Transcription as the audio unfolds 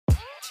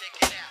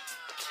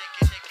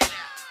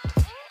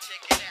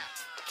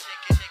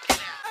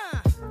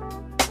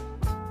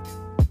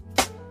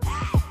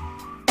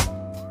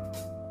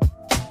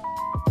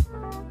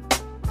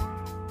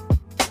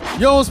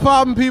Yo, what's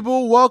poppin',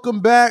 people?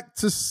 Welcome back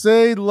to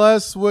Say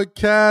Less with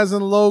Kaz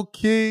and Low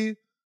Key.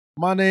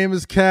 My name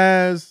is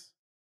Kaz.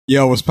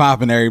 Yo, what's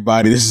poppin',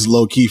 everybody? This is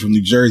Low Key from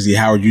New Jersey,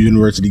 Howard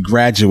University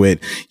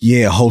graduate.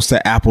 Yeah, host of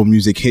Apple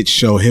Music hit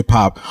show, Hip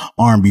Hop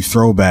R&B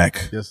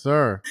Throwback. Yes,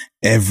 sir.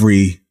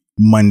 Every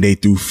Monday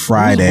through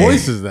Friday. Whose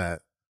voice is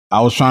that?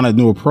 I was trying a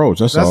new approach.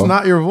 That's all. That's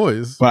not your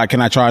voice. But can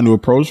I try a new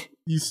approach?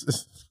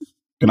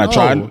 Can I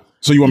try?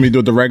 So you want me to do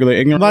it the regular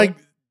ignorant? Like,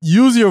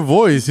 use your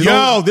voice.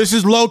 Yo, this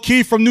is Low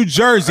Key from New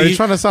Jersey. Are you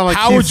trying to sound like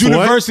Howard Keith Sweat?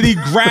 University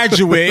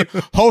graduate,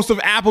 host of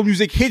Apple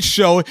Music hit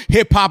show,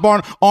 Hip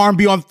Hop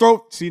R&B on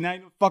Throat. See, now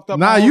you fucked up.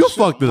 Nah, you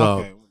fucked it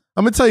up.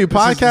 I'm gonna tell you,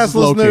 podcast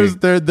listeners,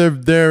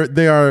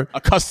 they are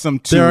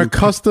accustomed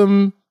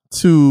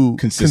to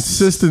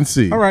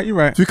consistency. All right, you're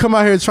right. If you come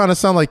out here trying to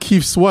sound like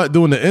Keith Sweat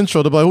doing the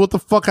intro, they're like, "What the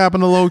fuck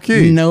happened to Low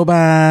Key?"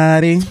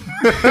 Nobody.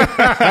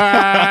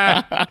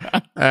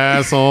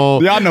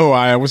 Asshole. Y'all know who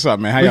I am. What's up,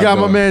 man? How we y'all got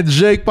doing? my man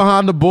Jake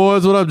behind the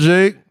boards. What up,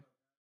 Jake?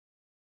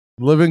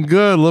 Living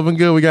good, living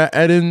good. We got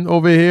Eden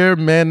over here,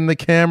 manning the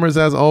cameras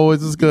as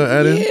always. It's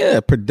good, Eden.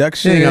 Yeah,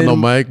 production. He ain't got no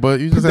mic, but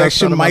you just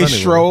production have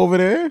maestro anyway. over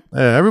there.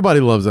 Yeah,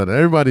 everybody loves Eden.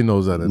 Everybody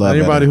knows Eden. Love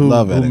Anybody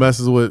Eden. who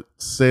messes with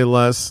Say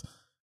Less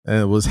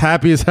and was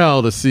happy as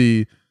hell to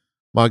see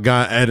my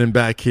guy Eden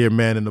back here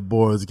manning the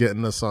boards,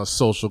 getting us on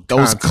social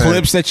Those content,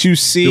 clips that you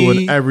see,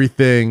 doing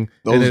everything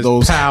in his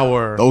those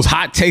power. Those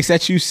hot takes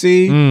that you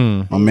see.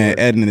 My man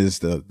Eden is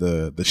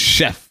the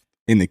chef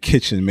in the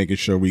kitchen, making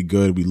sure we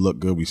good, we look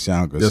good, we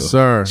sound good. Yes,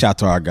 sir. Shout out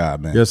to our guy,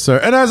 man. Yes, sir.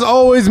 And as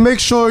always, make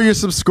sure you're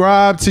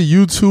subscribed to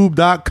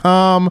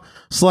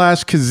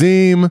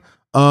youtube.com/Kazim.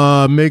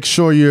 Make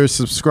sure you're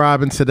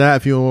subscribing to that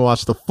if you want to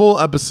watch the full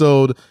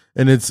episode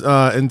in its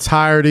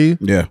entirety.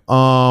 Yeah.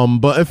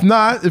 But if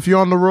not, if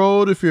you're on the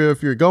road, if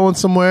you're going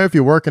somewhere, if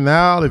you're working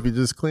out, if you're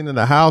just cleaning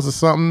the house or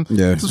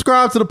something,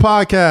 subscribe to the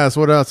podcast,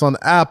 whether that's on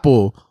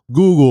Apple,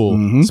 Google,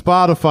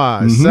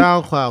 Spotify,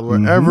 SoundCloud,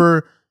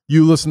 wherever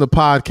you listen to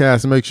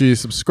podcasts. Make sure you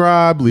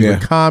subscribe, leave a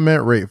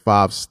comment, rate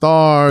 5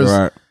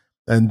 stars,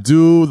 and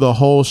do the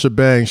whole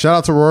shebang. Shout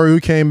out to Rory who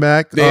came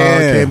back,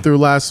 came through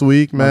last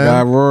week, man. My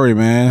guy Rory,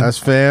 man. That's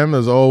fam,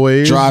 as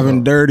always.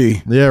 Driving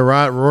dirty. Yeah,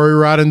 right. Rory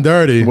riding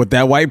dirty. With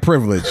that white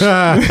privilege.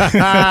 And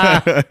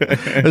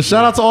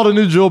shout out to all the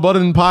new Joe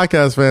Budden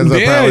podcast fans.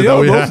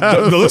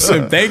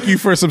 Listen, thank you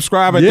for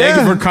subscribing.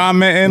 Thank you for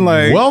commenting.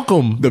 Like,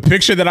 welcome. The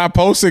picture that I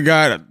posted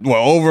got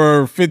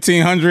over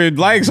 1,500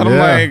 likes. And I'm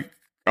like,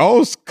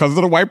 oh, it's because of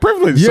the white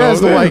privilege. Yeah, so,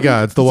 it's the white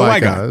guy. It's the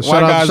white guy.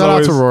 Shout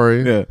out to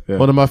Rory. Yeah.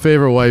 One of my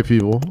favorite white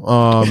people.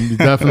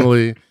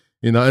 Definitely,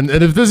 and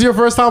if this is your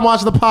first time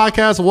watching the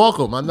podcast,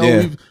 welcome. I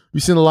know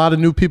we've seen a lot of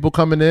new people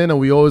coming in, and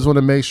we always want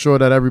to make sure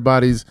that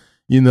everybody's,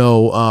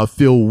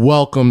 feel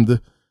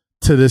welcomed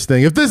to this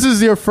thing. If this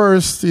is your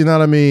first,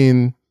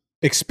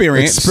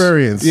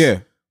 experience.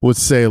 Yeah. Would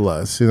Say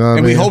Less, you know what I mean?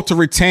 And we hope to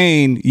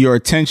retain your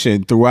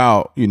attention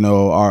throughout,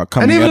 our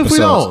coming and even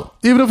episodes.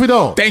 Even if we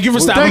don't. Thank you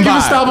for stopping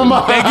by.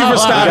 Thank you for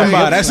stopping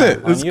by. That's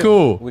it. It's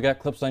cool. We got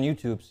clips on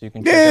YouTube, so you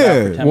can check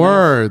it out for 10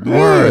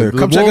 Word.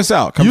 Come check us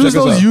out. Use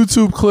those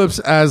YouTube clips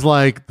as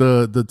like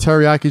the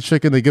teriyaki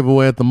chicken they give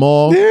away at the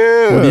mall.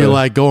 Yeah. When you're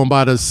like going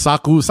by the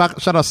Saku,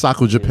 shout out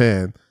Saku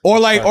Japan. Or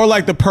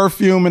like the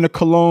perfume and the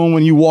cologne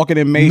when you walk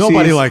in Macy's.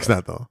 Nobody likes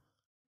that though.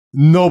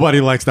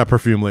 Nobody likes that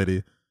perfume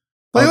lady.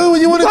 Like,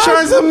 when you want to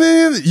try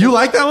something, you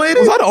like that lady?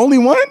 Was I the only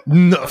one?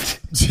 No.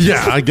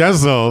 Yeah, I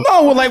guess so.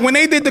 No, well, like when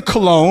they did the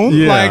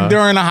cologne, like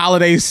during the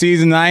holiday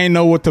season, I didn't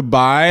know what to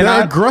buy.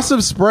 They're aggressive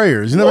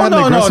sprayers. You never had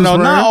an aggressive sprayer?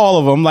 No, not all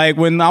of them. Like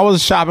when I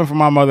was shopping for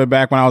my mother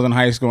back when I was in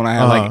high school and I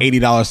had like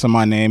 $80 to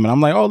my name, and I'm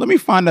like, oh, let me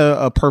find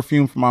a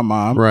perfume for my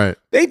mom. Right.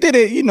 They did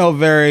it,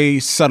 very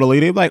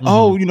subtly. They're like,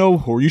 oh,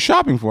 who are you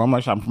shopping for? I'm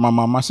like, shopping for my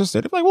mom, my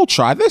sister. They're like, well,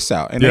 try this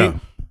out. And they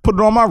put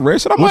it on my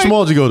wrist. And I'm Which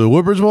mall did you go to?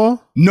 Woodbridge Mall?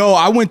 No,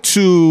 I went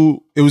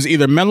to, it was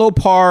either Menlo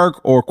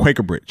Park or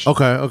Quaker Bridge.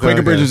 Okay.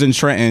 Quaker Bridge is in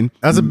Trenton.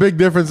 That's a big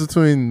difference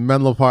between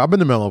Menlo Park. I've been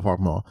to Menlo Park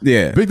Mall.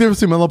 Yeah. Big difference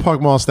between Menlo Park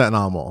Mall and Staten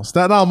Island Mall.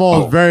 Staten Island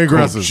Mall is very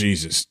aggressive. Oh,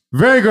 Jesus.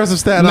 Very aggressive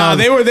Staten Island.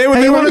 They were.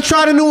 Hey, you want to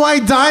try the new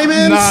white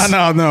diamonds?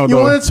 No. You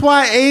want to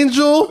try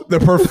Angel? The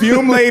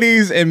perfume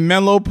ladies in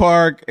Menlo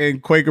Park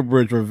and Quaker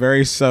Bridge were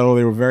very subtle.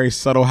 They were very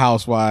subtle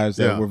housewives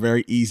that were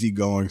very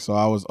easygoing. So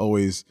I was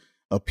always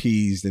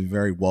appeased and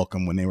very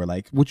welcome when they were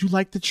like, would you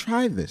like to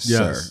try this,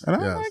 sir? And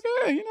I'm like,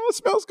 yeah, it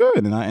smells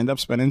good. And I end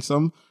up spending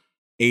some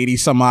 $80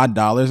 some odd,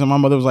 and my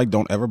mother was like,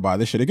 don't ever buy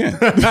this shit again.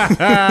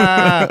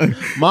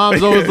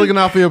 Mom's always looking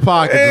out for your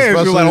pockets. Yeah, she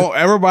was like, don't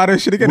ever buy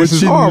this shit again. This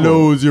is horrible.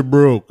 Knows you're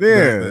broke.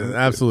 Yeah.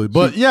 Absolutely.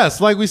 But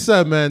yes, like we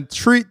said, man,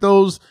 treat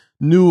those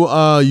new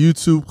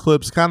YouTube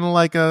clips kind of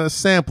like a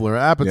sampler,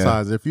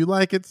 appetizer. If you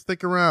like it,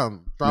 stick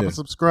around. Drop a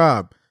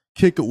subscribe.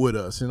 Kick it with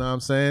us, you know what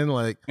I'm saying?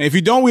 Like, and if you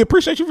don't, we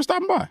appreciate you for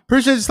stopping by.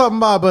 Appreciate you stopping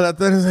by, but at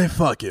the end of the day,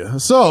 fuck you.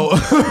 So,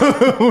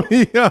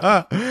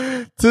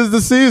 tis the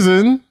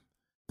season.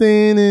 So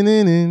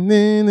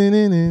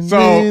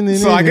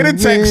I get a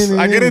text.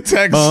 I get a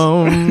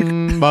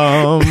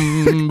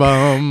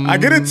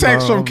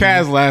text from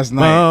Kaz last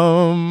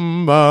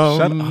night.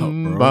 Shut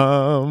up,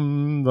 bro.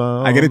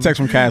 I get a text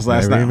from Kaz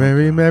last night.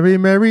 Merry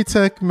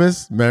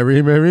Techmas.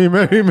 Merry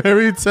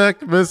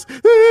Techmas.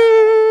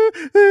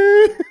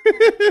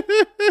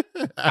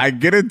 I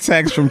get a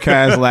text from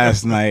Kaz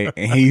last night,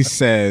 and he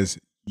says,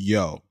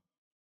 yo,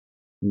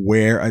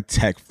 wear a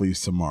tech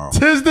fleece tomorrow.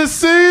 'Tis the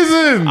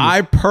season.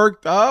 I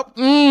perked up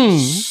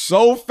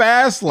so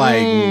fast,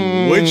 like,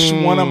 which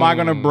one am I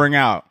going to bring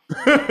out?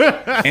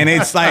 And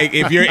it's like,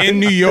 if you're in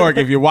New York,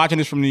 if you're watching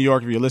this from New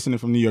York, if you're listening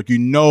from New York, you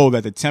know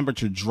that the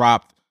temperature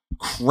dropped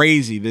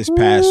crazy this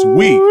past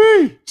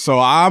week. So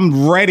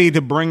I'm ready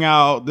to bring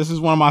out, this is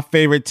one of my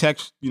favorite tech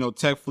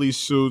fleece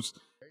suits.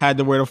 Had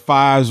to wear the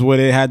 5s with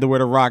it. Had to wear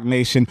the Rock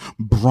Nation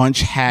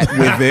brunch hat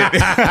with it.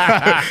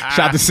 Shout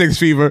out to Six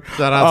Fever.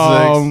 Shout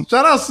out Six.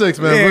 Shout out Six,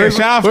 man.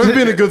 Yeah, we're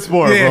being a good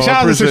sport. Yeah, bro.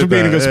 shout out to Six for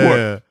being a good sport.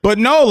 Yeah. But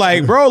no,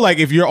 like, bro, like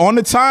if you're on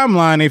the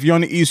timeline, if you're on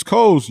the East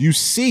Coast, you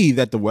see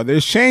that the weather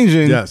is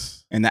changing.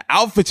 Yes. And the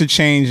outfits are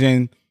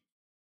changing.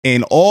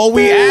 And all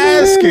we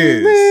ask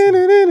is,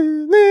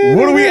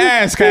 what do we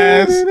ask,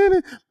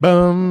 Kaz?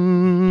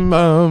 Bum,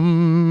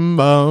 bum,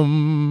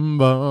 bum,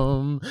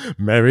 bum.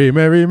 Merry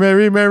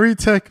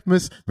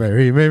Techmas.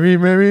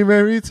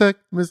 Merry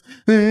Techmas.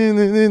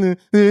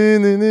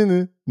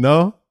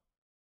 No?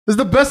 This is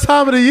the best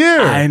time of the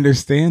year. I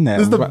understand that.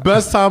 This is the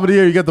best time of the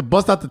year. You got to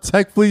bust out the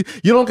tech fleece.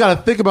 You don't got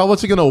to think about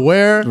what you're going to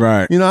wear.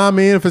 Right. You know what I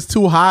mean? If it's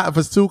too hot, if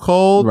it's too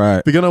cold. Right.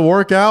 If you're going to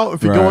work out,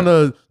 if you're going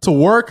to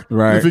work.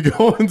 Right. If you're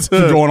going to.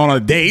 You're going on a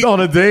date. On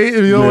a date,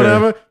 you know,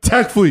 whatever.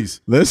 Tech fleece.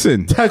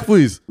 Listen. Tech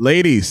fleece.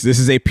 Ladies, this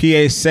is a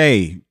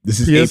PSA. This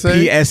is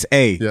a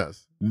PSA. Yes.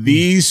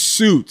 These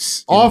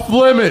suits off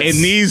limits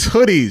and these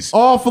hoodies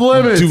off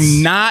limits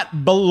do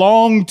not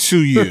belong to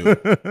you.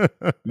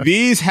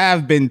 These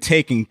have been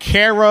taken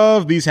care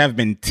of. These have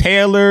been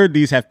tailored.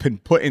 These have been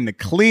put in the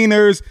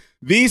cleaners.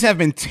 These have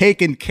been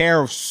taken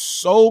care of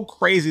so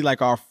crazy,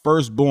 like our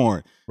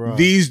firstborn. Bruh.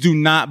 These do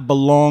not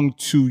belong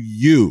to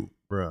you.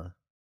 Bruh.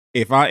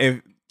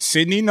 If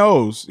Sydney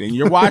knows and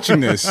you're watching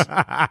this,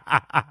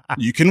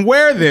 you can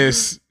wear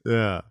this.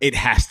 Yeah. It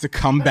has to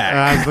come back. It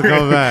has to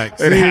come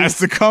back. It has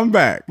to come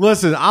back.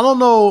 Listen, I don't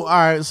know. All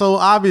right. So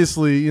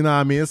obviously, you know what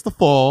I mean? It's the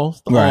fall,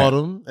 it's the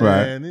autumn.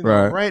 And you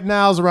know, right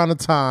now is around the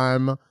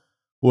time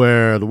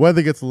where the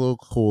weather gets a little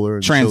cooler.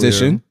 And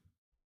transition. Chillier.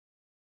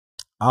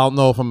 I don't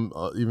know if I'm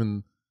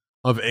even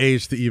of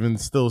age to even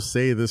still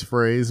say this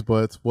phrase,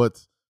 but it's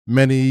what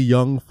many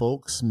young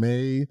folks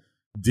may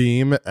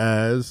deem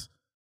as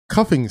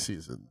cuffing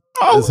season.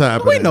 Is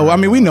happening. We know. I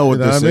mean, we know what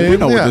this is. We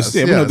know what this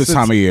is. We know this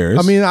time of year is.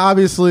 I mean,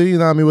 obviously, you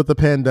know, I mean, with the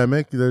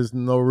pandemic, there's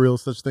no real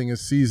such thing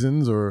as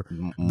seasons or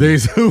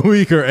days of the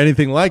week or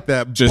anything like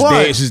that.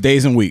 Just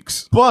days and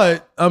weeks.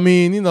 But I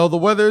mean, you know, the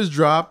weather has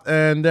dropped,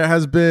 and there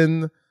has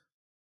been,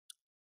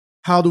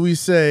 how do we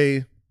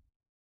say,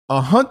 a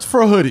hunt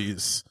for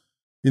hoodies.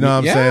 You know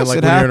what I'm saying?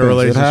 Like when you're in a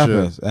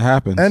relationship, it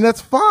happens, and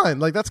that's fine.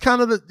 Like that's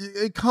kind of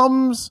it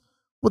comes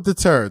with the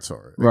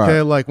territory. Okay,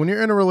 right. Like when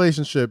you're in a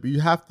relationship, you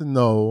have to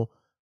know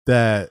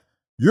that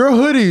your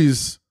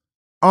hoodies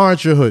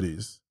aren't your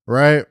hoodies,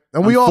 right?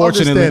 And we all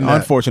understand that.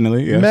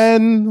 Unfortunately, yes.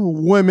 Men,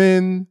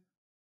 women,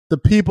 the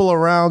people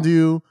around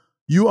you,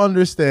 you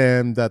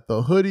understand that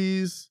the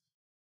hoodies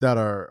that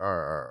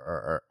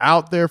are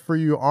out there for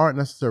you aren't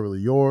necessarily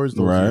yours.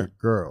 Those are your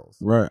girls.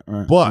 Right.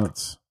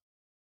 But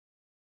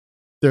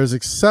there's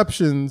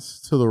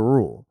exceptions to the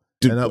rule.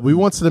 And we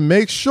wanted to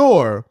make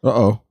sure.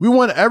 We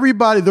want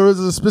everybody. There was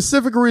a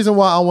specific reason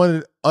why I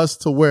wanted us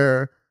to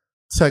wear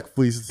tech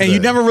fleeces today. And you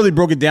never really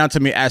broke it down to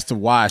me as to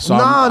why. So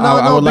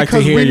I would like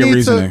to hear your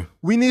reasoning.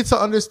 We need to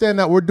understand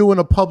that we're doing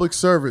a public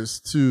service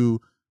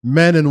to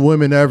men and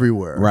women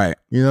everywhere. Right.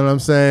 You know what I'm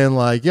saying?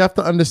 Like, you have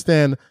to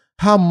understand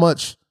how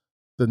much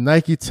the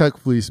Nike tech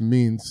fleece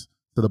means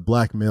to the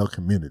black male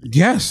community.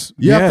 Yes.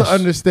 You have to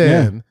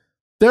understand.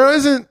 There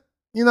isn't,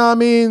 you know what I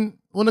mean?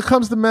 When it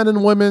comes to men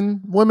and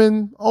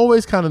women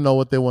always kind of know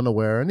what they want to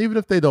wear. And even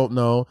if they don't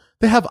know,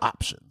 they have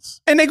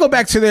options. And they go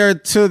back to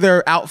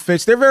their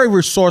outfits. They're very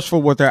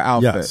resourceful with their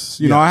outfits.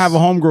 Yes, you know, I have a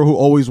homegirl who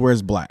always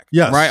wears black.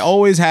 Yes. Right?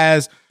 Always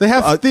has. They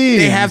have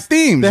themes. They have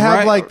themes. They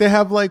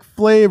have like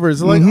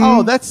flavors. Like,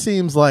 oh, that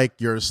seems like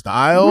your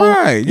style.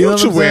 Right. You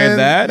should wear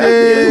that.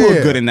 Yeah, you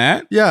look good in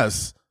that.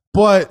 Yes.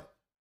 But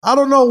I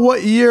don't know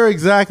what year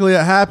exactly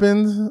it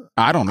happened.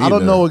 I don't either. I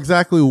don't know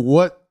exactly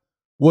what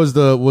was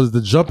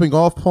the jumping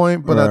off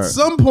point, but at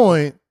some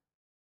point,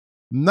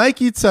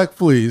 Nike Tech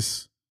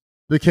Fleece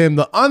became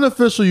the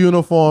unofficial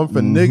uniform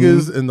for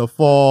niggas in the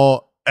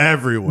fall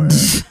everywhere.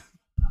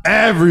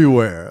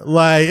 Everywhere.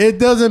 Like, it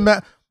doesn't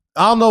matter.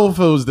 I don't know if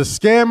it was the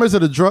scammers or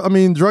the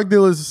drug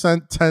dealers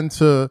tend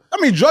to. I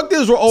mean, drug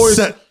dealers were always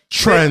set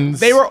trends.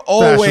 They were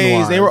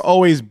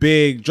always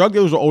big. Drug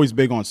dealers were always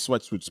big on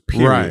sweatsuits,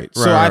 period.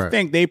 So I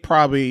think they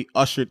probably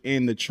ushered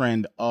in the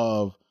trend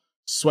of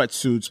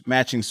sweatsuits,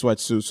 matching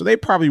sweatsuits. So they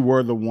probably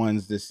were the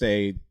ones that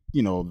say,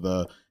 you know,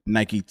 the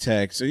Nike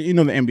Techs. You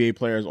know, the NBA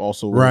players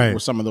also were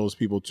some of those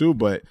people too.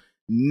 But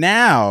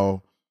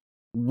now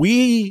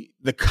we,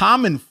 the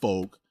common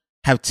folk,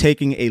 have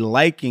taken a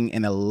liking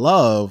and a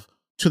love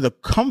to the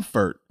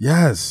comfort,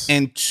 yes,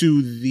 and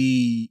to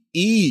the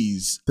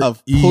ease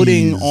of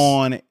putting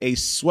on a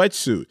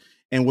sweatsuit.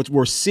 And what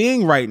we're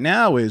seeing right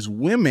now is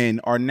women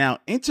are now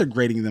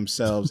integrating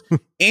themselves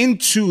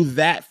into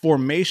that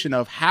formation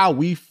of how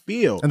we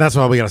feel. And that's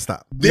why we got to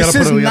stop. We got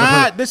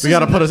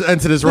to put an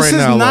end to this right now.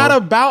 This is not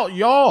about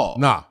y'all.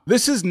 Nah.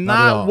 This is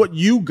not what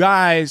you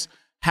guys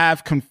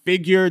have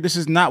configured. This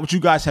is not what you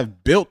guys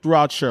have built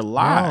throughout your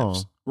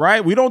lives. No.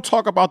 Right? We don't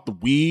talk about the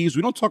weaves.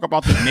 We don't talk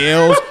about the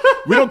nails.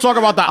 We don't talk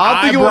about the eyebrows.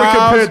 I think you want to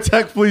compare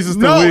tech fleeces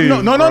to weaves.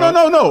 No.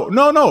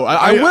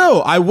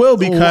 I will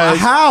because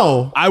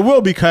how? I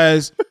will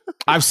because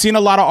I've seen a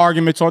lot of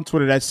arguments on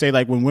Twitter that say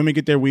like when women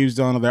get their weaves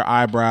done or their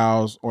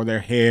eyebrows or their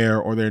hair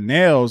or their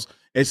nails,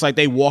 it's like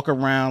they walk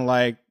around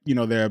like, you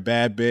know, they're a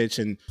bad bitch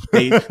and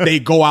they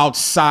go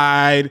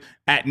outside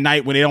at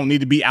night when they don't need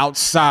to be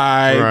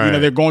outside. Right. You know,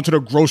 they're going to the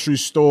grocery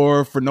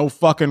store for no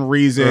fucking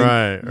reason.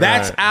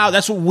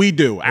 That's what we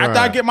do. After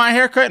I get my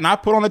hair cut and I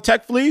put on a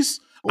tech fleece,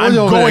 I'm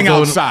going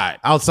outside.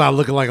 Outside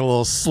looking like a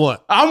little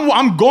slut.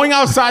 I'm going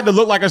outside to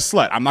look like a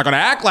slut. I'm not going to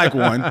act like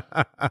one.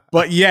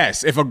 But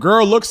yes, if a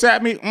girl looks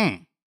at me,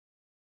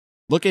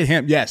 look at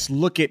him. Yes,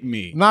 look at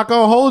me. Not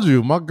going to hold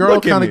you. My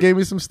girl kind of gave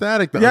me some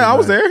static. I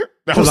was there.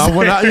 I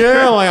went out.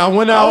 Yeah, like I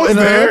went out. I was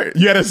there.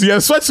 You had a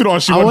sweatsuit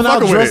on. She went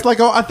out dressed like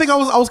I think I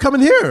was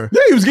coming here.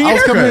 Yeah, he was getting. I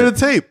was coming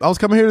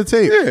here to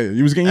tape. Yeah,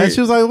 he was getting. And she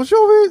was like, "What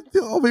you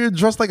over here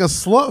dressed like a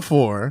slut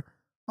for?"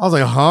 I was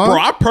like, huh? Bro,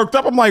 I perked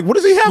up. I'm like, what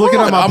does he have looking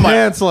on? at my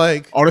pants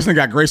like, oh, this thing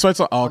got gray sweats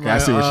on? Oh, okay, I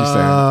see what she's saying.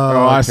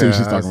 I see what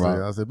she's talking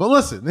about. But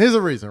listen, here's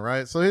the reason,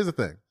 right? So here's the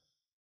thing.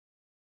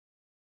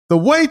 The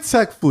way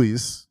tech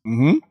fleece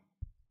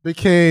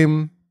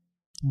became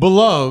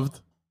beloved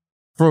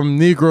from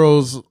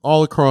Negroes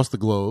all across the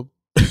globe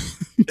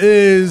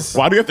is...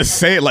 Why do you have to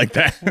say it like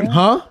that?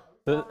 Huh?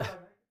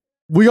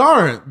 We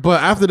aren't,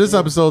 but after this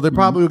episode, they're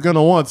probably going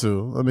to want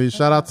to. I mean,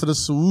 shout out to the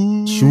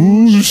swoosh.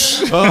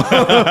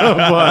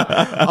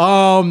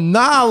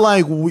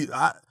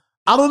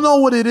 I don't know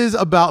what it is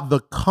about the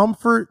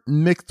comfort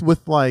mixed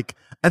with like,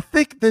 I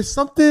think there's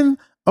something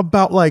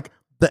about like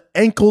the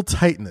ankle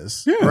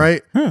tightness,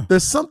 right? Yeah.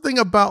 There's something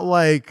about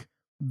like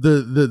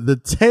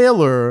the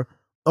tailor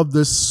of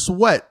the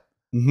sweat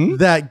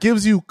that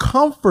gives you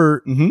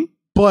comfort,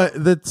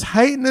 but the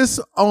tightness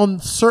on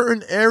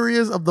certain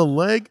areas of the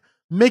leg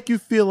make you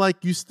feel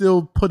like you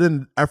still put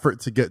in effort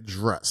to get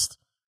dressed,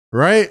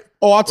 right?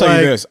 Oh, I'll tell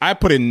you this. I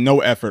put in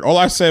no effort. All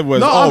I said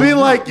was,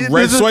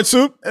 red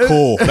sweatsuit?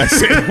 Cool. That's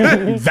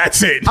it.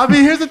 That's it. I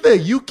mean, here's the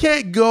thing. You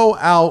can't go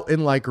out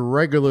in like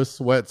regular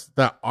sweats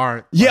that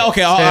aren't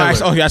okay. I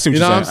see what you're saying. You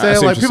know what I'm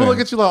saying? Like people look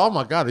at you like, oh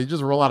my God, you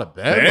just roll out of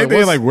bed.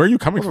 Like where are you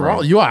coming from?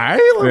 Wrong? You all right?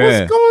 Like,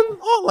 what's going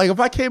on? Like if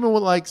I came in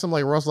with like some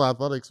like Russell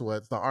Athletic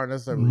sweats that aren't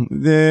necessarily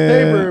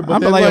paper,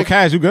 but I'm like, yo,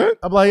 Kaz, you good?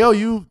 I'm like, yo,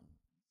 you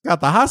got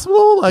the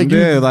hospital? Like,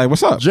 like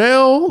what's up?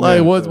 Jail?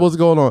 Like what's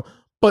going on?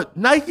 But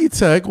Nike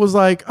Tech was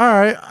like, all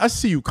right, I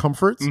see you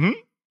comforts.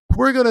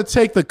 We're going to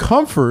take the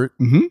comfort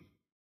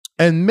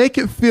and make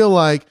it feel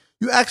like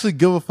you actually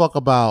give a fuck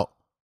about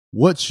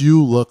what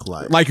you look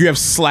like. Like you have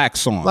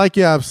slacks on. Like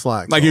you have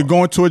slacks Like you're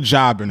going to a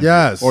job interview.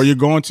 Yes. Or you're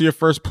going to your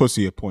first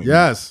pussy appointment.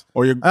 Yes.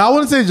 Or I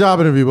wouldn't say job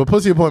interview, but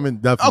pussy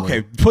appointment definitely.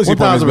 Okay, pussy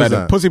appointment's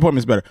better. Pussy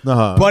appointment's better.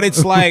 But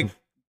it's like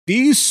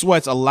these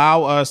sweats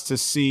allow us to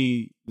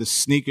see the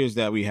sneakers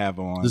that we have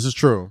on. This is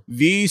true.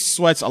 These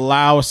sweats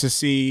allow us to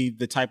see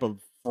the type of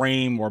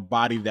frame or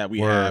body that we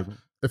have.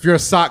 If you're a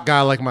sock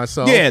guy like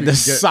myself, the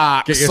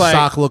socks. Get your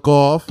sock look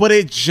off. But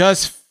it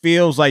just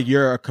feels like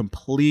you're a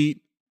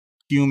complete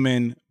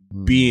human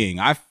being.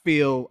 I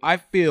feel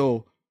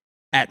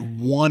at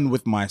one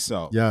with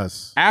myself.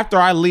 Yes. After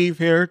I leave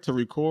here to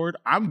record,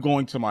 I'm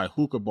going to my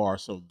hookah bar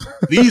so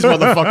these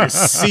motherfuckers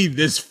see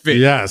this fit.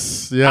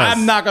 Yes.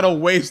 I'm not going to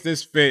waste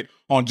this fit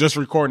on just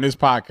recording this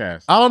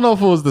podcast. I don't know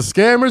if it was the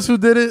scammers who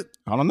did it.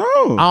 I don't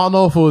know. I don't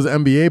know if it was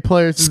NBA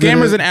players who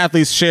Scammers did it. and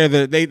athletes share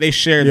they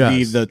shared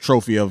the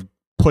trophy of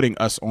putting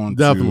us on.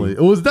 Definitely.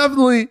 It was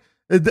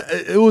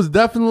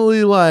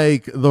definitely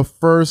like the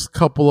first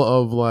couple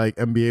of like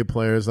NBA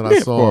players that I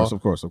saw.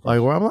 Of course. Like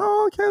where I'm like,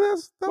 oh, okay,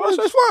 that's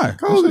fine.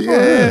 Cool.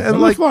 Yeah.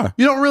 And like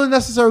you don't really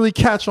necessarily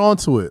catch on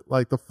to it.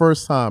 Like the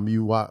first time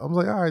you watch, I was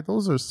like, all right,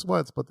 those are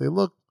sweats, but they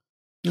look,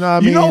 you know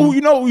what I mean?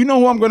 You know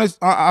who I'm gonna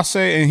I'll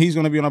say, and he's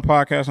gonna be on a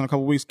podcast in a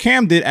couple of weeks.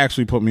 Cam did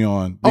actually put me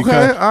on. All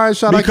right,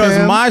 shout out Cam.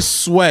 Because my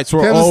sweats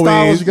were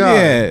always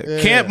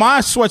Cam, my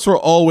sweats were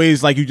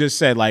always like you just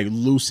said, like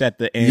loose at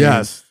the end.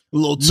 Yes. A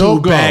little too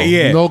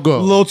baggy. No go.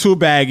 A little too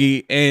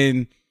baggy.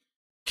 And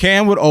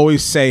Cam would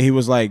always say, he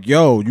was like,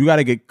 yo, you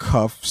gotta get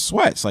cuff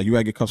sweats. Like you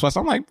gotta get cuff sweats.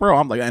 I'm like, bro,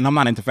 and I'm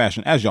not into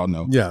fashion, as y'all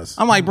know. Yes.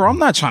 I'm like, bro, I'm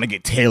not trying to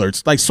get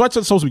tailored. Like sweats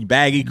are supposed to be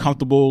baggy,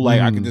 comfortable, like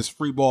I can just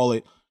free ball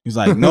it. He's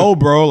like, no,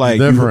 bro, like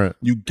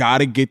you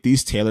gotta get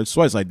these tailored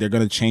sweats. Like they're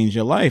gonna change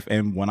your life.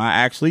 And when I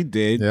actually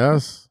did,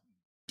 yes,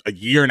 a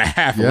year and a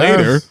half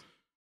later,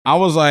 I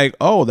was like,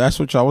 oh, that's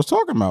what y'all was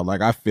talking about.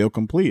 Like, I feel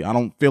complete. I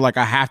don't feel like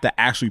I have to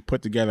actually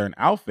put together an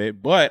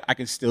outfit, but I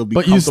can still be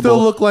comfortable. But you still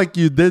look like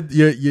you did.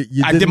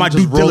 I did my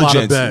due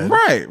diligence.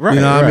 Right. You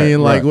know what I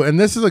mean? Like, and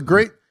this is a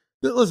great.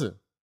 Listen,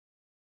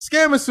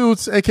 Scammer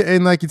Suits, aka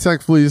Nike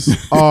Tech Fleece,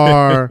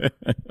 are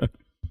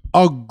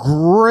a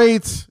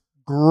great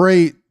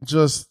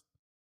just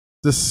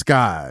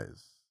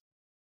disguise.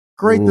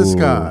 Great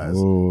disguise.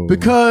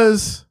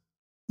 Because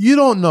you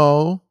don't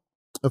know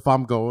if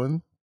I'm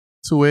going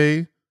to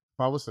if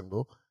I was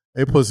single,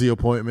 a pussy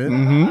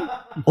appointment,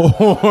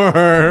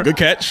 or good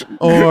catch,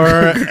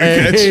 or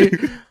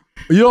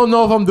you don't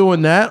know if I'm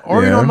doing that,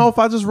 or you don't know if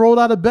I just rolled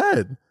out of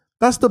bed.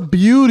 That's the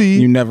beauty.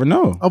 You never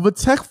know of a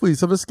tech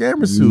fleece, of a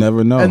Scammer Suit. You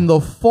never know. And the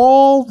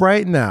fall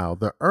right now,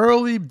 the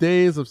early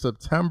days of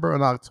September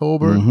and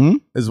October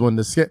is when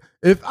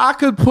if I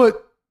could put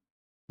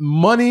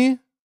money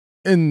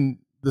in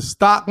the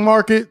stock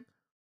market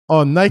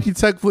on Nike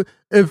Tech Fleece,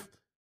 if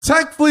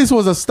Tech Fleece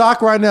was a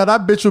stock right now,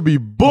 that bitch would be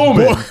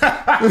booming.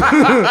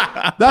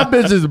 That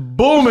bitch is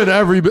booming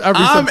every September.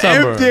 I'm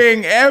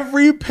emptying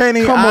every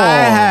penny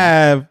I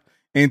have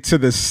into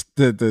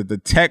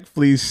the Tech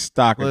Fleece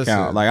stock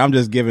account. Like, I'm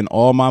just giving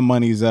all my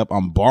monies up.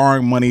 I'm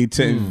borrowing money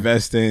to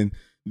invest in.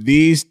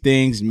 These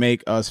things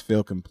make us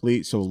feel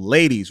complete. So,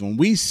 ladies, when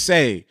we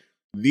say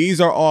these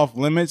are off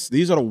limits,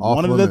 these are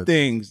one of the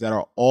things that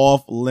are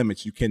off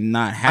limits. You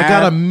cannot have. I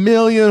got 1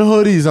 million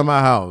hoodies in my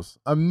house.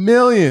 1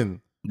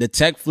 million. The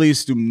Tech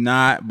Fleece do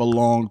not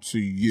belong to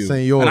you. It's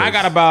yours. And I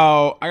got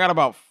about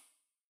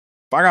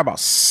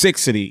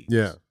 6 of these.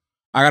 Yeah.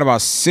 I got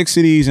about 6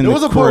 of these in the crib.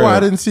 There was a point where I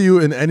didn't see you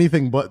in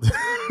anything but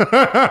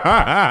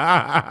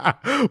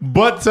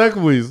Tech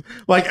Fleece.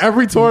 Like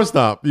every tour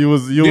stop,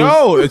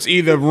 it's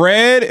either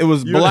red, it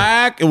was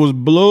black, it was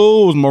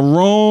blue, it was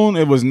maroon,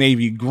 it was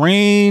navy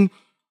green.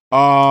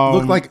 You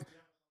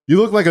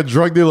look like a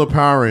drug dealer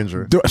Power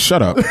Ranger.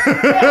 Shut up.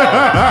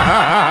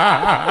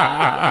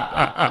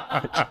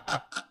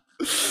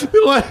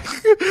 Like,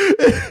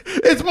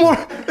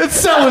 it's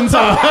selling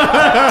time.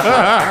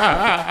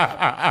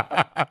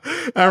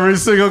 Every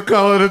single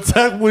color the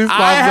Tech Fleece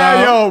pops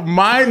out.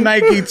 My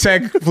Nike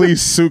Tech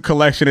Fleece suit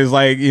collection is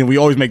like, we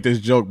always make this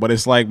joke, but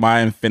it's like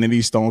my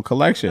Infinity Stone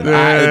collection.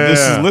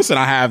 Listen,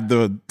 I have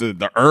the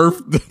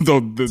Earth,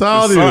 the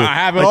sun, I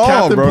have it all,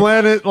 Captain bro.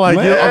 Planet. Like,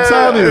 I'm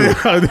telling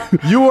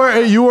you,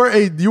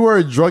 you were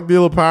a drug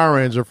dealer Power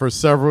Ranger for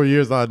several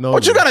years. I know.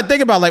 But you got to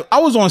think about, like, I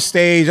was on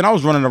stage and I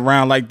was running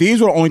around. Like,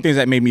 these were the only things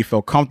that made me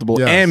feel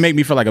comfortable and make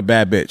me feel like a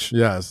bad bitch.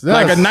 Yes.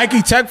 Like a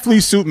Nike Tech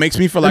Fleece suit makes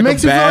me feel like a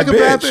bad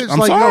bitch. I'm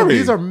sorry. No,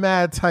 these are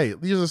mad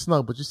tight. These are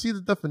snug, but you see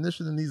the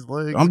definition in these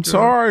legs. I'm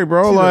sorry,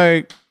 bro.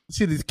 Like, you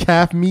see these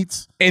calf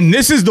meats. And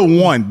this is the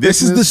one.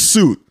 This is the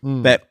suit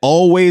that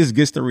always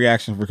gets the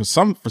reaction, because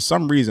for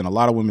some reason, a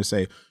lot of women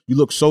say, "You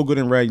look so good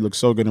in red. You look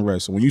so good in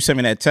red." So when you send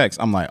me that text,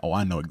 I'm like, "Oh,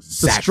 I know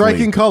exactly." It's a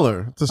striking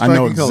color. I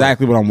know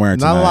exactly what I'm wearing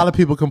tonight. Not a lot of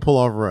people can pull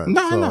off red.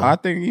 No. I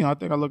think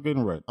I look good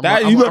in red.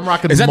 I'm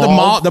rocking. Is that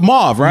mauve? the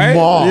mauve, right?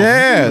 Mauve.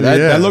 Yeah,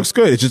 that looks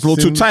good. It's just a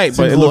little too tight,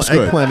 but it looks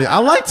good. I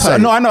like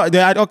tight. No, I know.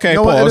 Okay, you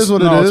know pause. It is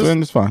what it is.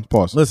 It's fine.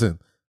 Pause. Listen,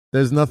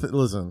 there's nothing.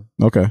 Listen.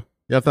 Okay.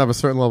 You have to have a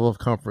certain level of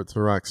comfort to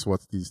rock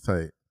sweats these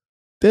tight.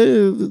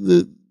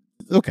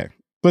 Okay,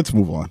 let's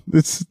move on.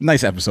 It's a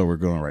nice episode we're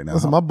going right now.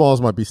 Listen, my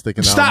balls might be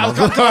sticking out. Stop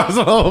a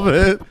little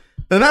bit.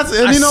 And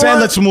you know what?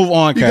 Let's move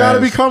on. You got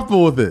to be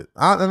comfortable with it.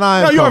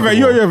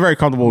 You're a very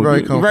comfortable,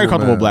 very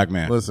comfortable black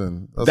man.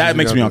 Listen, that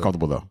makes me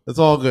uncomfortable though. It's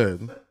all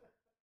good.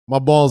 My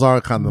balls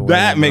are kind of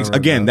that makes me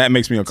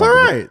uncomfortable. It's all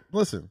right.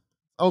 Listen,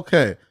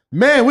 okay,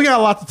 man, we got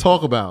a lot to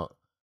talk about.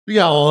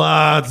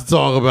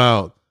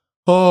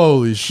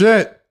 Holy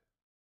shit!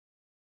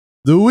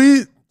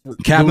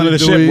 Captain of the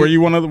ship, where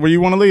you want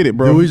to lead it,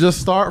 bro? Do we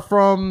just start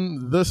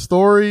from the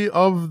story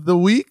of the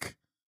week?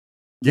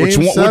 Game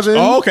 7.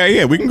 Okay,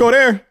 yeah, we can go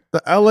there.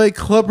 The LA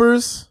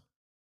Clippers.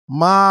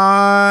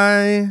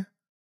 My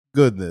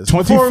goodness.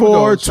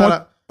 24.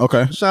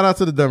 Okay. Shout out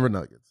to the Denver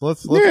Nuggets.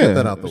 Let's get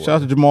that out the way. Shout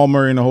out to Jamal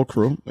Murray and the whole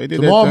crew. They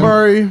did Jamal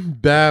Murray,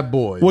 bad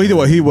boy. Well,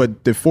 he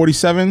did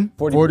 47?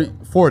 40.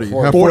 Had 40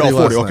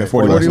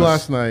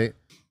 last night.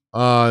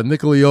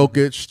 Nikola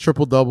Jokic,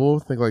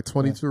 triple-double. I think like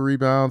 22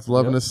 rebounds,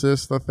 11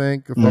 assists, I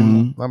think. If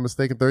I'm not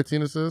mistaken,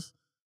 13 assists.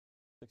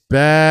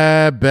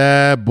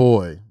 Bad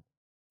boy.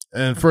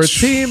 And for a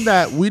team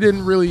that we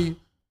didn't really,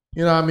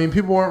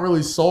 people weren't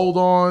really sold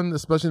on,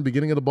 especially in the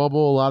beginning of the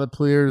bubble. A lot of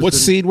players. What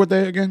seed were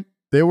they again?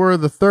 They were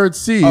the 3rd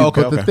seed.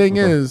 The thing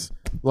is,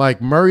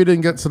 like, Murray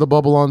didn't get to the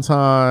bubble on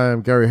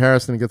time. Gary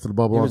Harris didn't get to the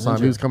bubble on time.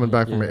 He was coming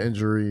back from an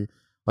injury.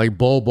 Like,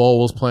 Bol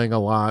was playing a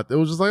lot. It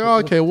was just like,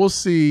 okay, we'll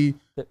see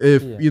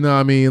if,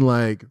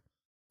 like,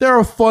 they're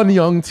a fun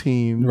young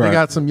team. Right. They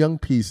got some young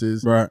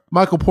pieces. Right.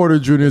 Michael Porter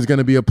Jr. is going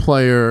to be a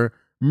player.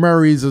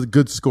 Murray's a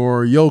good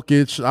scorer.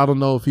 Jokic, I don't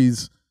know if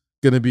he's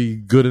going to be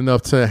good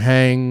enough to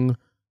hang,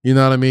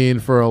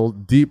 for a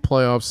deep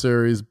playoff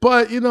series.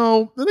 But, in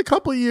a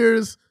couple of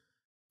years,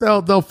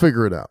 they'll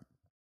figure it out.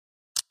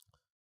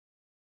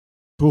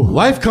 Ooh.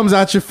 Life comes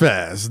at you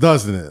fast,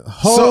 doesn't it?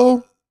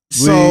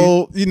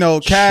 So,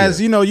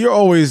 Kaz, you're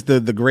always the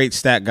great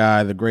stat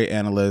guy, the great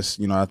analyst.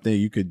 I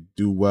think you could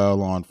do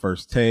well on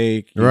First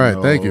Take. Right.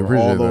 Thank you.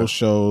 Appreciate all those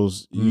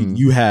shows.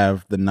 You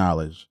have the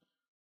knowledge.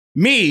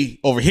 Me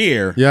over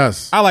here.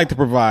 Yes. I like to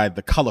provide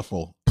the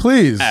colorful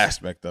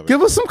aspect of it.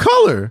 Give us some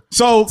color.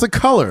 So it's a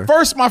color.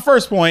 My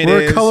first point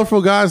is. We're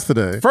colorful guys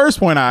today. First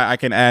point I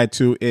can add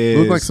to is.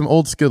 Look like some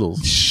old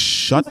Skittles.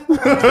 Shut the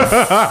fuck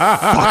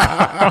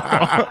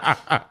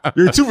up.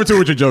 You're 2 for 2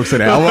 with your jokes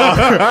today. I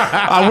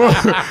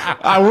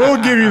will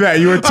give you that.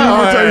 You were 2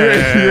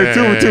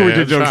 for 2 with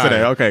your jokes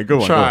today. Okay, good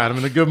one. Try it. I'm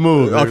in a good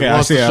mood. Okay,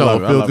 I see. I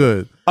feel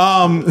good.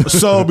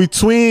 So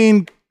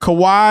between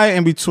Kawhi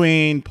and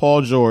between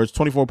Paul George,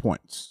 24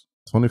 points.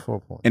 24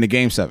 points. In a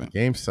Game 7.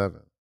 Game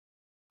 7.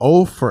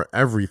 Oh, for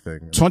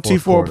everything.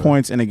 24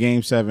 points in a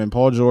Game 7.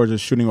 Paul George is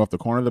shooting off the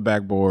corner of the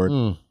backboard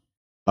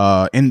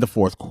in the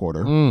fourth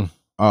quarter.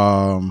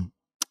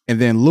 And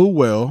then Lou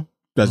Will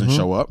doesn't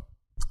show up.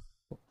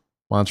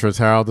 Montrezl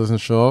Harrell doesn't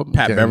show up.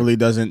 Pat Beverly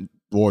does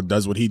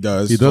what he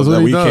does. He does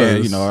what he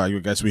does. I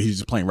guess he's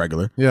just playing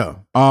regular. Yeah.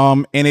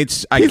 And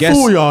it's, I guess.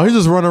 Fool y'all. He's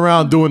just running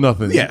around doing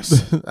nothing.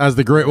 Yes. As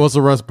the great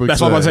Russell Westbrook That's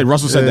what I'm about to say.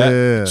 Russell said that.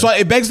 Yeah. So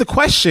it begs the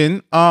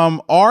question,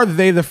 are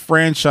they the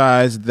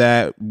franchise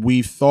that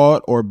we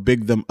thought or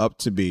bigged them up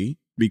to be?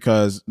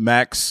 Because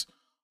Max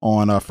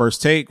on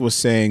First Take was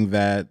saying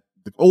that,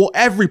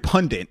 every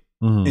pundit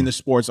in the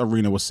sports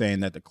arena was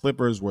saying that the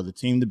Clippers were the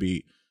team to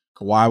beat.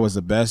 Kawhi was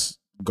the best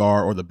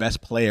guard or the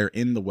best player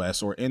in the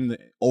West or in the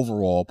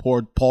overall.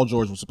 Paul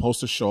George was supposed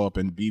to show up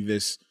and be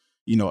this,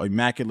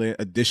 immaculate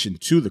addition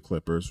to the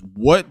Clippers.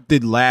 What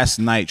did last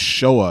night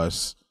show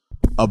us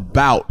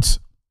about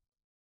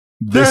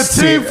this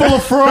They're a team full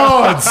of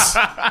frauds.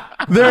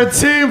 They're a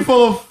team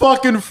full of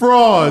fucking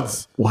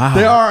frauds. Wow.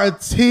 They are a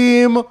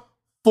team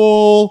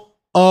full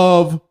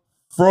of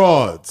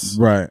frauds.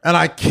 Right. And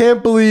I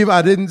can't believe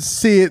I didn't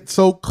see it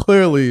so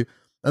clearly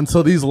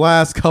until these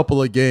last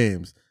couple of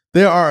games.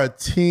 They are a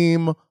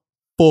team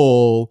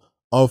full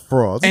of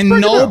frauds. And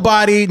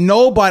nobody,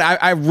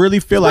 I really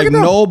feel like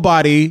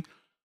nobody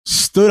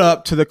stood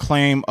up to the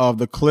claim of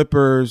the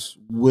Clippers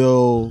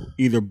will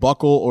either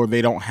buckle or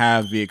they don't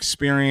have the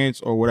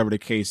experience or whatever the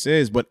case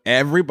is. But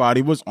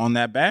everybody was on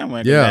that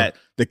bandwagon that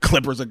the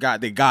Clippers they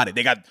got it.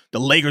 They got the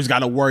Lakers got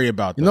to worry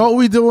about them. You know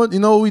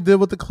what we did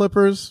with the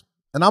Clippers?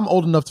 And I'm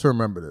old enough to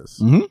remember this.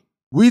 Mm-hmm.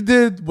 We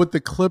did with the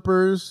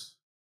Clippers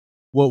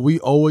what we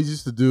always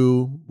used to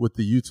do with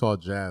the Utah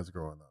Jazz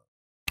growing up.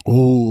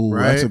 Oh,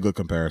 right? That's a good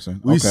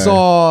comparison. We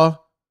saw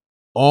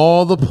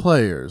all the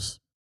players.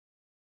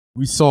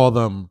 We saw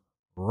them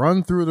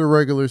run through the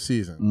regular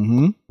season.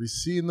 Mm-hmm. We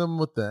seen them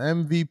with the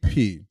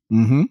MVP,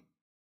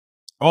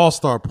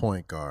 all-star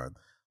point guard.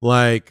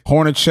 Like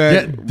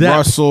Hornacek,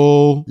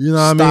 Russell,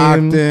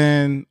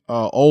 Stockton,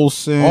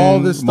 Olsen, all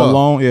this stuff.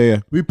 Malone.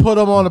 Yeah. We put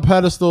them on a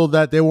pedestal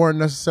that they weren't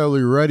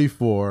necessarily ready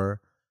for.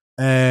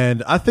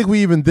 And I think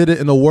we even did it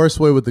in a worse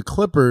way with the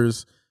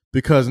Clippers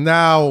because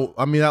now,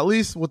 I mean, at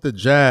least with the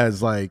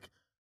Jazz, like,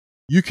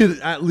 you could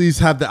at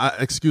least have the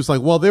excuse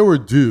like, well, they were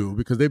due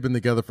because they've been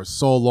together for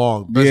so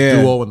long. Best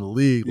duo in the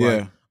league.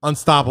 Like,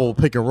 unstoppable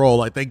pick and roll.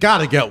 Like, they got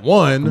to get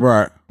one.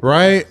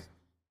 Right?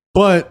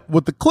 But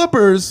with the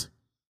Clippers,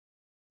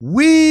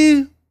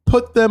 we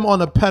put them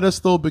on a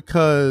pedestal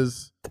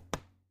because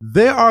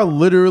they are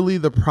literally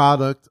the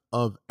product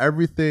of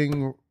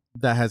everything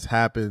that has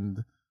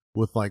happened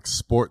with like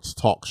sports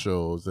talk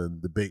shows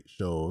and debate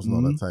shows and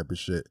all that type of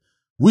shit.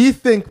 We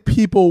think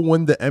people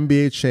win the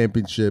NBA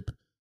championship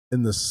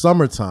in the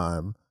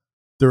summertime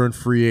during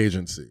free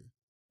agency.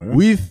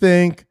 We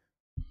think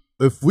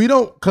if we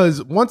don't,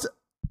 because once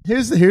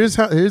here's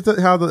how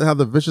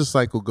the vicious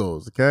cycle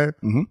goes. Okay,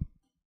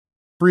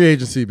 free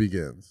agency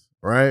begins.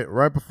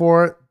 Right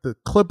before it, the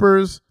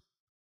Clippers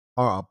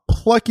are a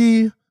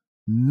plucky,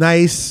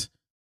 nice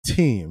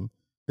team.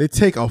 They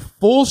take a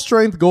full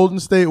strength Golden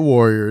State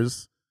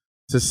Warriors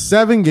to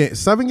 7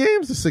 games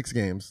to 6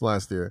 games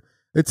last year.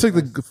 They took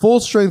the full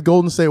strength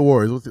Golden State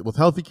Warriors with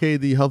healthy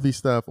KD, healthy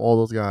Steph, all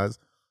those guys.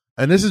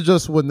 And this is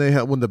just when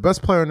the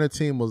best player on their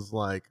team was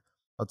like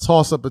a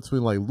toss up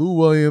between like Lou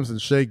Williams and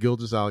Shai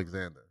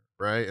Gilgeous-Alexander,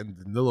 right? And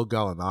Danilo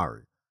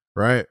Gallinari,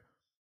 right?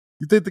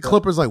 You think the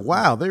Clippers like,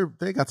 wow,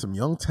 they got some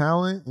young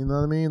talent, you know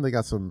what I mean?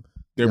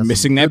 They're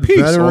missing that piece.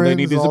 All they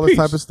need is a piece. All this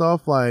type of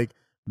stuff. Like,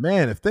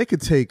 man, if they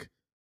could take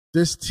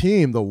this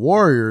team, the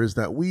Warriors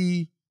that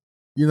we,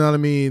 you know what I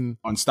mean?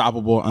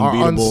 Unstoppable,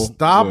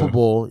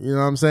 unbeatable. You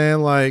know what I'm saying?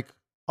 Like,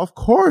 of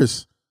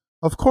course,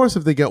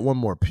 if they get one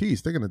more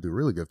piece, they're going to do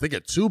really good. If they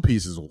get 2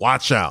 pieces,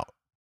 watch out,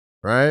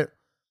 right?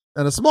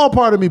 And a small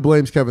part of me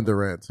blames Kevin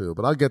Durant too,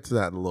 but I'll get to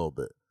that in a little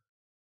bit.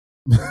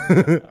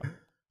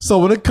 So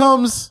when it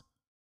comes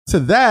to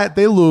that,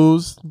 they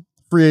lose.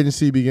 Free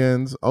agency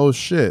begins. Oh,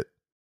 shit.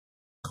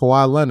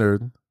 Kawhi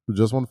Leonard, who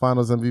just won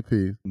Finals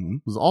MVP,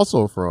 was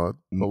also a fraud,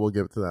 but we'll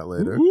get to that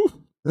later.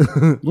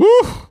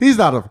 He's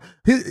not a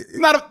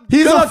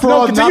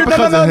fraud.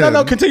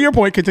 No. Continue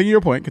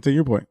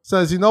your point.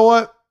 Says, you know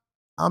what?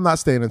 I'm not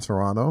staying in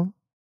Toronto.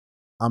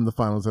 I'm the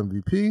Finals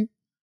MVP.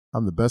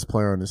 I'm the best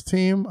player on this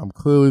team. I'm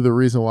clearly the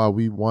reason why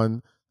we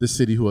won. This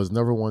city who has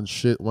never won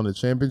a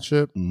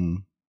championship. Mm-hmm.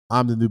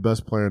 I'm the new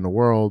best player in the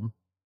world.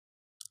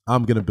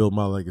 I'm gonna build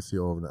my legacy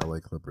over the LA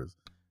Clippers,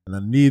 and I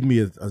need me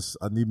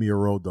a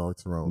road dog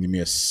to run. Need me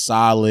a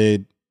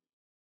solid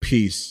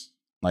piece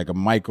like a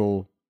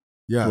Michael.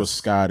 Yeah, to a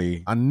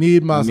Scotty. I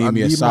need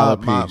a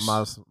solid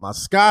piece. My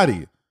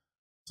Scotty.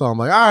 So I'm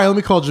like, all right, let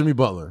me call Jimmy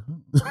Butler.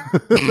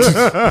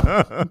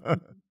 Kawhi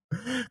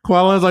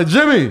Leonard's like,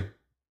 Jimmy,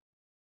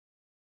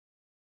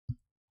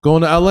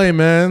 going to LA,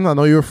 man. I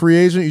know you're a free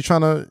agent. You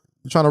trying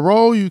to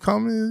roll? You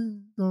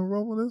coming? You gonna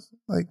roll with this?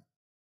 Like,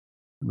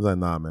 he was like,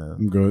 nah, man.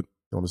 I'm good.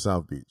 Going to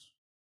South Beach.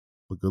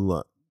 But good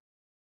luck.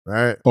 All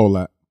right. Whole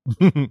lot.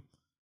 Then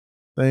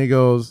he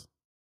goes,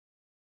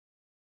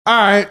 all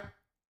right,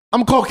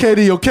 I'm gonna call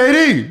KD. Yo,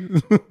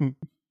 KD.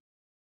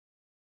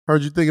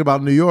 Heard you thinking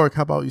about New York.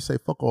 How about you say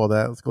fuck all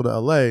that? Let's go to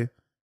LA. You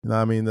know what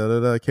I mean?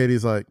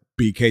 KD's like,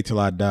 BK till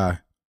I die.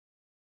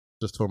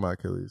 Just tore my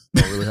Achilles.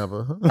 Don't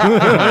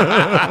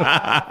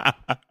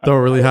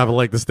really have a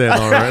leg to stand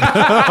on right.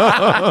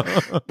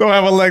 Don't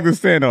have a leg to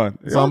stand on.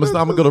 So I'm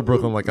gonna go to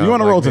Brooklyn like you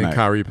want to roll tonight.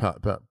 Kyrie,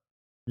 planned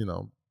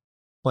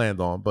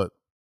on, but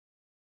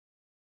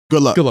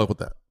good luck. Good luck with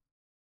that.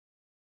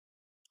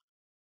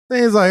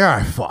 Then he's like, all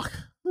right, fuck.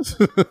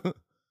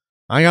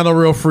 I ain't got no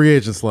real free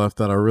agents left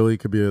that I really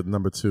could be a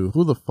number 2.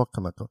 Who the fuck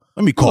can I call?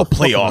 Let me call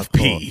Playoff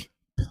P.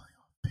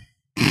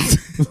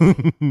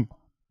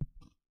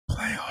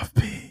 Playoff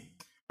P.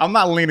 I'm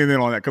not leaning in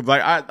on that because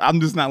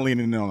I'm just not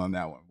leaning in on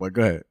that one. But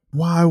go ahead.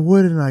 Why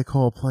wouldn't I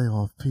call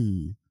Playoff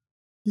P?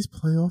 He's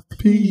Playoff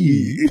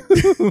P.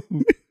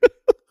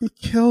 He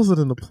kills it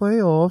in the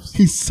playoffs.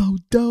 He's so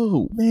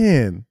dope,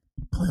 man.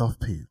 Playoff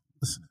P.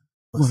 Listen.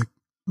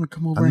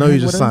 Come over. I know you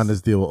just signed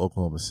this deal with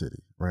Oklahoma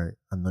City, right?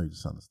 I know you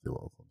just signed this deal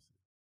with Oklahoma City.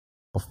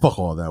 But fuck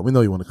all that. We know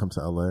you want to come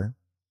to LA,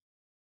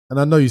 and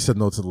I know you said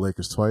no to the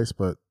Lakers twice,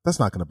 but that's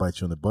not going to bite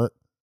you in the butt.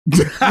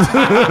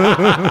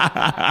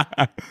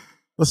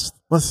 Let's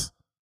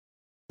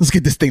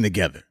get this thing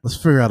together. Let's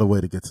figure out a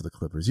way to get to the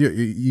Clippers.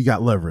 You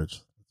got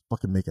leverage.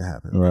 Fucking make it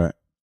happen. Right.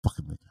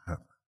 Fucking make it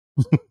happen.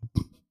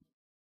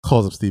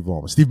 Calls up Steve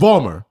Ballmer. Steve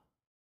Ballmer,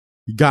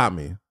 you got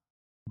me. I'm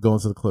going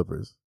to the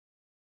Clippers.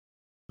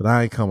 But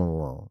I ain't coming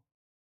alone.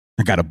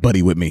 I got a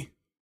buddy with me.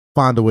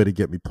 Find a way to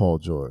get me Paul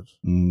George.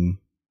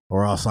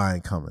 Or else I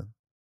ain't coming.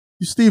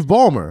 You Steve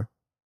Ballmer.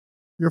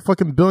 You're a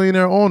fucking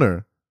billionaire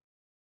owner.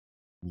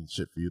 Need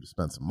shit for you to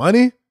spend some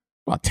money?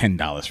 About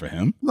 $10 for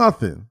him.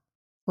 Nothing.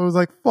 I was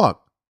like,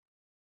 fuck.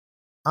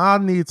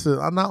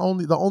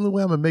 The only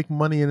way I'm gonna make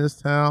money in this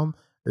town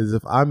is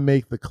if I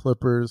make the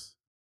Clippers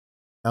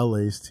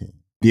LA's team.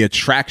 The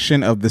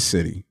attraction of the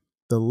city.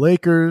 The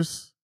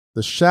Lakers,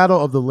 the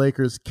shadow of the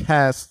Lakers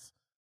casts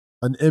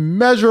an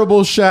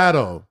immeasurable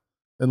shadow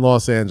in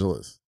Los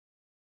Angeles.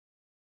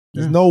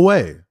 There's no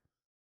way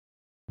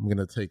I'm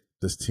gonna take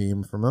this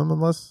team from them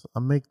unless I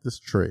make this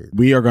trade.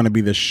 We are gonna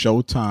be the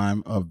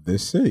Showtime of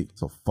this city.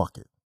 So fuck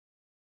it.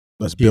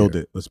 Let's build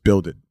it. Let's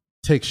build it.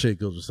 Take Shai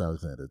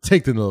Gilgeous-Alexander.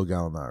 Take Danilo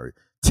Gallinari.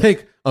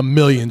 Take 1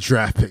 million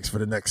draft picks for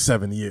the next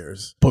 7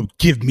 years. But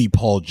give me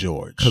Paul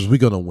George. Because we're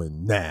going to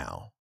win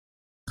now.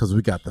 Because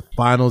we got the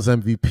finals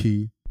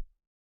MVP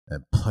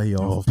and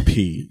playoff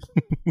P.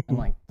 And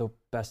like the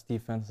best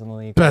defense in the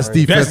league. Best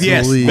defense in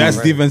the league.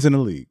 Best defense in the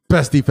league.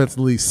 Best defense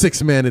in the league.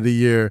 6th man of the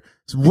year.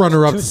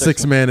 Runner-up to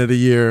 6th man of the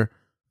year.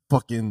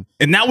 Fucking.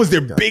 And that was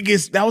their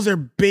biggest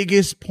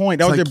point.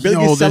 That was their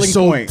biggest selling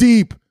point.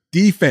 Deep.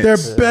 Defense. Their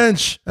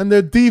bench and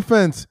their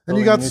defense. And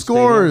you got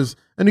scorers.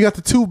 And you got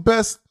the 2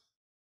 best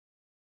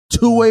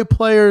two-way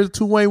players,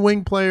 2-way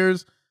wing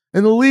players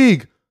in the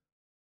league.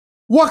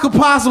 What could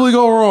possibly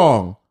go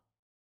wrong?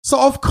 So,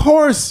 of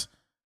course,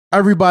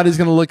 everybody's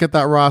going to look at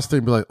that roster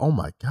and be like, oh,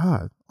 my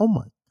God. Oh,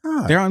 my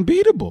God. They're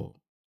unbeatable.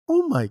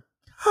 Oh, my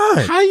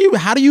God.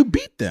 How do you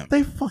beat them?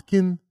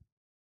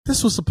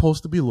 This was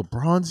supposed to be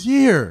LeBron's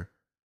year.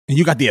 And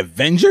you got the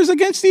Avengers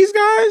against these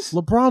guys?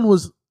 LeBron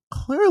was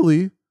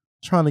clearly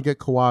trying to get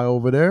Kawhi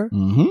over there.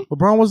 Mm-hmm.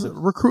 LeBron was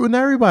recruiting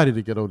everybody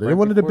to get over there. They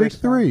wanted the big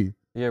 3.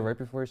 Yeah, right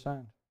before he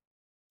signed.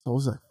 So I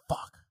was like,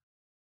 fuck.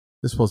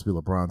 This is supposed to be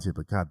LeBron's here,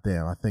 but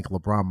goddamn, I think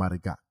LeBron might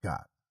have got.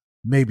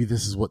 Maybe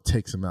this is what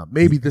takes him out.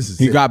 Maybe this is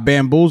He got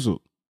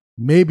bamboozled.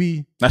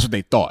 Maybe. That's what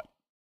they thought.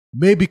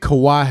 Maybe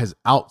Kawhi has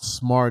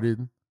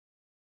outsmarted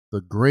the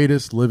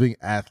greatest living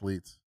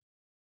athlete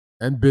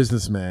and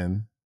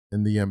businessman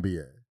in the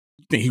NBA.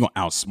 You think he's going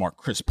to outsmart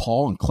Chris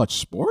Paul in Clutch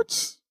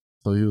Sports?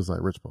 So he was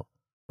like, Rich Paul.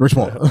 Rich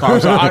Paul.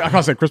 I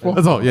can't say Chris Paul.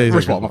 It's all, yeah, he's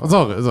Rich Paul. It's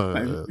all good. It's all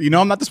good. You know,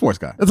 I'm not the sports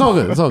guy. It's all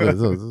good. It's all good.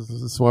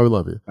 That's why we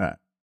love you. All right.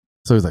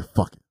 So he's like,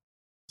 fuck it.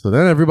 So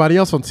then everybody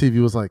else on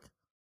TV was like,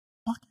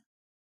 fuck it.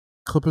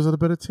 Clippers are the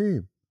better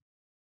team.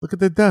 Look at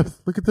their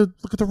depth. Look at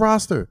the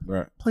roster.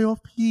 Right.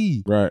 Playoff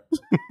P. Right.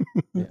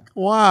 Yeah.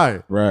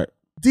 Why? Right.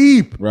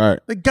 Deep. Right.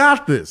 They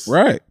got this.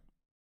 Right.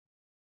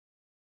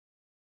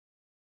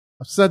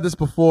 I've said this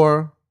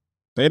before.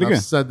 Say it again.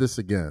 I've said this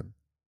again.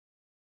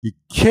 You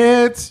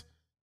can't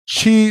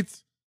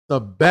cheat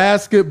the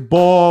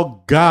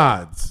basketball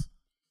gods.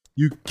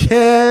 You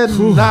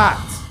cannot.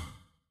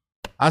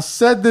 I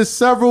said this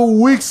several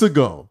weeks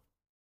ago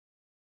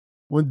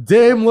when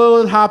Dame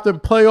Lillard hopped in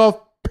playoff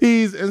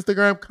P's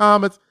Instagram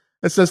comments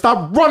and said,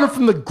 "Stop running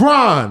from the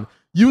grind.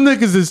 You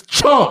niggas is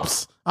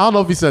chumps." I don't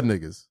know if he said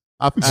niggas.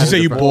 You say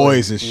you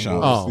boys is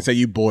chumps. Oh. You say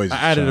you boys. I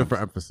added it for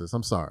emphasis.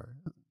 I'm sorry.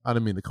 I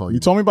didn't mean to call you. You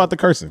told me about the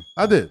cursing.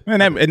 I did.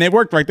 And it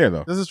worked right there,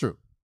 though. This is true.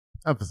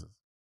 Emphasis.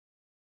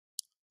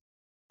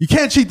 You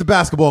can't cheat the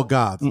basketball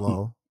gods,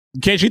 Lo.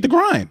 You can't cheat the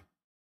grind.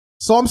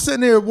 So I'm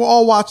sitting here. We're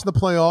all watching the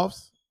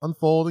playoffs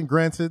unfold. And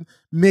granted,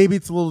 maybe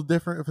it's a little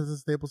different if it's a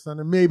Staples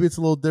Center. Maybe it's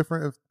a little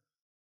different if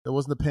there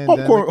wasn't a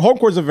pandemic. Home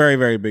court's a very,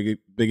 very big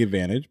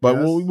advantage. But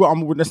Yes.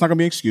 that's not going to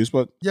be an excuse.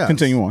 But Yes.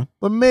 continue on.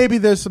 But maybe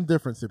there's some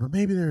difference here. But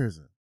maybe there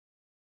isn't.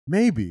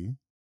 Maybe,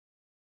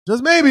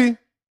 just maybe,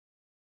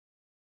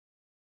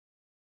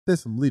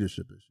 there's some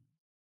leadership issues.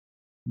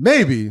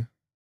 Maybe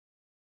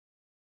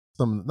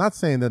not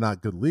saying they're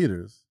not good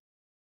leaders.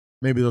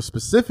 Maybe those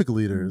specific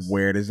leaders.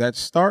 Where does that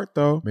start,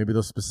 though? Maybe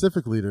those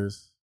specific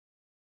leaders.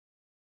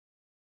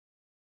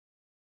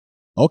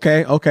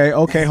 Okay.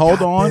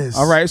 Hold on. this.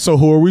 All right. So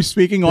who are we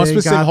speaking on They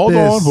specific? got Hold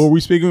this. on. Who are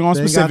we speaking on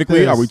They got specifically?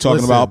 this. Are we talking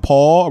Listen. about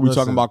Paul? Are we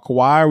Listen. talking about Kawhi?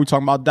 Are we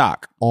talking about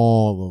Doc?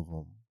 All of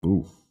them.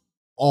 Ooh.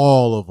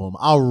 All of them.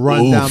 I'll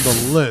run Oof. down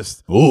the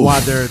list Oof. why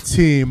they're a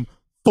team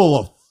full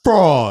of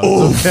frauds,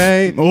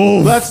 okay?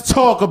 Oof. Let's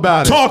talk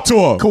about it. Talk to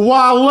him.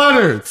 Kawhi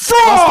Leonard. Fraud!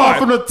 I'll start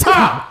from the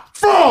top.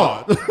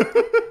 Fraud!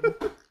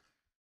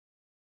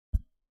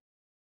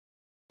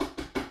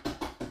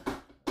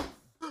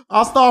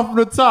 I'll start from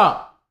the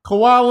top.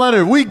 Kawhi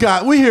Leonard,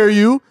 we hear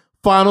you.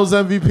 Finals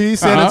MVP,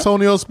 San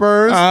Antonio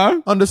Spurs.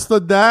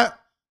 Understood that.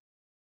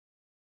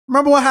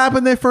 Remember what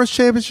happened their first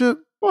championship?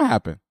 What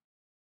happened?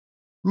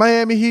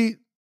 Miami Heat,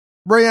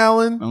 Ray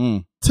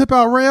Allen, tip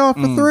out Ray Allen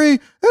for three.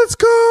 It's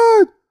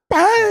good.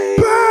 Bang,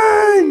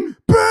 bang,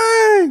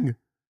 bang.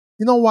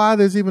 You know why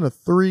there's even a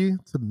three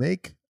to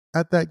make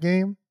at that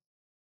game?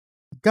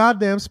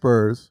 Goddamn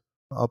Spurs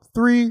up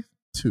 3-2.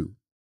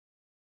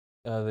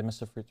 They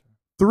missed a free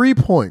throw. 3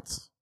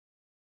 points.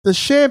 The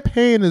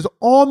champagne is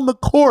on the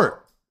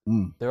court.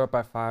 They were up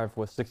by 5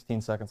 with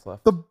 16 seconds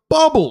left. The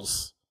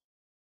bubbles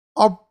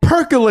are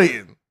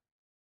percolating.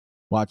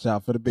 Watch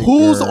out for the big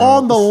Who's girls.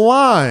 on the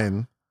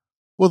line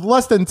with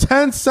less than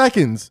 10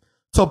 seconds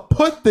to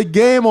put the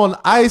game on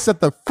ice at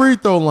the free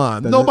throw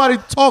line? Nobody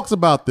talks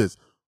about this.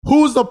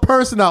 Who's the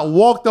person that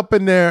walked up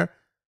in there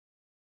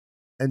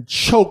and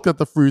choked at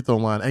the free throw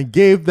line and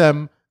gave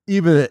them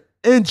even an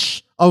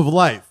inch of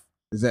life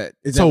Is that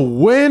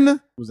win?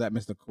 was that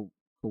Mr.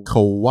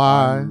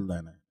 Kawhi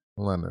Leonard?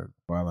 Leonard.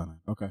 Kawhi Leonard.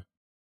 Okay,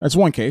 that's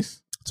one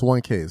case. It's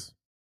one case.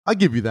 I'll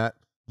give you that.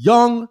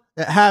 Young,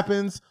 it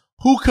happens.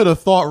 Who could have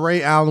thought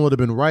Ray Allen would have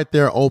been right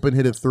there, open,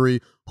 hit a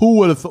three? Who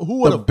would have?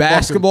 Who would The have?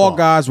 basketball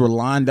guys were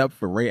lined up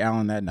for Ray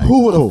Allen that night.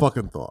 Who would have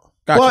fucking thought?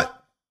 Gotcha. But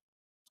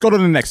Go to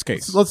the next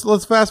case.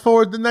 let's fast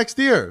forward to next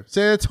year.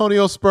 San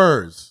Antonio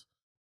Spurs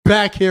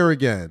back here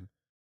again.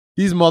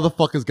 These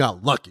motherfuckers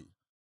got lucky.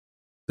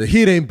 The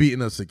Heat ain't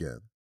beating us again,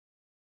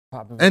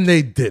 and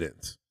they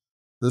didn't.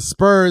 The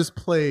Spurs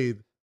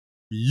played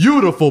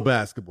beautiful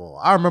basketball.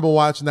 I remember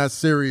watching that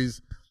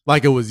series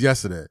like it was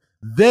yesterday.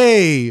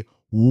 They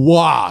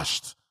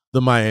washed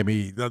the Miami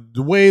Heat.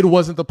 Wade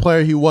wasn't the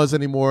player he was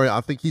anymore.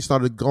 I think he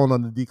started going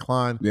on the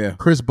decline. Yeah.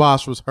 Chris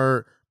Bosh was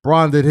hurt.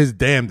 Bron did his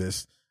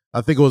damnedest. I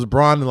think it was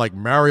Bron and like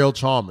Mario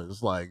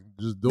Chalmers, like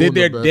just doing Did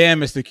their the best,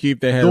 damnest to keep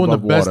their head doing the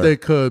above best water. they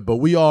could, but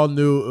we all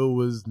knew it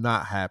was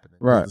not happening.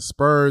 Right. The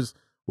Spurs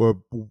were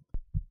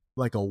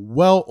like a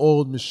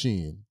well-oiled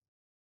machine.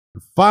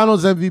 The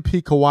Finals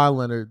MVP Kawhi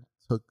Leonard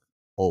took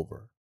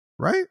over.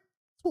 Right?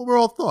 That's what we're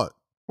all taught.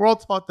 We're all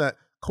taught that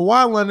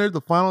Kawhi Leonard,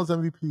 the Finals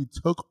MVP,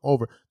 took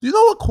over. Do you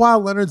know what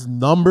Kawhi Leonard's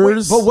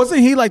numbers? Wait, but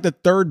wasn't he like the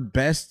third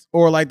best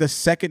or like the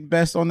second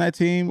best on that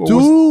team? Or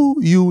Do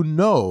you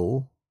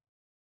know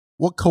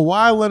what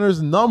Kawhi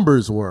Leonard's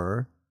numbers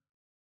were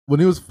when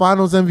he was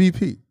Finals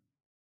MVP?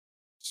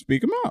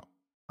 Speak him out.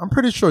 I'm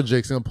pretty sure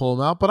Jake's going to pull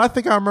him out, but I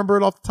think I remember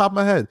it off the top of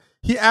my head.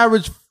 He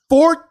averaged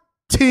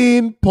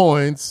 14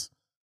 points,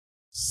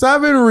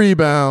 7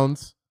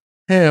 rebounds,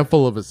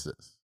 handful of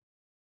assists.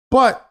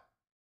 But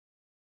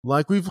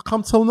like we've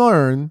come to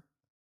learn,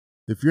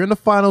 if you're in the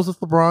finals with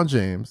LeBron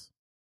James,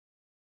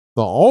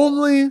 the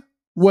only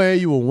way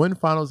you will win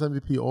Finals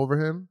MVP over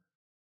him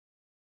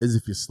is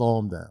if you slow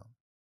him down.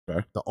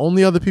 Okay. The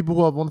only other people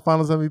who have won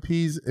Finals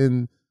MVPs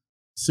in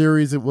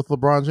series with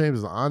LeBron James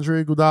is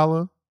Andre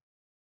Iguodala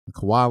and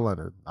Kawhi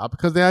Leonard. Not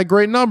because they had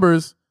great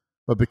numbers,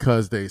 but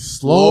because they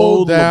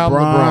slowed down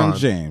LeBron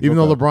James. Even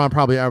though Okay. LeBron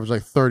probably averaged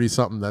like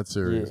 30-something that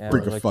series. Yeah,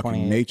 Freak of like fucking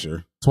 28.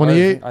 nature.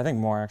 28? I think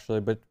more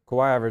actually, but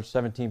Kawhi averaged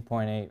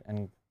 17.8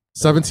 and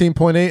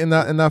 17.8 in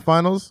that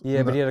finals?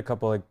 yeah, but he had a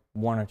couple like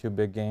 1 or 2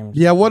 big games.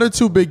 Yeah, 1 or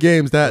 2 big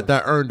games that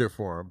earned it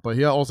for him. But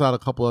he also had a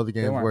couple other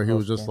They games weren't where he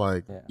was close just games.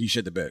 like, Yeah. You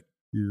shit the bed.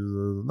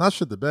 not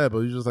shit the bed, but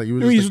he was just like,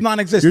 He's just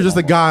non-existent. you're just a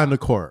almost. guy in the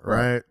court,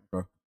 right?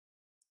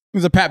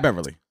 He's a Pat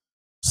Beverly.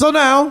 So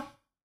now,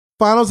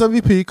 Finals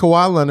MVP,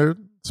 Kawhi Leonard,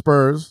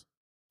 Spurs,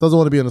 Doesn't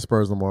want to be in the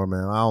Spurs no more,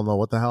 man. I don't know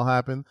what the hell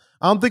happened.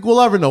 I don't think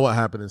we'll ever know what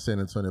happened in San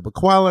Antonio. But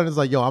Kawhi Leonard's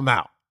like, yo, I'm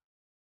out.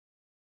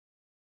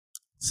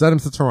 Send him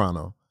to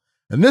Toronto.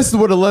 And this is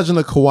where the legend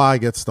of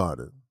Kawhi gets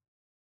started.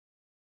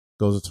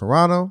 Goes to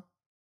Toronto.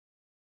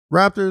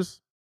 Raptors,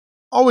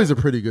 always a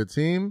pretty good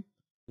team.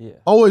 Yeah.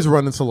 Always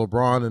run into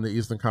LeBron in the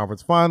Eastern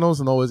Conference Finals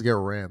and always get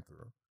ran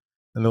through.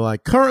 And they're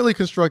like, currently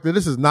constructed,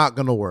 this is not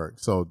going to work.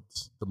 So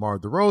DeMar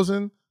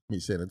DeRozan,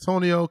 meet San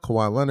Antonio,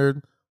 Kawhi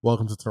Leonard,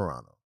 welcome to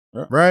Toronto.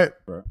 Yeah. Right?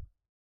 Right.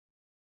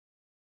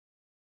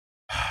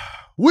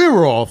 We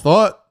were all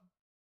thought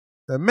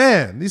that,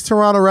 man, these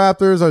Toronto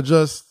Raptors are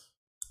just,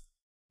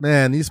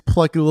 man, these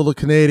plucky little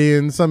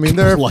Canadians. I mean,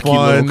 they're plucky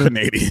fun. Little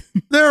Canadian.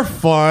 They're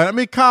fun. I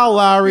mean, Kyle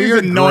Lowry, you're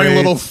annoying great.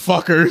 little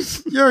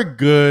fuckers. You're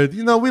good.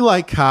 You know, we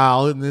like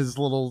Kyle and his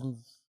little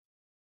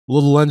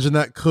engine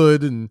that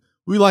could, and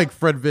we like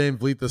Fred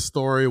VanVleet, the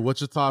story,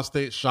 Wichita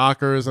State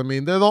Shockers. I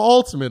mean, they're the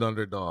ultimate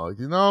underdog,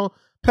 you know?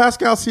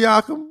 Pascal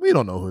Siakam, we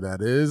don't know who that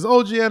is.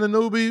 OG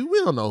Anunoby, we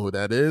don't know who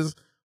that is.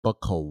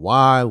 But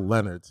Kawhi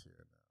Leonard's here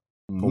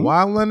now. Mm-hmm.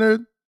 Kawhi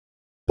Leonard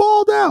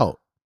balled out.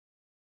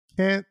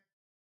 Can't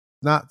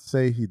not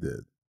say he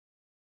did.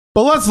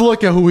 But let's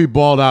look at who he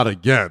balled out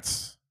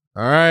against.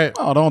 All right?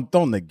 Oh,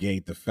 don't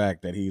negate the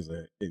fact that he's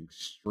an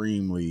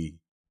extremely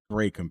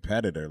great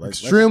competitor.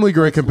 Extremely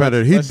great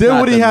competitor. He did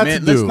what he had to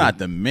do. Let's not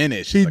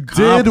diminish. He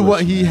did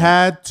what he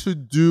had to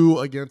do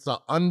against an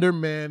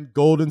undermanned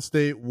Golden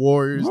State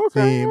Warriors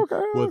team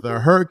with a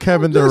hurt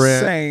Kevin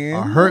Durant,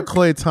 a hurt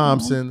Klay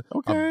Thompson,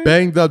 a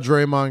banged up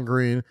Draymond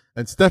Green,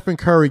 and Stephen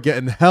Curry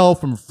getting hell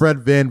from Fred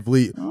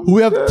VanVleet, who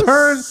we have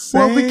turned,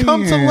 what we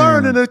come to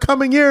learn in the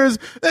coming years,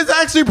 is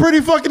actually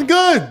pretty fucking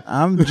good.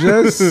 I'm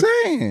just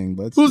saying.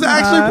 Who's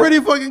actually pretty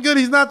fucking good.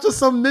 He's not just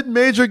some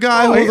mid-major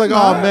guy who's like,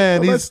 oh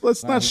man,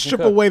 let's not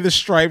strip away the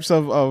stripes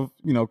of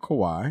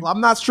Kawhi.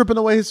 I'm not stripping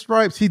away his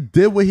stripes. He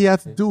did what he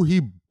had to do.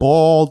 He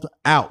balled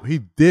out. He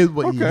did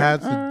what he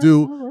had to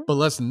do. But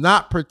let's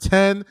not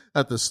pretend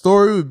that the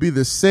story would be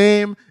the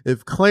same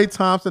if Klay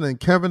Thompson and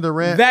Kevin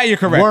Durant that you're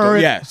correct.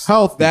 weren't yes,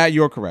 healthy. That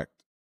you're correct.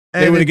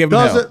 And they would have given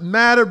hell. It doesn't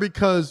matter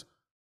because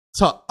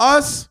to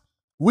us,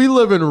 we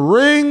live in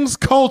rings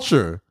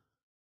culture.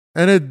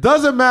 And it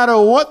doesn't matter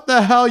what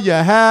the hell you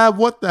have,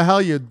 what the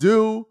hell you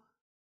do.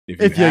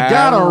 If you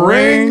got a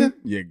ring,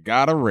 you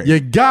got a ring. You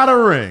got a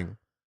ring.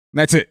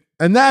 That's it.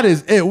 And that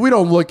is it. We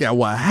don't look at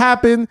what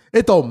happened.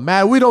 It don't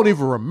matter. We don't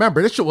even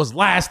remember. This shit was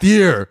last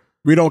year.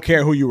 We don't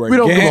care who you were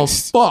against. We don't give a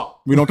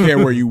fuck. We don't care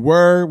where you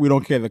were. We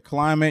don't care the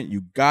climate. You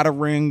got a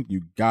ring.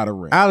 You got a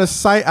ring. Out of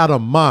sight, out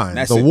of mind.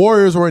 That's the it.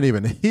 Warriors weren't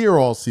even here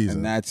all season.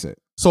 And that's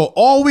it. So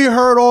all we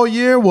heard all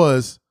year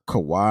was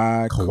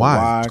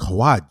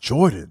Kawhi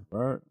Jordan.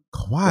 Right.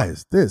 Kawhi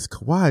is this.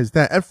 Kawhi is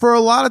that. And for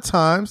a lot of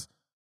times,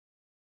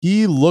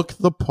 he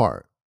looked the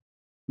part.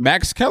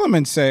 Max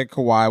Kellerman said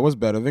Kawhi was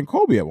better than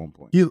Kobe at one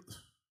point.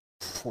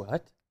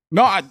 What?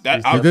 No, I did say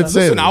that. He did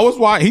say that.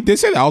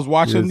 I was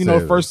watching,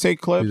 first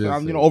take clips.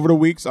 Over the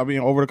weeks. I mean,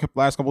 over the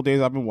last couple of days,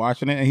 I've been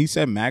watching it, and he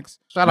said Max.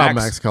 Shout out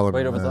Max Kellerman.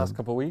 Wait, over the last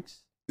couple of weeks.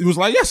 It was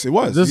like, yes, it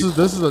was.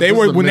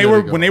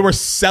 When they were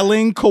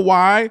selling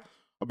Kawhi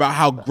about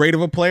how great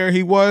of a player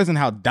he was and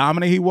how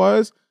dominant he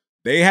was.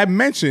 They had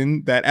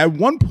mentioned that at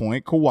one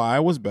point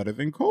Kawhi was better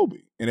than Kobe.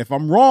 And if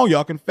I'm wrong,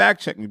 y'all can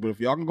fact check me. But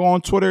if y'all can go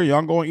on Twitter, y'all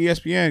can go on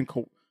ESPN.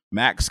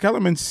 Max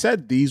Kellerman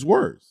said these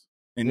words.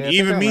 And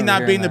even me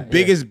not being the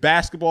biggest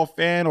basketball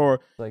fan or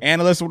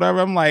analyst or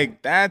whatever, I'm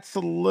like, that's a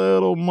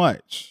little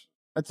much.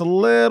 That's a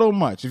little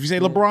much. If you say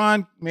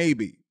LeBron,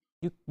 maybe.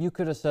 You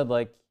could have said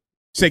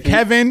say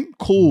Kevin,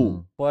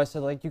 cool. Well, I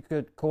said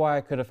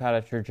Kawhi could have had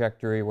a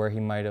trajectory where he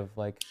might have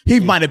he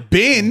might have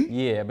been.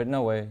 Yeah, but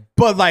no way.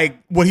 But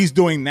what he's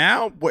doing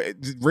now,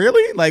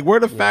 really? Where are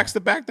the facts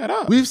to back that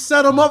up? We've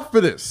set him up for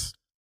this.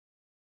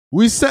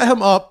 We set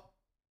him up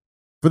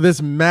for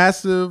this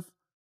massive,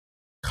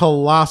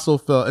 colossal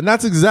fail. And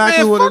that's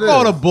exactly what it is. Fuck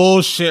all the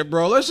bullshit,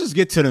 bro. Let's just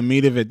get to the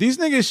meat of it. These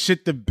niggas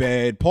shit the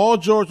bed. Paul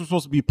George was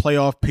supposed to be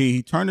playoff P.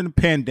 He turned into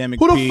pandemic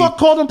P. Who the fuck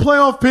called him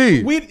playoff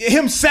P?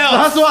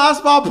 Himself.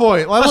 That's my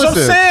point. That's what I'm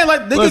saying.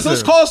 Niggas,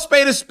 let's call a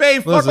spade a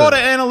spade. Fuck all the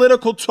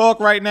analytical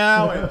talk right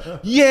now. And,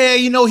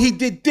 he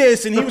did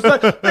this. And he was like,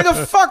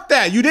 nigga, fuck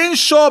that. You didn't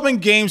show up in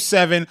game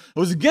 7. It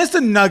was against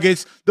the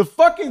Nuggets. The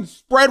fucking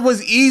spread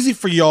was easy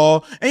for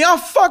y'all. And y'all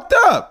fucked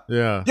up.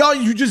 Yeah. Y'all,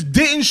 you just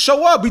didn't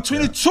show up.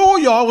 Between the two of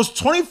y'all, it was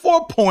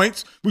 24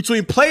 points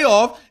between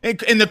playoff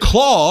and the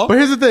claw. But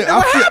here's the thing.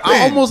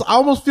 I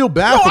almost feel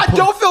bad for I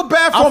don't feel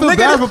bad for him. I feel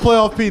bad for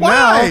playoff P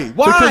now.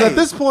 Why? Because at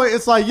this point,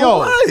 it's like,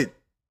 Kawhi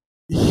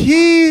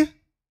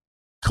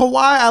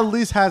at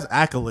least has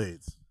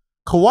accolades.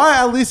 Kawhi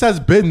at least has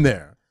been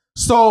there.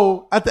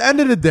 So at the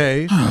end of the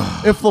day,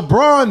 if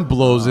LeBron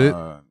blows it,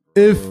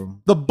 if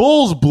the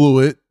Bulls blew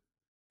it,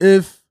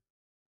 if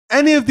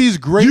any of these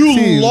great teams,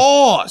 you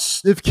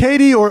lost. If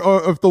KD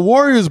or if the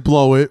Warriors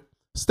blow it,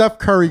 Steph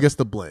Curry gets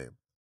the blame.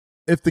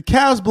 If the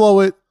Cavs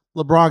blow it,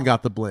 LeBron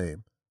got the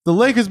blame. The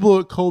Lakers blew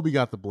it, Kobe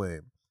got the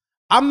blame.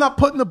 I'm not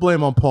putting the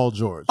blame on Paul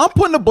George. I'm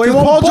putting the blame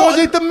on Paul George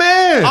ain't the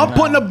man. I'm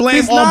putting the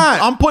blame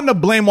I'm putting the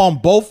blame on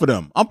both of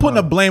them. I'm putting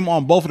the blame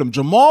on both of them.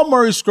 Jamal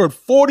Murray scored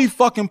 40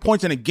 fucking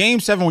points in a game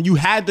 7 when you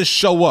had to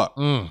show up.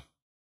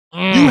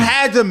 You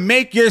had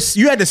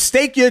to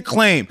stake your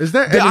claim. Is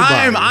there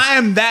anybody? I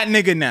am that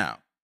nigga now.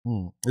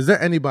 Is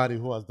there anybody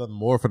who has done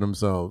more for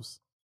themselves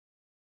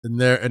in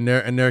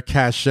their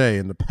cachet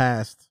in the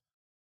past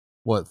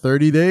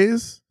 30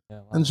 days?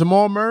 And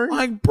Jamal Murray?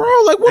 Like, bro,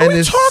 like, what are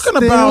we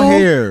talking about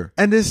here?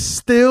 And it's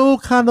still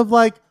kind of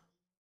like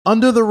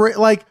under the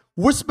like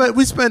we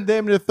spent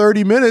damn near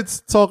 30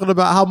 minutes talking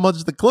about how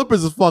much the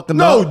Clippers is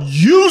fucking up. No,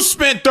 you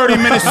spent 30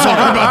 minutes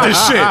talking about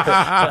this shit.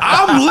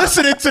 I'm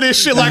listening to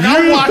this shit like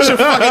I'm watching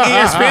fucking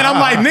ESPN. I'm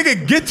like,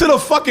 nigga, get to the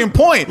fucking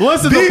point.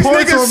 Listen, these the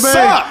points niggas were made.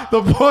 suck.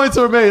 The points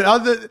were made.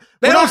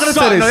 They don't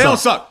suck. They don't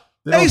suck.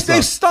 They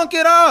stunk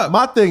it up.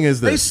 My thing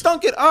is this. They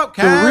stunk it up,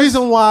 Kaz. The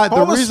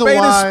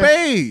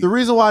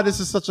reason why this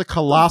is such a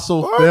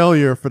colossal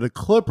failure for the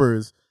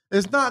Clippers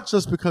is not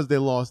just because they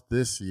lost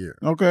this year.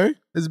 Okay.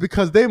 It's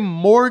because they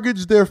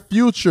mortgaged their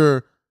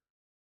future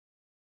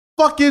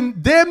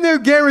fucking damn near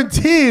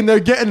guaranteeing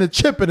they're getting a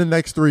chip in the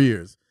next 3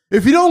 years.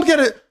 If you don't get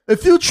it,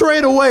 if you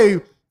trade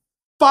away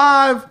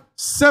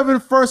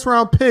 5-7 first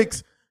round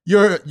picks,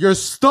 your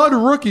stud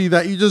rookie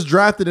that you just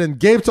drafted and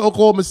gave to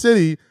Oklahoma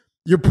City,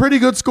 you're pretty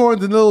good scoring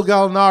Danilo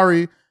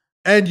Gallinari,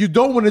 and you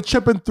don't win a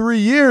chip in 3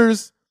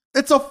 years,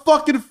 it's a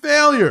fucking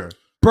failure.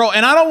 Bro,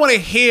 and I don't want to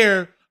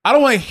hear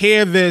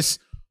this,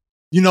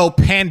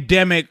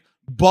 pandemic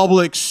bubble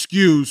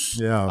excuse.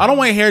 Yeah. I don't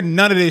want to hear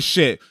none of this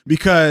shit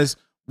because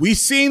we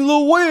seen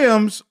Lou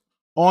Williams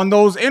on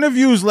those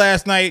interviews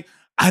last night.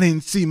 I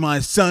didn't see my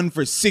son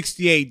for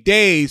 68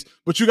 days,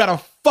 but you got a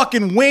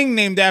fucking wing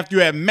named after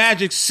you at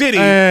Magic City.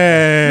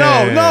 Hey.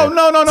 No.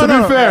 To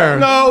be fair,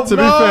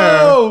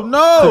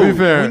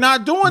 we're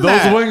not doing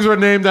that. Those wings were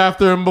named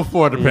after him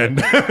before the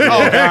pandemic.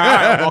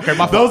 Okay,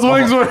 my fault. Those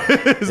wings were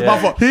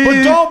my fault.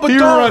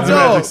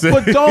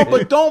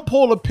 But don't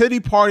pull a pity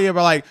party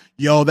about like,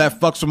 yo, that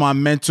fucks with my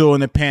mental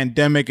and the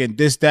pandemic and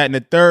this, that, and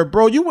the third.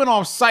 Bro, you went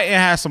off site and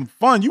had some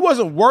fun. You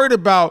wasn't worried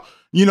about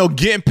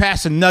getting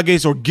past the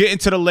Nuggets or getting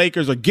to the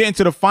Lakers or getting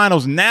to the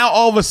finals. Now,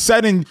 all of a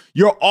sudden,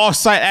 your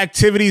off-site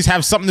activities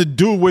have something to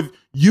do with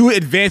you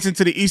advancing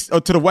to the East or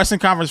to the Western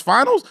Conference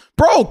Finals.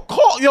 Bro,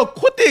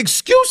 quit the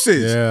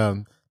excuses. Yeah.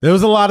 There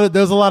was a lot of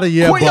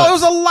yeah buts. There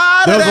was a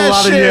lot of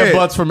yeah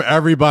buts from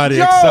everybody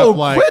except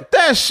like quit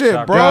that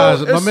shit, bro.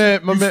 Guys, my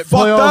man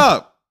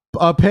fucked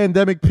up.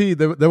 Pandemic P,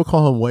 they would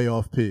call him Way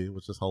Off P,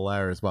 which is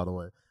hilarious, by the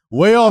way.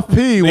 Way Off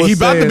P was he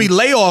about to be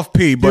layoff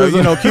P, but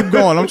keep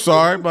going. I'm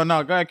sorry, but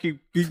no, go ahead, keep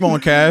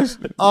going, Kaz.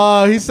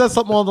 He said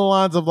something along the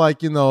lines of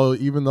like,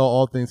 even though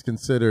all things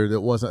considered,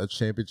 it wasn't a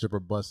championship or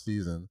bust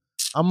season.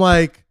 I'm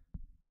like,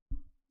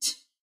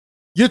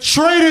 you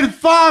traded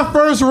 5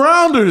 first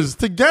rounders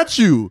to get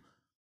you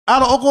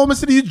out of Oklahoma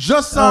City. You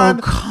just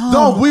signed.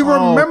 We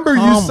remember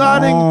you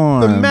signing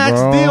the max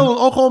deal in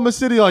Oklahoma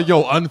City. Like,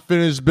 yo,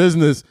 unfinished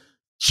business,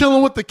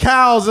 chilling with the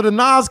cows at a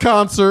Nas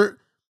concert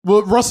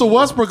with Russell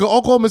Westbrook in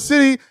Oklahoma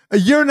City. A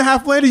year and a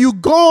half later, you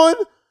gone.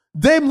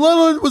 Dame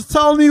Lillard was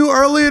telling you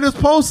earlier this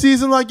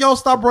postseason, like, yo,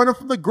 stop running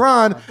from the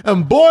grind.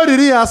 And boy,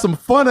 did he have some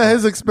fun at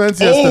his expense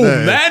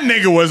yesterday. Oh, that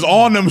nigga was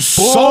on them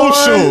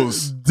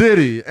socials. Did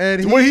he?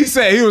 And what he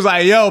said, he was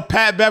like, yo,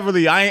 Pat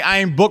Beverly, I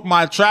ain't booked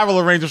my travel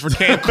arrangements for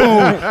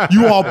Cancun.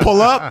 You want to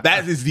pull up?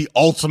 That is the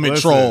ultimate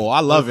troll. I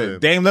love it.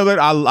 Dame Lillard,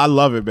 I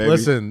love it, baby.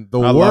 Listen, the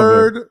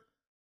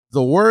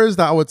words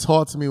that were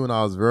taught to me when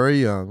I was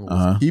very young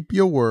was keep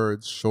your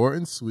words short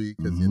and sweet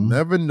because you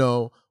never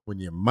know when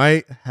you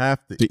might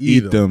have to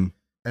eat them.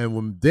 And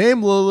when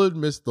Dame Lillard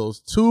missed those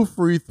 2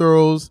 free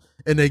throws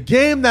in a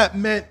game that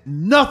meant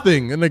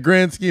nothing in the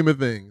grand scheme of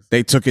things.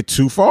 They took it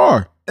too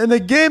far. In a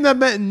game that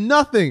meant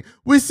nothing.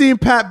 We seen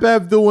Pat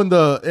Bev doing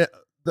the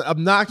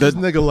obnoxious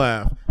nigga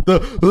laugh.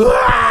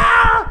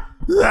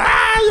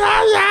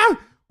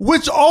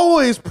 Which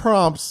always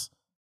prompts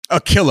a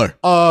killer.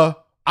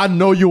 I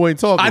know you ain't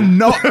talking. I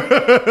know.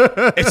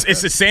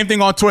 It's the same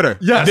thing on Twitter.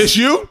 Yes. This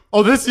you?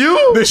 Oh, this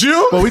you? This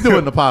you? But we do it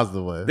in a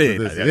positive way.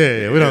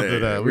 Yeah, we don't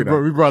do that. We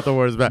brought the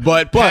words back.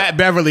 But Pat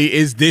Beverly,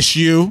 is this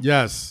you?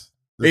 Yes.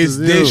 Is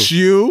this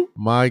you?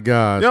 My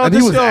God. And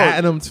he was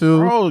at him too.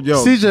 Bro,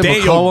 CJ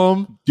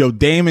McCollum.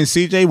 Dame and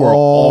CJ were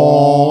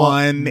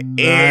on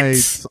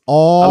it.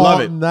 All I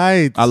love it.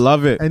 night. I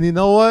love it. And you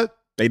know what?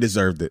 They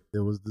deserved it. It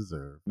was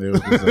deserved.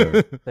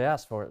 They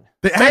asked for it.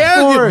 They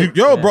asked for it.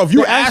 Yo, bro, if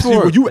you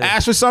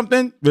ask for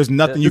something, there's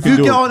nothing you can do. If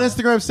you get on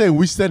Instagram and say,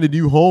 we sending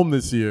you home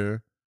this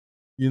year,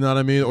 you know what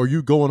I mean? Or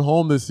you going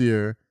home this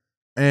year,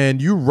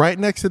 and you right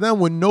next to them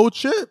with no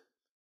chip.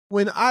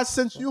 When I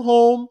sent you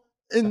home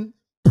in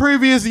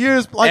previous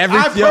years, like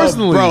I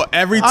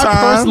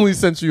personally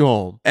sent you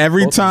home.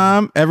 Every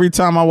time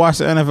I watch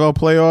the NFL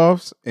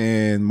playoffs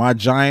and my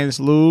Giants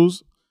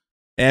lose,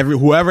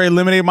 whoever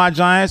eliminated my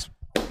Giants,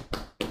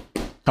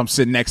 come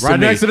sit next to me. Right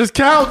next to this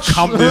couch.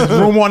 Come this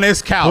room on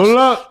this couch. Pull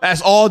up.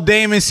 That's all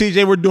Dame and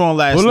CJ were doing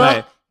last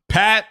night.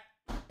 Pat,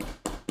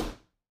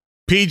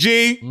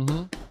 PG,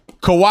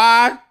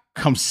 Kawhi,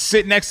 come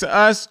sit next to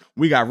us.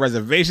 We got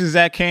reservations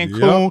at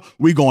Cancun. Yep.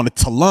 We going to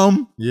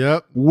Tulum.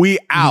 Yep. We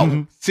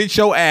out. Sit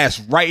your ass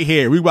right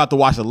here. We about to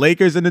watch the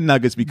Lakers and the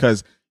Nuggets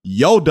because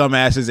yo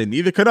dumbasses, and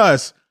neither could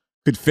us,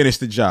 could finish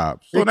the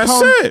job. So that's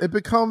it. It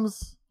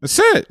becomes a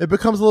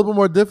little bit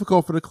more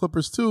difficult for the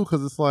Clippers too,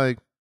 because it's like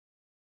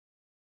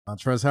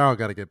Montrezl Harrell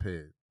got to get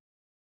paid.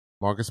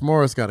 Marcus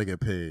Morris got to get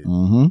paid.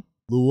 Lou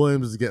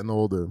Williams is getting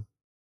older.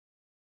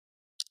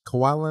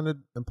 Kawhi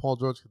Leonard and Paul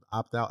George could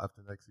opt out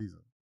after next season.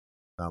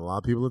 Not a lot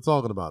of people are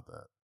talking about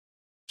that.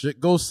 Shit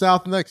goes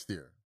south next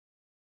year.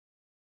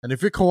 And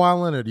if you're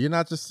Kawhi Leonard, you're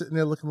not just sitting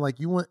there looking like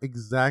you went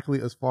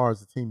exactly as far as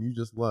the team you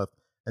just left.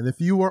 And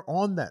if you were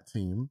on that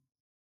team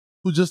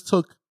who just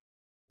took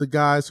the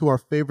guys who are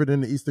favored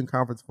in the Eastern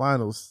Conference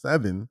Finals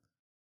 7,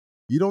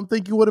 you don't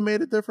think you would have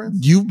made a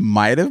difference? You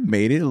might have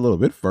made it a little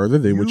bit further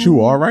than what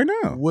you are right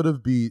now. Would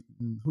have beat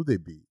who they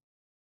beat?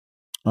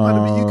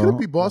 You could have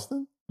beat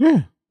Boston.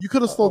 Yeah. You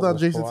could have slowed down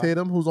Jason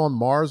Tatum, who's on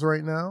Mars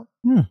right now.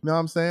 Yeah. You know what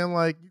I'm saying?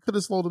 Like, you could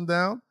have slowed him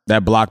down.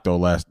 That block though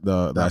last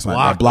night.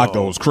 That block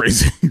though was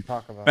crazy.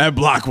 That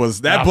block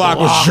was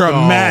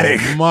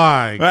dramatic. Oh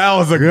my, that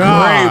was a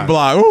great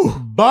block. Ooh.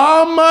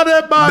 Bama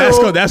de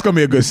Bayo. That's gonna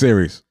be a good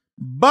series.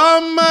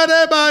 Bama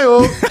de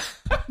Bayo.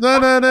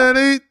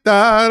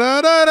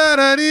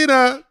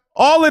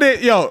 All of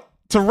it, yo.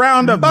 To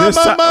round up this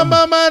time,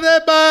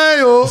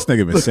 this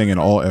nigga been singing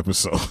all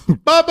episode.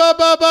 I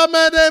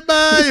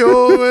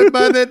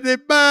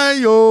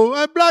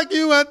block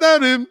you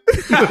without him.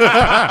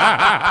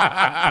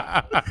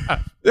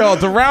 Yo,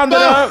 to round it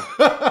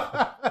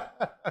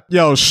up,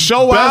 yo,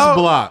 show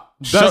out.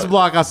 Best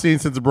block I've seen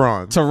since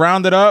Braun. To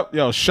round it up,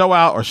 yo, show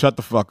out or shut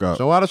the fuck up.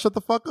 Show out or shut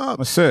the fuck up.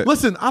 That's it.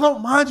 Listen, I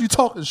don't mind you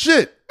talking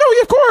shit. No,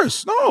 of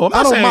course. No, I'm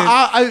not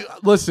saying.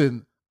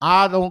 Listen,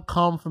 I don't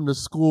come from the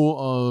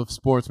school of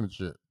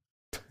sportsmanship.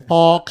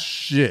 Talk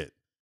shit,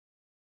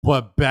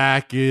 but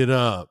back it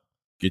up.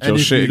 Get your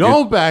shit. If you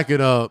don't back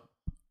it up,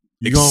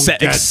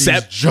 accept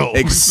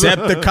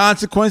the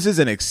consequences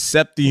and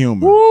accept the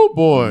humor. Woo,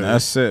 boy.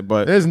 That's it.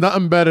 But there's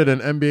nothing better than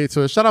NBA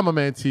Twitter. Shout out my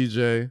man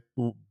TJ,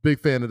 who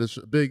big fan of the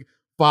show, big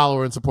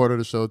follower and supporter of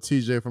the show.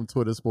 TJ from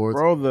Twitter Sports.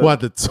 Who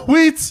had the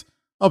tweets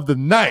of the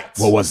night.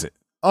 What was it?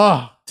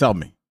 Tell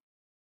me.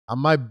 I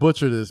might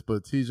butcher this,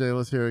 but TJ,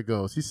 let's hear it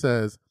goes. He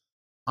says,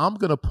 I'm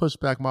going to push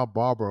back my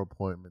barber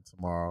appointment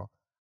tomorrow.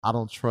 I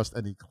don't trust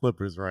any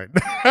Clippers right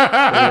now.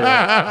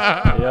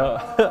 I'm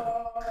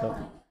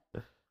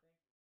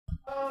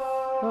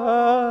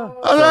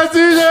not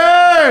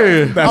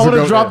TJ. I would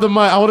have dropped the mic.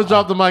 I would have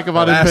dropped the mic if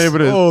I didn't pay for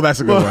this. Oh, that's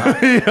a good one.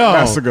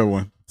 That's a good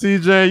one.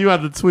 TJ, you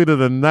had the tweet of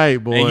the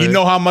night, boy. And you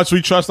know how much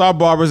we trust our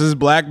barbers as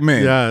black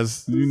men.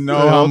 Yes. You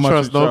know how much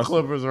trust no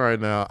Clippers right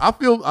now. I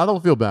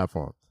don't feel bad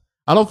for them.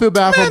 I don't feel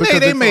bad for them because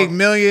they make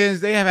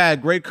millions. They have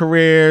had great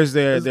careers.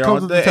 It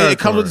comes with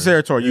the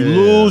territory. You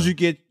lose, you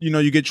get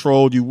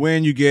trolled. You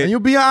win, you get. And you'll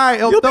be all right.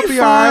 They'll be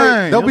all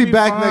right. They'll be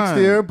back next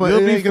year, but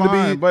it ain't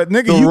gonna be. But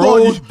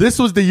nigga, this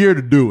was the year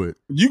to do it.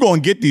 You gonna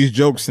get these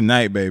jokes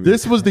tonight, baby.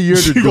 This was the year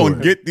to do it. You gonna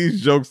get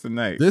these jokes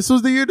tonight. This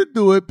was the year to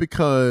do it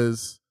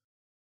because,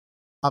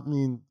 I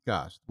mean,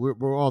 gosh,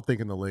 we're all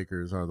thinking the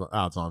Lakers are the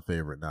odds-on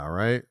favorite now,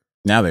 right?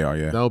 Now they are,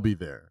 yeah. They'll be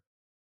there.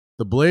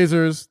 The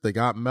Blazers, they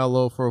got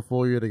Melo for a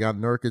full year. They got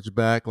Nurkic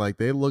back. Like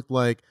they didn't look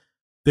like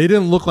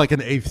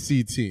an 8th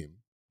seed team.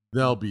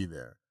 They'll be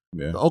there.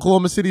 Yeah. The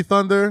Oklahoma City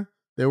Thunder,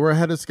 they were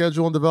ahead of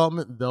schedule in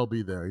development. They'll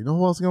be there. You know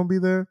who else is gonna be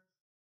there?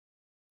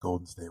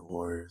 Golden State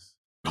Warriors.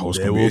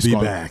 They will be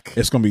back.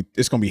 It's gonna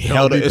be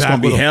hell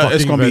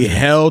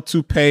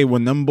to pay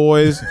when them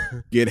boys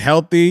get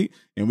healthy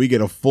and we get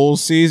a full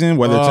season,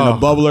 whether it's in a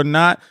bubble or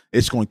not.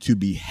 It's going to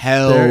be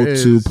hell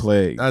to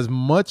play. As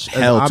much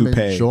as I'm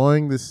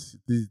enjoying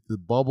the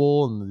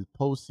bubble and the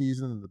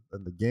postseason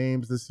and the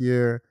games this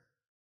year,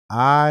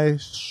 I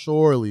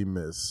surely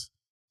miss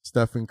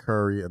Stephen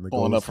Curry and the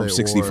Golden State Warriors.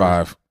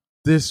 65.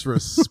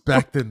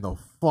 Disrespecting the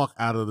fuck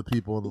out of the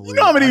people in the league. You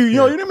know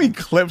how many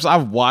clips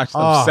I've watched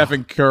of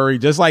Stephen Curry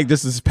just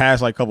this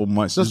past like couple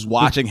months, just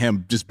watching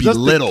him just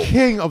belittle. The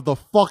king of the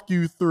fuck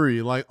you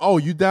 3. Like, oh,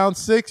 you down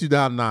 6, you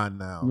down 9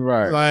 now.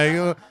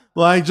 Right.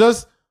 Like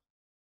just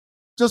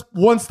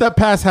one step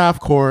past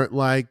half court.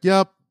 Like,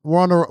 yep. We're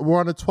on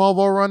a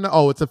 12-0 run now.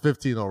 Oh, it's a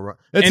 15-0 run.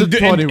 It's a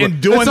 20 run.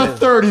 It's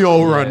a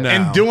 30-0 run now.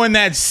 And doing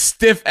that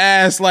stiff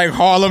ass like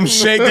Harlem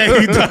Shake that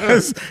he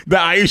does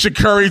that Aisha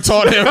Curry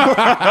taught him.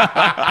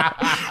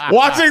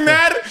 Watching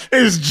that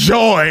is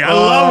joy. I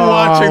love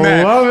watching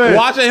that. Love it.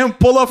 Watching him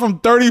pull up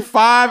from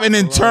 35 and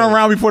then turn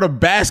around before the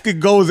basket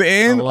goes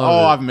in.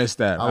 I've missed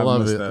that. I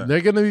love it. They're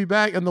going to be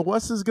back, and the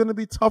West is going to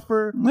be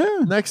tougher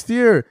next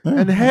year. Yeah.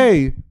 And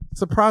hey,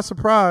 surprise,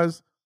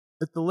 surprise,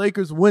 if the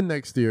Lakers win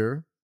next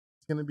year,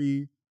 going to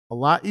be a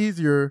lot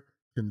easier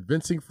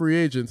convincing free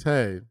agents,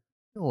 hey, you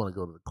don't want to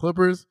go to the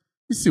Clippers.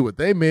 You see what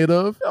they made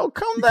of. Yo,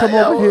 come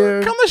over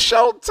here. Come to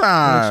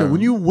Showtime.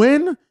 When you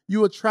win,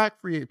 you attract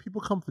free agents. People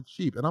come for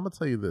cheap. And I'm going to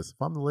tell you this. If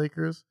I'm the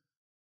Lakers,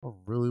 I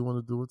really want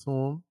to do it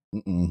to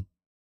them.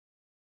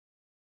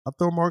 I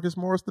throw Marcus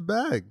Morris the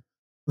bag.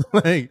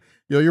 Like,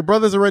 yo, your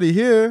brother's already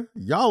here.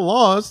 Y'all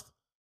lost.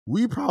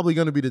 We probably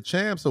going to be the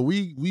champs, so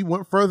we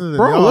went further than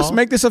y'all. Let's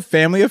make this a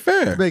family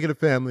affair. Let's make it a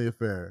family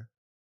affair.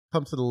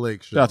 Come to the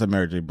Lake Show. Shout out to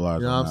Mary J. Blige.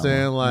 You know what I'm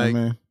saying? Like,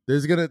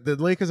 the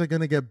Lakers are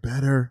gonna get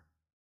better.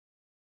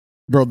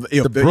 Bro,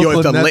 if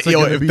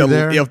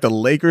the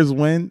Lakers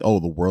win,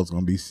 the world's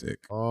gonna be sick.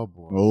 Oh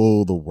boy.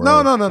 Oh, the world.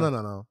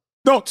 No.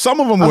 No, some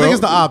of them will. I think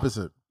it's the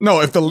opposite.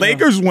 No, if the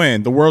Lakers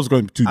win, the world's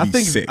going to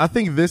be sick. I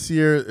think this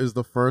year is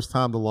the first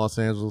time the Los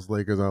Angeles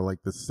Lakers are like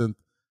the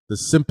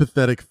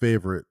sympathetic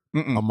favorite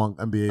among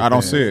NBA fans. I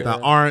don't see it.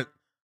 That aren't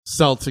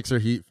Celtics or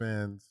Heat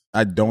fans.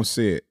 I don't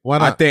see it. Why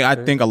not? I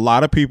think a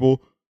lot of people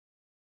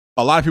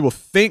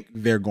think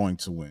they're going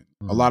to win.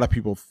 A lot of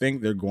people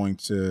think they're going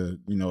to,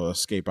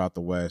 escape out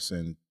the West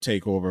and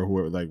take over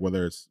whoever, like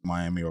whether it's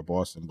Miami or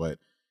Boston. But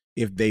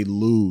if they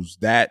lose,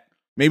 that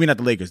maybe not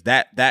the Lakers,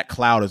 that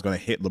cloud is going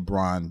to hit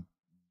LeBron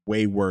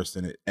way worse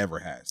than it ever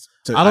has.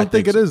 I don't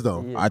think it is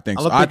though. I think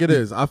I so. don't think it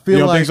is. I feel you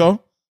don't like think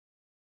so?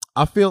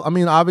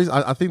 Obviously,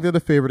 I think they're the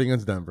favorite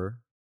against Denver.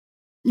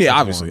 Yeah,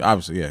 obviously,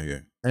 yeah.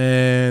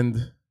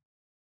 And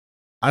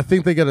I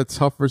think they get a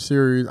tougher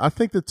series. I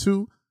think the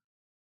two.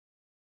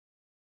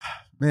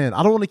 Man,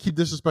 I don't want to keep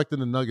disrespecting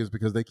the Nuggets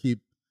because they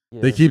keep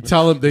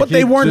telling.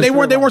 They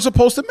weren't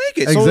supposed to make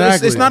it. Exactly.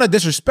 So it's not a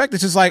disrespect.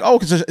 It's just like,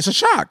 it's a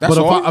shock. That's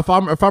all.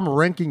 If I'm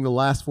ranking the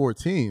last 4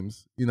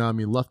 teams,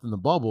 left in the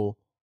bubble,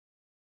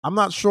 I'm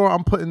not sure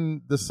I'm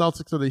putting the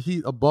Celtics or the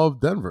Heat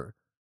above Denver.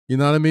 You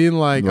know what I mean?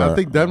 Like, I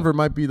think Denver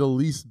might be the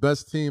least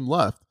best team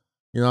left.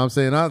 You know what I'm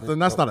saying?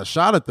 And that's not a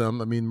shot at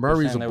them. I mean,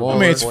 Murray's a baller. I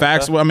mean, it's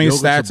facts. I mean,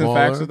 stats and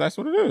facts. That's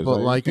what it is.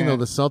 But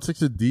the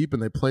Celtics are deep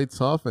and they play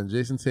tough, and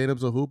Jason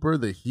Tatum's a hooper.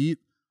 The Heat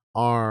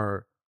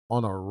are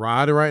on a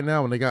ride right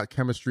now, and they got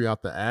chemistry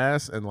out the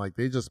ass, and like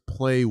they just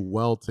play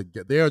well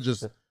together. They're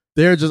just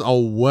a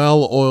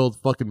well-oiled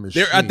fucking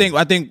machine. I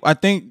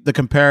think the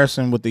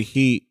comparison with the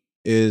Heat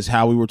is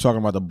how we were talking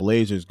about the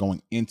Blazers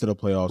going into the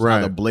playoffs.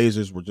 Right. How the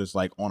Blazers were just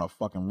like on a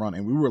fucking run,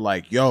 and we were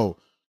like, "Yo,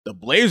 the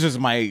Blazers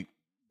might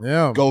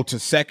go to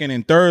second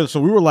and third."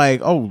 So we were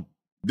like, "Oh,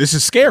 this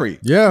is scary."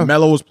 Yeah,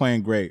 Melo was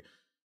playing great.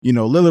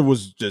 Lillard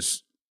was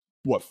just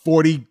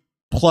 40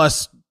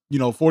 plus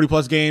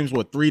games,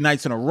 3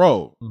 nights in a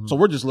row. Mm-hmm. So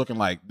we're just looking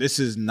like this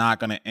is not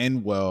going to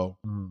end well.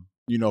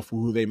 Mm-hmm. For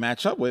who they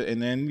match up with,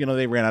 and then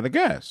they ran out of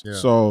gas. Yeah.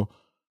 So,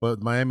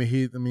 but Miami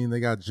Heat, I mean, they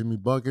got Jimmy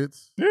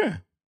Buckets. Yeah.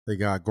 They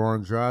got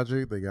Goran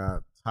Dragic. They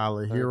got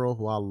Tyler Hero,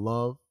 who I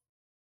love.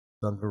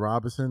 Duncan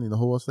Robinson. You know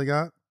who else they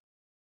got?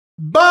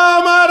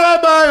 Bam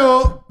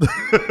Adebayo.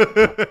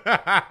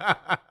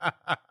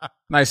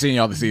 Nice seeing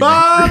y'all this evening.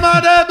 Bam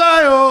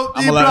Adebayo.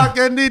 I'm gonna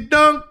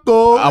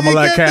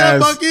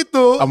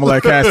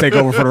let Kaz take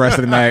over for the rest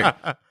of the night.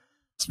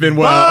 It's been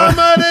well.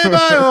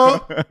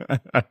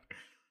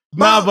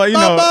 Nah, but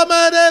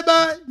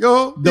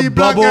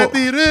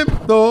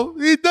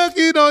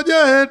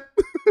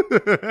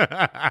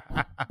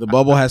the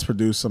bubble has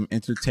produced some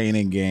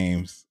entertaining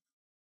games.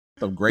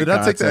 Some great Did I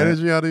content. take the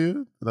energy out of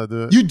you? Did I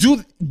do it? You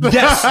do.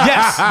 Yes.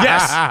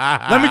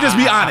 Let me just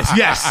be honest.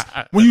 Yes.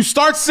 When you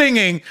start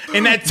singing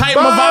in that tight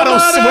Movado,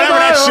 whatever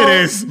that shit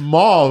is.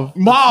 Mauve.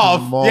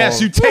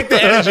 Yes, you take the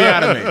energy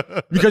out of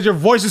me. Because your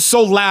voice is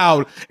so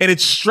loud and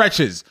it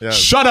stretches. Yes.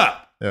 Shut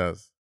up.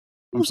 Yes.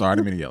 I'm sorry. I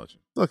didn't mean to yell at you.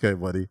 It's okay,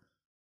 buddy.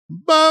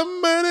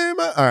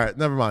 All right,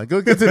 never mind.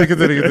 Go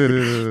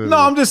continue. No,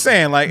 I'm just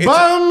saying, like,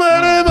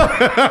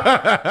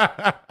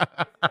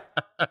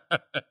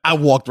 I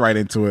walked right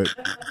into it.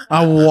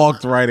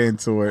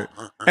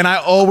 And I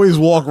always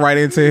walk right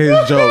into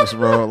his jokes,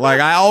 bro. Like,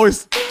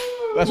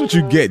 that's what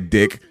you get,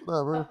 dick.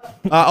 Whatever.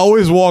 I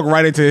always walk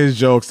right into his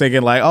jokes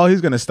thinking like, oh,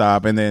 he's going to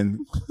stop. And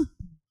then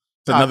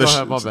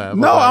another my bad.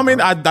 No, I mean,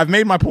 I've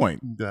made my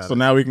point. So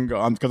now we can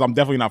go, because I'm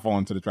definitely not falling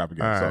into the trap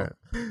again. All so. Right.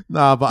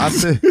 Nah, but I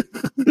think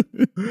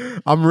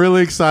I'm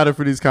really excited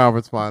for these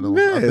conference finals.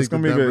 Yeah, I think it's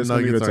gonna be good.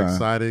 Nuggets are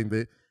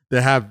exciting.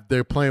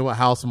 They're playing with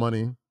house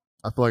money.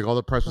 I feel like all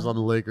the pressure's on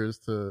the Lakers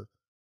to.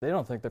 They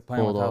don't think they're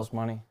playing with house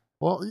money.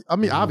 Well, I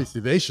mean,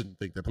 obviously they shouldn't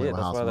think they're playing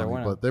with house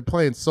money, but they're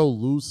playing so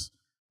loose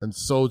and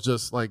so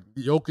just like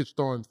Jokic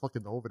throwing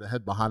fucking over the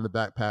head behind the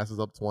back passes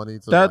up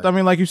 20. I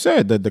mean, like you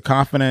said, the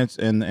confidence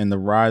and the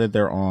ride that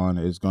they're on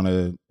is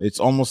it's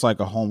almost like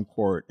a home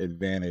court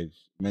advantage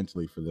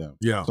mentally for them.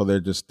 Yeah. So they're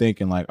just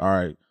thinking like, all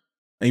right.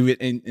 And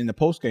in the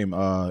post game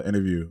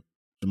interview,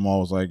 Jamal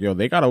was like, "Yo,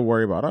 they got to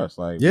worry about us.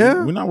 Like,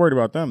 we're not worried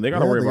about them. They got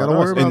to worry about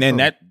us." And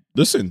then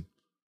listen,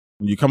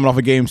 when you're coming off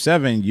of Game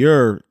 7,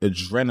 your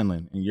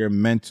adrenaline and your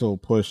mental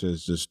push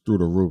is just through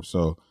the roof.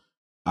 So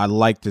I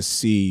like to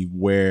see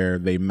where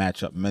they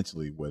match up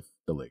mentally with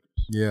the Lakers.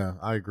 Yeah,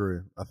 I agree.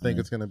 I think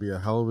it's going to be a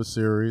hell of a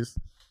series.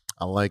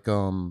 I like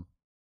know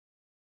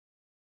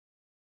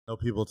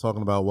people are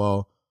talking about,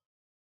 well,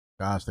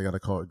 gosh, they got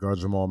to guard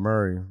Jamal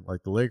Murray.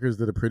 Like the Lakers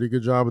did a pretty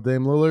good job with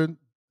Dame Lillard.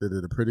 They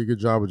did a pretty good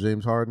job with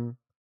James Harden.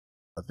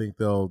 I think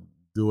they'll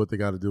do what they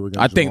got to do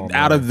against Jamal Murray.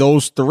 Out of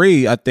those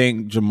three, I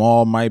think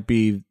Jamal might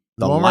be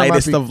the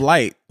lightest of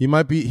light. He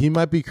might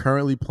be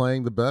currently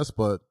playing the best,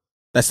 but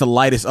That's the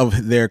lightest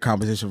of their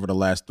competition for the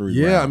last 3 rounds.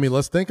 Yeah, I mean,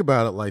 let's think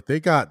about it. Like they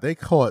caught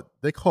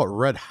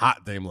red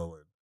hot Dame Lillard.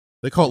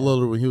 They caught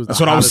Lillard when he was. That's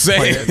what I was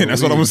saying.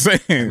 That's what I was saying.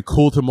 And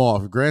cooled him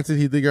off. Granted,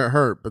 he did get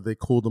hurt, but they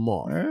cooled him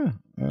off. Yeah.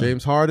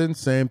 James Harden,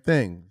 same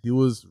thing. He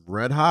was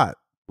red hot,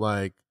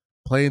 like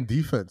playing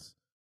defense,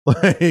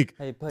 like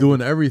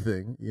doing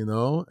everything,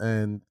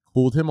 and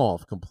cooled him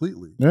off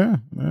completely. Yeah.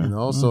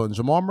 So and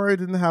Jamal Murray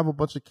didn't have a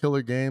bunch of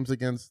killer games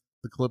against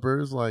the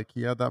Clippers. Like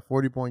he had that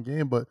 40-point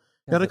game, but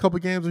he had a couple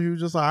games where he was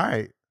just all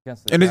right.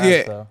 Against the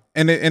Jazz, though.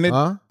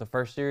 The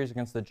first series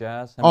against the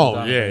Jazz.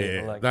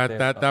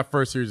 That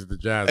first series of the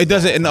Jazz. It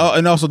doesn't,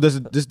 and also this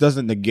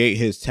doesn't negate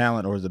his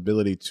talent or his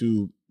ability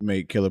to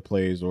make killer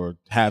plays or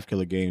have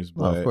killer games.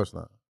 But no, of course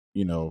not.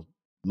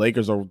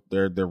 Lakers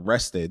they're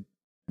rested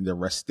and they're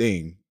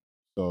resting.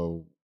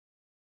 So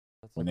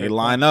when they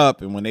line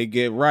up and when they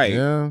get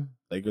right,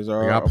 Lakers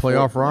are. They got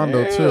playoff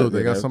Rondo too.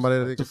 They got somebody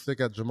that they can stick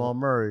at Jamal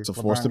Murray. It's a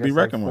force to be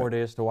reckoned with. 4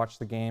 days to watch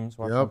the games.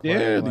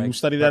 You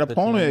study that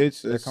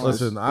opponent.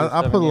 Listen,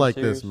 I put it like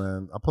this,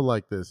 man. I put it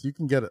like this. You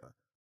can get it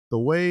the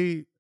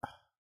way.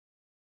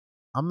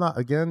 I'm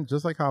not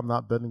just like how I'm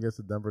not betting against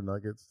the Denver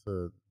Nuggets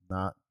to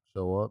not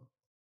show up.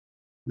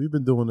 We've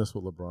been doing this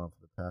with LeBron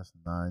for the past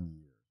 9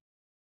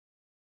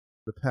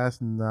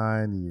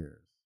 years.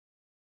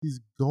 He's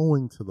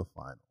going to the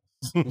finals.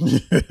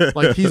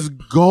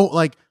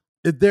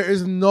 There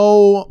is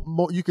no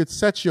more. You could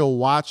set your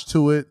watch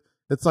to it.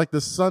 It's like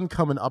the sun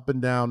coming up and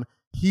down.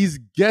 He's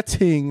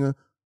getting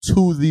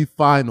to the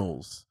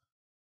finals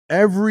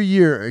every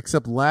year,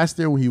 except last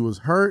year when he was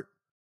hurt.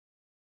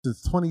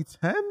 Since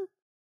 2010,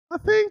 I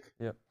think.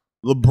 Yep.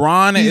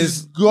 LeBron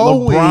is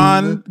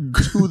going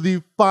to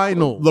the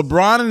finals.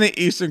 LeBron in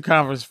the Eastern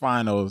Conference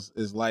Finals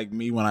is like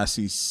me when I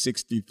see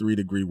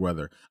 63-degree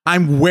weather.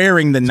 I'm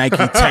wearing the Nike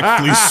Tech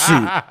fleece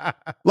suit.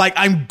 Like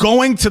I'm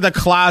going to the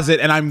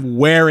closet and I'm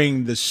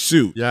wearing the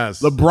suit.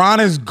 Yes. LeBron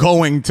is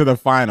going to the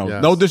finals.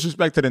 Yes. No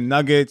disrespect to the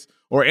Nuggets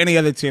or any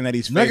other team that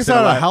he's facing. Nuggets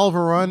had a hell of a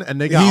run,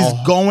 and he's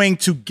going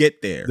to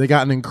get there. They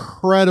got an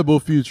incredible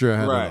future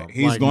ahead of them.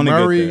 He's going to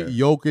Murray, get there.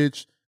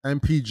 Jokic,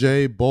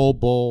 MPJ,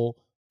 Bol.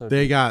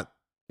 They got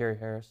Gary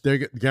Harris.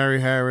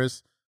 Gary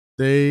Harris.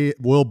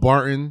 Will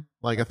Barton.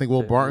 Like I think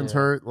Will Barton's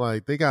hurt.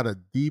 Like they got a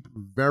deep,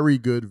 very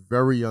good,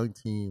 very young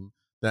team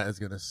that is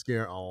going to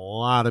scare a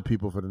lot of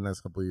people for the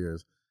next couple of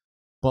years.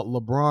 But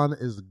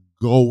LeBron is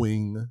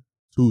going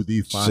to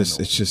the finals.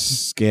 It's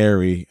just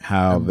scary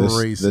how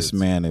this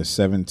man is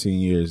 17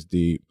 years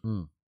deep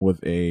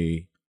with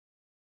a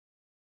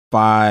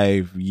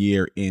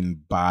 5-year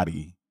in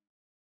body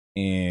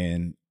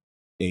and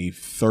a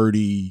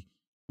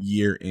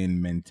 30-year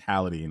in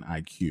mentality and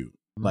IQ.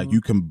 Like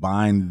you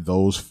combine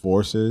those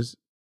forces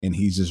and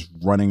he's just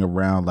running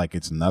around like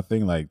it's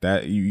nothing. Like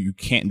that you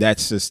can't.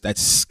 That's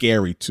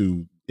scary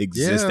to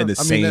exist in the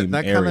same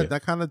area.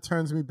 That kind of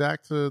turns me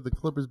back to the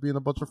Clippers being a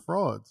bunch of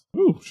frauds.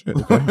 Ooh, shit.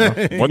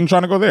 Okay. Wasn't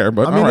trying to go there,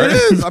 but all right.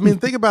 It is. I mean,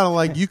 think about it.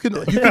 Like you can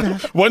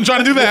wasn't trying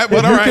to do that,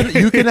 but all right.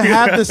 You can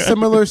have the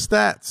similar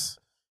stats.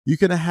 You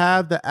can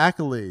have the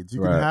accolades.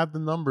 You can have the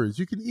numbers.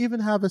 You can even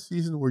have a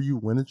season where you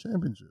win a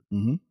championship.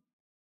 Mm-hmm.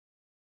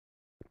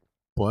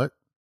 But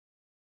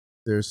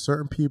there's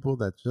certain people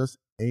that just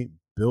ain't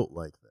built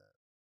like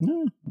that.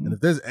 Mm-hmm. And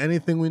if there's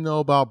anything we know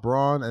about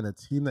Braun and a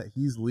team that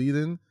he's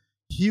leading,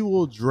 he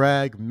will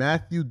drag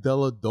Matthew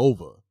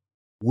Dellavedova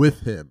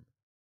with him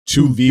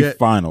to the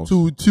finals.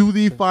 To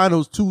the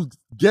finals to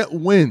get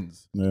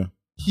wins. Yeah.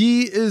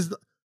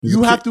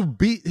 You have to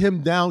beat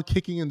him down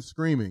kicking and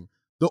screaming.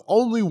 The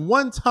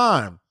one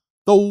time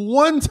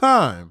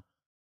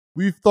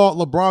we thought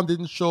LeBron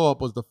didn't show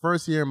up was the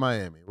first year in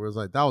Miami. Where it was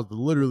like, that was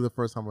literally the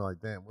first time we're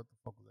like, damn, what the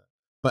fuck was that?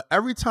 But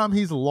every time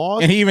he's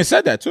lost. And he even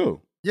said that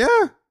too. Yeah.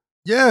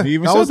 Yeah. He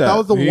even said that. That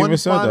was the one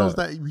finals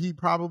that he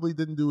probably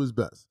didn't do his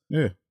best.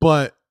 Yeah.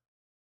 But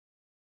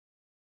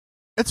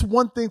it's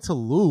one thing to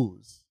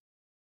lose.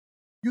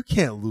 You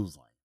can't lose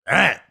like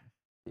that.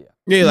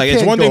 Yeah, like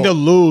it's one thing to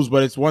lose,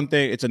 but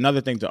it's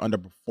another thing to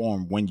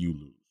underperform when you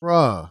lose.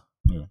 Bruh.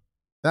 Yeah.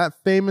 That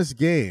famous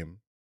game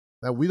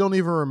that we don't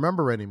even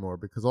remember anymore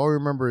because all we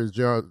remember is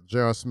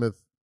J.R. Smith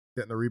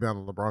getting a rebound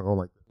and LeBron going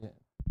like this. Yeah.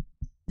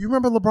 You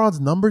remember LeBron's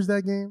numbers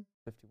that game?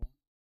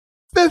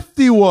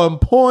 51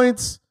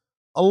 points,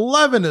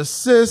 11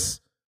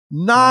 assists,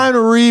 9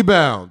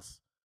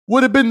 rebounds.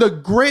 Would have been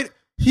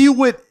he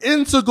went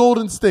into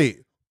Golden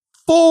State.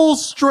 Full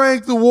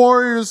strength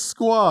Warriors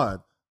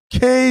squad.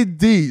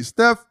 KD,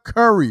 Steph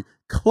Curry,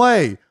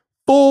 Clay,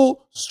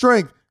 full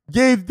strength.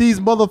 Gave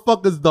these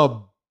motherfuckers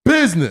the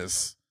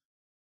business.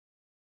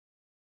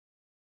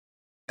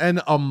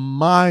 And a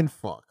mind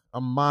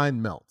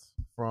melt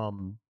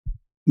from...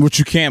 Which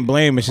you can't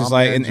blame. It's just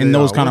like in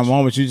those kind of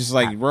moments, you just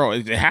like, bro,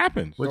 it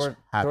happens.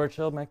 George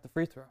Hill make the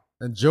free throw.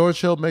 And George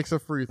Hill makes a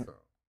free throw.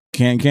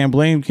 Can't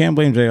blame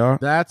JR.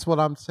 That's what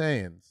I'm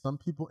saying. Some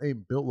people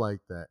ain't built like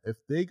that. If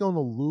they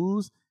gonna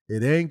lose,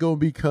 it ain't gonna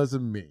be because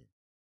of me.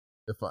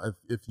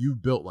 If you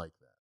built like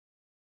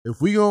that.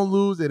 If we gonna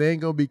lose, it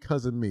ain't gonna be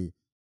because of me.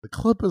 The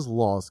Clippers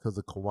lost because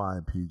of Kawhi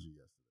and PG.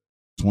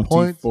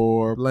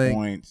 24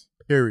 points.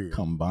 period.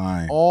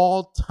 Combined.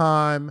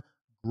 All-time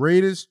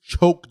greatest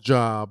choke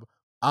job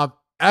I've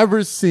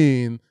ever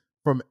seen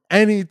from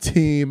any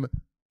team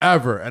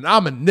ever. And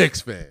I'm a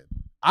Knicks fan.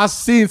 I've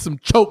seen some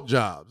choke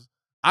jobs.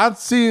 I've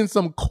seen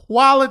some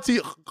quality.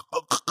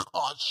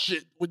 Oh,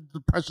 shit. With the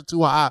pressure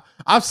too high.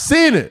 I've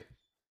seen it.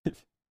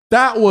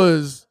 That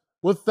was,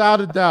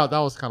 without a doubt, that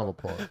was kind of a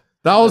pause.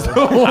 That was and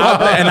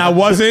I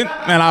wasn't.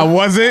 I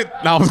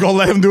was gonna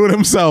let him do it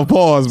himself.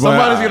 Pause.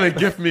 Somebody's gonna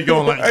gift me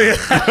going like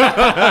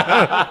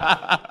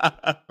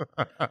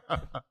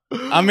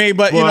I mean,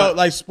 but you know,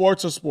 like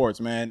sports are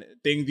sports, man.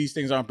 These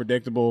things aren't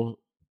predictable.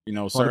 You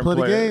know,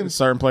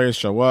 certain players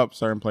show up,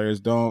 certain players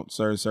don't.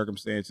 Certain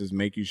circumstances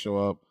make you show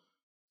up.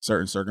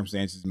 Certain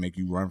circumstances make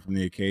you run from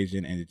the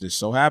occasion. And it just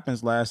so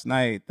happens last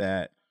night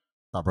that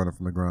stop running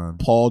from the grind.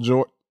 Paul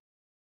George,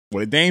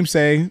 what did Dame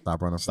say?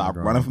 Stop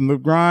running from the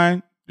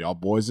grind. Y'all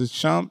boys is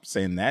chumps,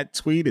 saying that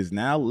tweet is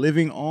now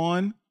living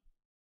on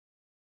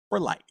for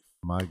life.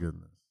 My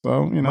goodness.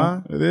 So, you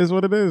know, it is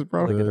what it is,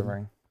 bro. Get a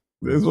ring.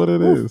 It is what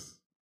it is.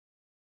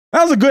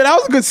 That was a good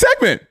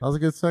segment. That was a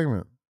good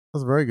segment. That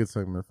was a very good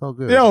segment. It felt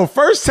good. Yo,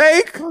 first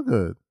take. Felt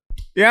good.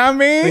 You know what I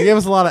mean? They gave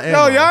us a lot of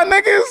ammo. Yo, y'all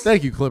niggas.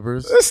 Thank you,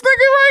 Clippers. This nigga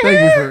right Thank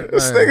here. You for,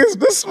 this nigga's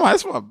this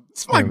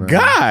my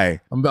guy.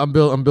 I'm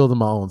building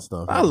my own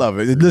stuff. I love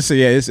it. Listen,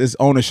 yeah, it's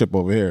ownership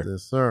over here.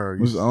 Yes, sir.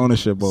 It's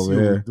ownership over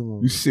here.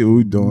 You see what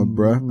we doing,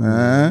 bro?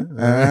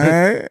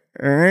 All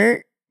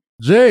right.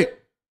 Jake,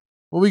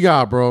 what we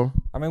got, bro?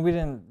 I mean, we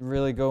didn't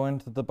really go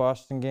into the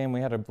Boston game.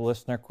 We had a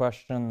listener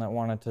question that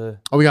wanted to.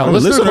 Oh, we got a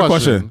listener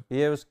question.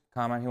 Yeah, it was a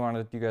comment. He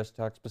wanted you guys to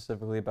talk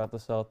specifically about the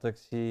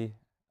Celtics.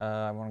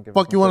 I want to give.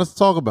 Fuck, you want us to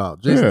talk about?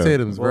 Jason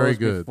Tatum's very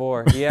good.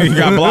 He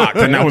got blocked,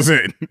 and that was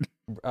it.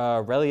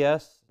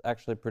 Relias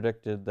actually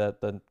predicted that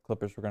the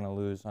Clippers were going to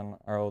lose on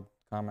our old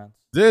comments.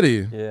 Did he?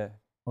 Yeah.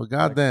 Well,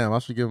 goddamn, I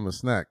should give him a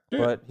snack.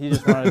 But he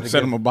just wanted to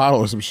send him a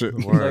bottle or some shit.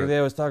 Like they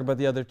was talking about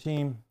the other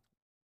team.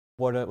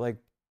 What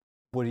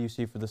do you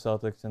see for the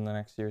Celtics in the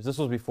next series? This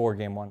was before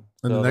Game 1.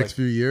 In the next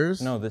few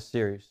years? No, this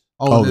series.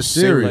 Oh, this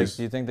series. Like,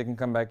 do you think they can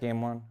come back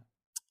Game 1?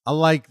 I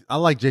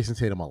like Jason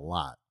Tatum a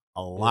lot.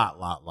 A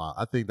lot.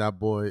 I think that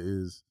boy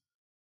is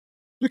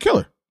the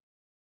killer.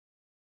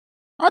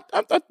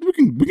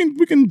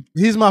 We can.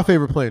 He's my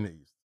favorite player in the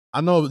East.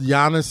 I know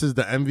Giannis is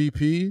the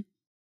MVP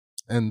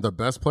and the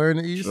best player in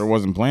the East. Sure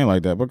wasn't playing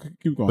like that, but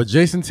keep going. But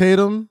Jason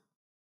Tatum,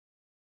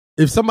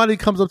 if somebody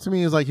comes up to me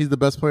and is like he's the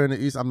best player in the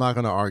East, I'm not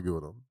going to argue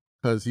with him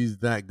because he's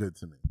that good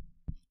to me.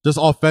 Just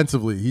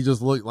offensively, he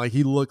just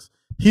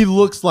he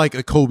looks like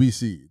a Kobe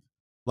seed.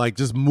 Like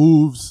just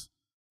moves.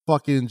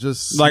 Fucking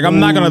just like I'm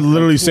not gonna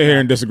literally sit here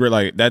and disagree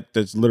like that.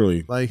 That's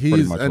literally like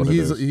he's a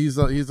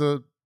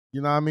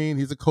you know what I mean,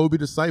 he's a Kobe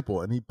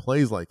disciple and he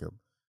plays like him.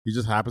 He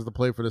just happens to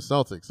play for the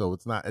Celtics, so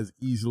it's not as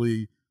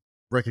easily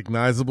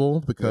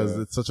recognizable because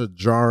it's such a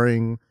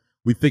jarring.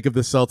 We think of the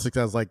Celtics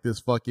as like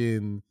this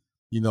fucking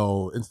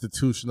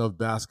institution of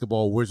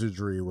basketball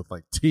wizardry with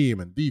like team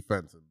and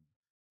defense and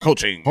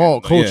coaching, and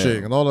all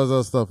that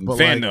other stuff. But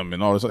fandom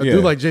and all this. A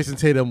dude like Jason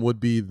Tatum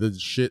would be the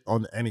shit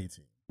on any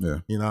team.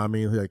 Yeah, you know what I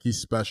mean? Like he's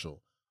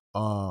special.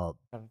 The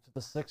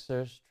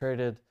Sixers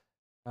traded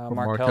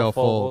Markelle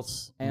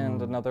Fultz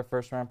and another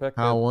first-round pick.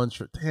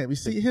 Damn, you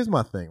see, here's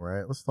my thing,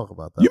 right? Let's talk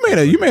about that.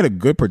 You made a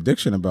good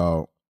prediction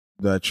about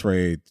that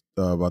trade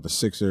about the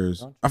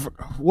Sixers.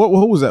 What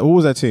was that? Who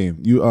was that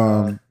team?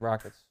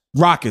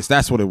 Rockets.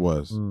 That's what it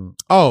was.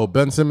 Oh,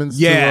 Ben Simmons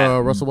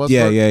to Russell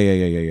Westbrook.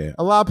 Yeah.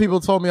 A lot of people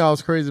told me I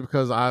was crazy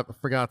because I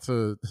forgot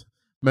to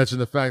mention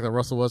the fact that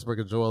Russell Westbrook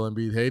and Joel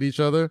Embiid hate each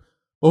other.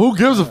 Well, who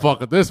gives a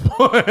fuck at this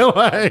point?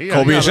 Like,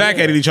 Kobe and Shaq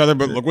hated each other,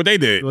 but look what they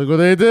did.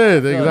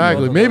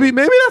 Exactly. Maybe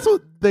that's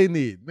what they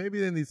need. Maybe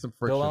they need some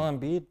friction. Joel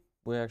Embiid,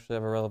 we actually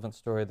have a relevant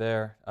story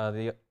there. I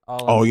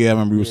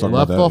remember you were talking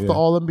about that. Left off the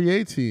All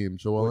NBA team,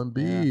 Joel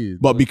Embiid.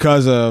 But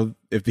because of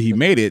if he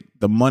made it,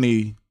 the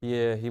money.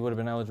 Yeah, he would have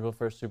been eligible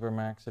for a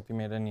Supermax if he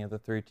made any of the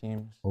 3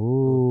 teams.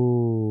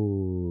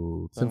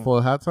 Oh, tinfoil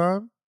hat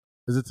time?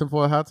 Is it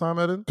tinfoil hat time,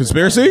 Eden?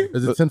 Conspiracy?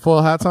 Is it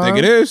tinfoil hat time? I think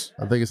it is.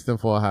 I think it's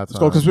tinfoil hat time. Let's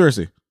go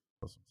conspiracy.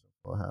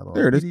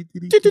 There it is.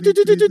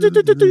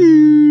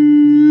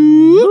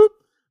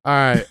 All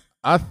right.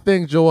 I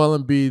think Joel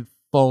Embiid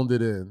phoned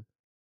it in.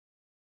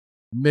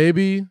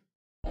 Maybe.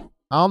 I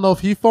don't know if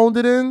he phoned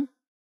it in.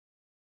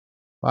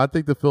 But I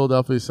think the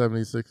Philadelphia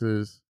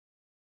 76ers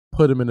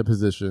put him in a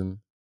position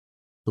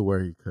to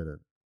where he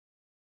couldn't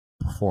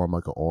perform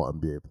like an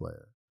all-NBA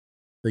player.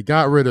 They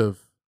got rid of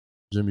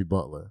Jimmy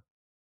Butler.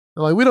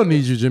 They're like, we don't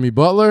need you, Jimmy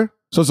Butler.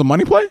 So it's a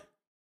money play?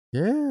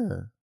 Yeah.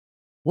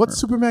 What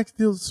Supermax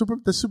deal?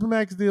 The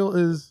Supermax deal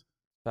is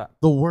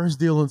the worst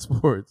deal in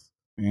sports.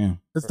 Yeah.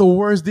 It's the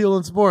worst deal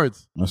in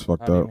sports. That's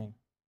fucked up.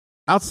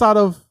 Outside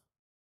of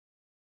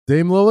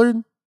Dame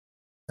Lillard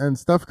and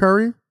Steph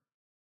Curry,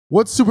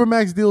 what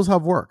Supermax deals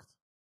have worked?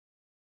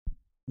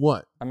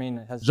 What? I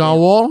mean, John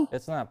Wall?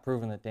 It's not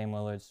proven that Dame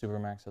Lillard's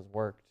Supermax has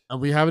worked.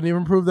 And we haven't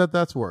even proved that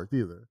that's worked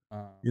either.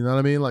 You know what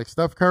I mean? Like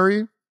Steph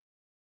Curry.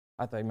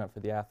 I thought you meant for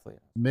the athlete.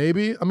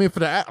 Maybe. I mean, for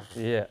the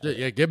athlete. Yeah.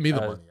 Yeah, give me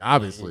the money,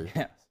 obviously.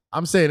 Yes.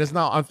 I'm saying it's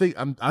not.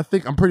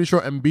 I'm pretty sure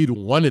Embiid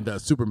wanted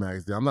that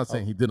Supermax deal. I'm not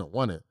saying he didn't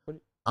want it.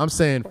 I'm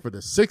saying for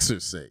the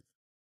Sixers' sake.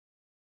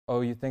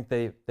 Oh, you think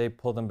they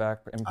pulled him back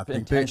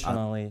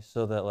intentionally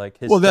so that like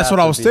his? Well, that's what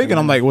I was thinking.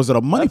 I'm like, was it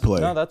a money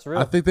play? No, that's real.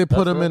 I think they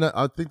put him in.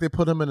 I think they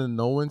put him in a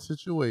no-win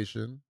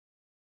situation,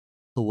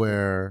 to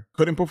where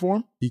couldn't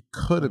perform. He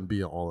couldn't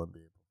be an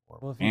All-NBA.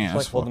 Well, if you just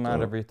like hold them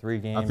out every 3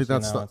 games, I think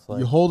that's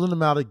you're holding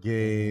them out of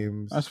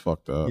games. That's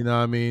fucked up. You know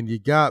what I mean? You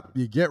get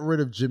rid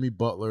of Jimmy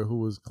Butler, who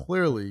was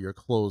clearly your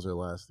closer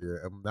last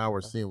year, and now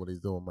we're seeing what he's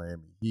doing with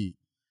Miami Heat.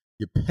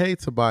 You pay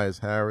Tobias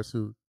Harris,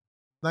 who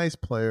nice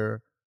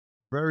player,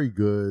 very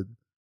good,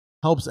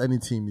 helps any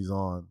team he's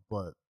on,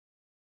 but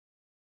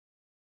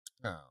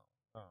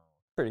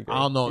pretty good. I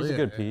don't know. He's a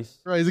good piece.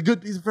 Right,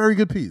 he's a very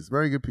good piece.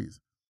 Very good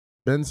piece.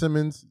 Ben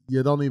Simmons,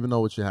 you don't even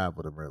know what you have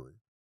with him, really.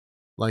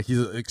 Like he's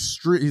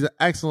an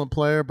excellent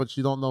player, but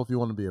you don't know if you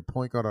want to be a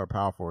point guard or a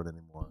power forward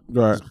anymore,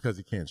 right? Just because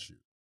he can't shoot.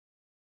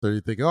 So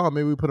you think, oh,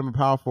 maybe we put him in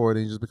power forward,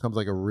 and he just becomes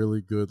like a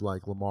really good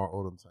like Lamar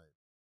Odom type.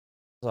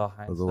 It's all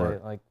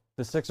hindsight. Like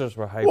the Sixers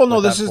were hyped. Well, no,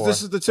 this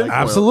is the tinfoil.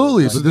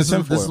 Absolutely, but this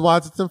is why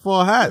it's a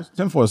tinfoil hat.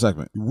 Tinfoil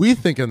segment. We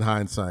think in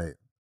hindsight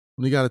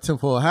when you got a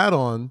tinfoil hat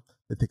on,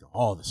 they think of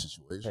all the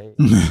situation.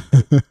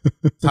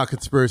 It's how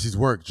conspiracies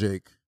work,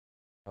 Jake.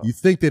 You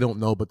think they don't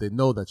know, but they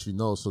know that you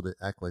know, so they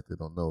act like they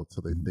don't know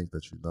until they think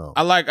that you know.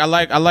 I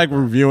like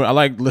reviewing. I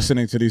like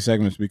listening to these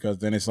segments because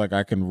then it's like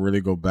I can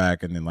really go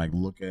back and then like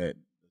look at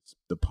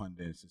the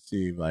pundits to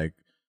see like,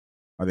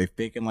 are they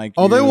faking like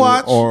you? They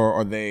watch, or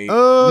are they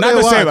not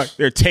to say like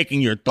they're taking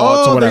your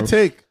thoughts or whatever.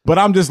 They take. But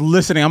I'm just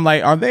listening. I'm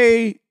like, are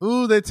they?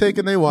 They take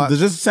and they watch.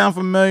 Does this sound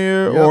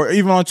familiar? Yep. Or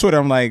even on Twitter,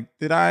 I'm like,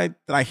 did I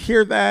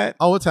hear that?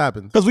 Oh, what's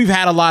happened? Because we've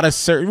had a lot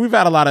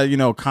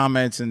of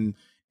comments and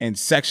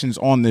sections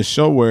on this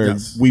show where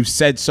we've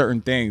said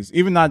certain things,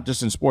 even not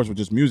just in sports, but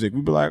just music.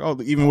 We'd be like,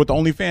 oh, even with the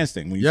OnlyFans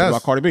thing, when you talk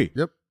about Cardi B.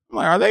 Yep. I'm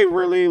like, are they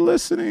really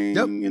listening?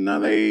 Yep.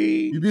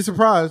 You'd be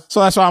surprised. So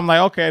that's why I'm like,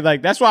 okay,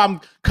 like that's why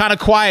I'm kind of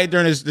quiet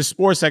during this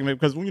sports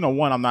segment because,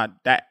 one, I'm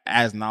not that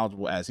as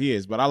knowledgeable as he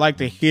is, but I like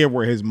to hear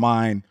where his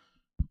mind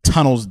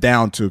tunnels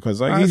down to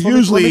because like he's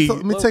usually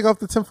let me take off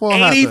the tinfoil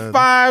hat.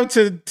 85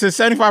 to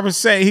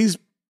 75%.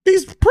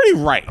 He's pretty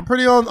right. I'm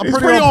pretty on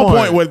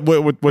point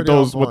with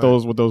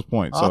those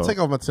points. I'll take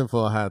off my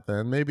tinfoil hat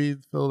then. Maybe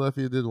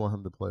Philadelphia did want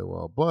him to play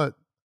well, but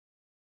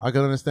I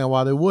can understand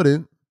why they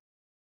wouldn't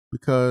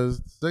because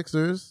the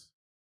Sixers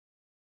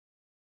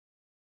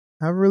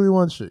haven't really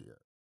won shit yet.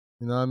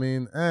 You know what I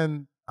mean?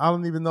 And I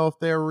don't even know if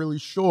they're really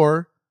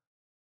sure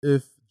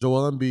if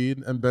Joel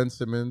Embiid and Ben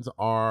Simmons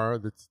are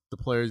the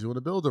players you want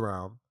to build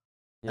around,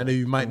 and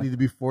you might need to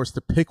be forced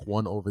to pick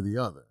one over the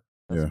other.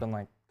 That's been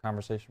like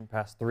conversation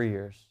past 3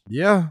 years.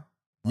 Yeah.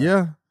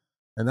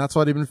 And that's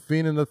why they've been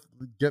fiending to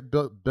get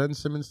Ben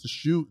Simmons to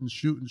shoot.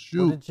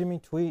 What did Jimmy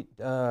tweet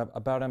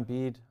about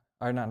Embiid?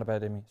 Or not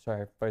about Embiid,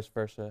 sorry, vice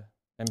versa.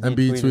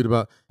 Embiid tweeted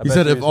about, he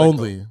said if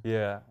only.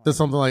 Yeah. Said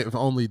something like if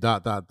only ...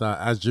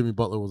 as Jimmy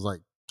Butler was like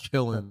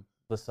killing.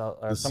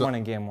 Someone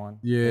in game 1.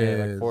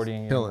 Yeah, like 40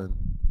 in game killing.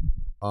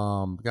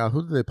 1. God,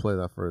 who did they play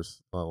that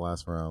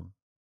last round?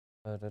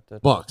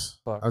 Bucks.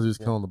 I was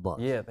just killing the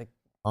Bucks. Yeah.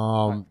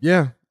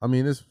 Yeah. I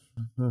mean, it's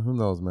who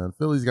knows, man.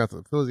 Philly's got a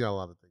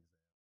lot of things.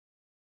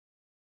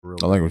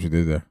 I like what you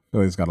did there.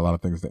 Philly's got a lot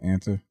of things to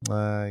answer.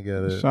 I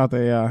get it. Shout the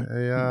AI.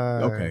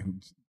 AI. Okay.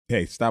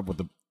 Hey, stop with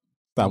that.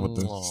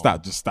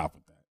 Just stop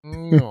with that.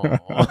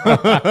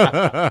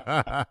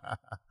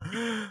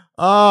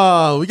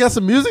 We got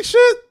some music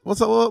shit. What's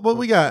up? What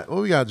we got?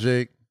 What we got,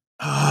 Jake?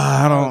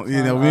 I don't. Me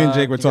and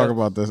Jake were talking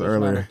about this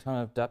earlier. Not a ton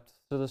of depth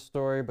to the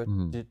story, but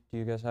do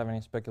you guys have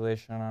any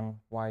speculation on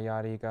why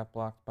Yachty got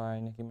blocked by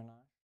Nicki Minaj?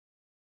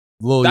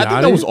 Lil Yachty? I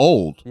think that was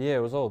old. Yeah,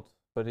 it was old,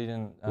 but he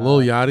didn't. Lil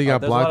Yachty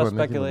got blocked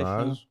by Nicki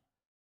Minaj.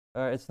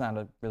 It's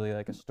not really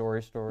like a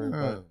story,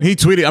 but he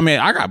tweeted. I mean,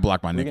 I got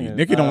blocked by Nicki.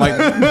 Nicki don't like.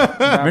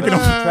 Nicki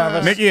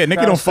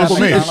don't fuck with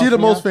me. Is she the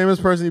most famous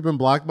person you've been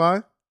blocked by?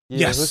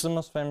 Yeah, yes. Who's the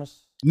most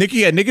famous?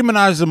 Nicki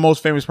Minaj is the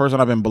most famous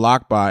person I've been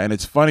blocked by, and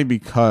it's funny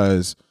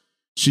because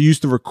she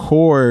used to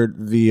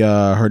record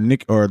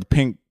the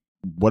Pink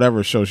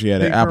whatever show she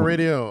had Pink at Apple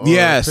Radio.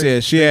 Yes,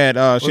 she had.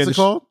 What's it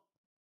called?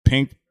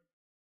 Pink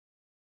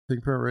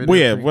Print Radio. Well,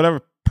 yeah,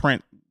 whatever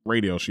print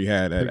radio she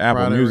had at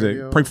Apple Friday Music.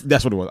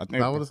 That's what it was. I think.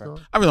 Is that what it's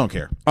called? I really don't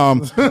care.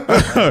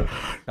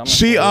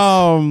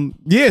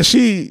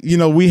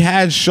 We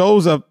had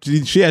shows up.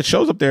 She had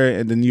shows up there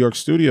in the New York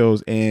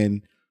studios,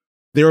 and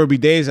there would be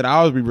days that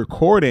I would be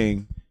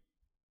recording,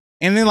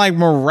 and then like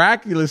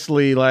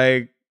miraculously,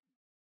 like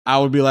I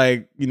would be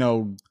like,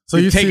 so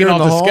you taking off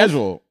the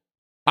schedule.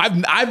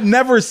 I've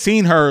never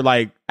seen her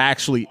like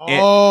actually.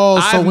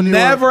 I've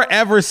never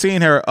ever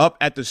seen her up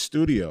at the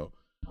studio.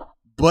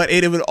 But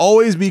it would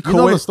always be cool. You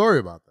know the story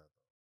about that.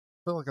 I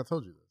feel like I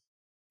told you this.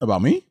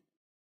 About me?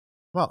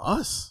 About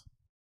us.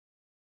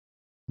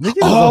 Nicki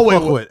doesn't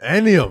fuck with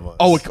any of us.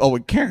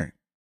 With Karen.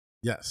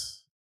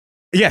 Yes.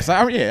 Yes,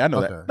 I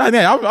know that.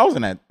 I was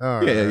in that.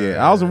 Right,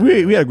 yeah.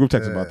 We had a group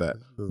text about that.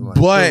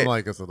 Doesn't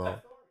like us at all.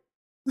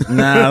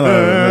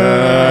 NDA.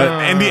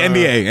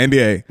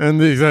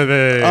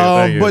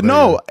 But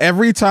no,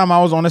 every time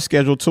I was on a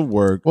schedule to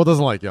work. Well,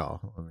 doesn't like y'all.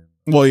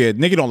 Well, yeah,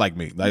 Nikki don't like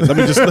me. Like, let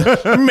me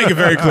make it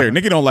very clear.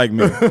 Nikki don't like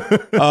me.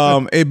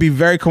 It'd be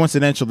very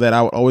coincidental that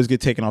I would always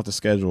get taken off the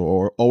schedule,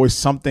 or always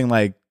something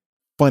like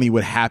funny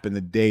would happen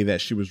the day that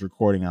she was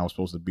recording. I was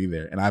supposed to be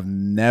there, and I've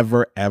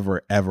never,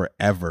 ever, ever,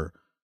 ever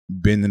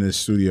been in the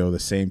studio the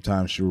same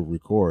time she would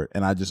record,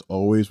 and I just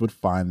always would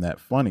find that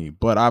funny.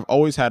 But I've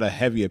always had a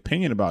heavy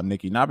opinion about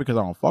Nikki, not because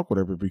I don't fuck with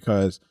her, but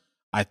because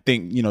I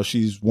think, you know,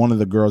 she's one of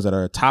the girls that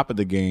are at top of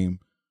the game,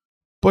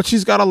 but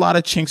she's got a lot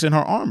of chinks in her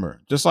armor.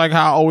 Just like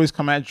how I always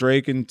come at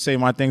Drake and say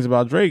my things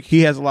about Drake,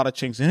 he has a lot of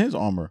chinks in his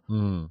armor.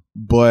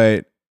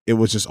 But it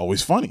was just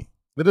always funny.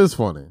 It is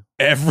funny.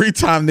 Every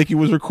time Nikki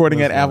was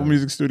recording at Apple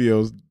Music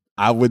Studios,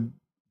 I would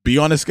be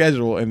on the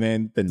schedule, and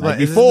then the night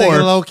before,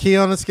 low key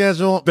on the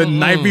schedule. The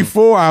night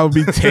before, I would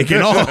be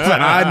taken off,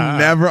 and I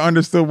never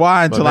understood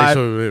why until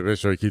make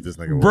sure you keep this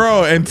nigga,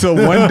 bro. Until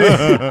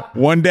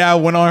one day I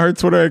went on her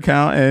Twitter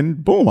account,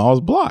 and boom, I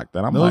was blocked.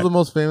 And I'm like, the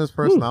most famous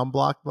person I'm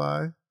blocked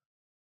by.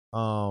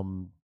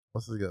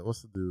 What's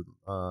the dude?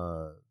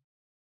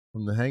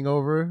 From The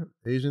Hangover,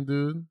 Asian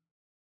dude.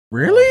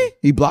 Really?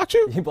 He blocked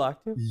you? He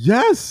blocked you?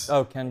 Yes.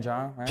 Oh, Ken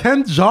Jeong, right?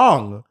 Ken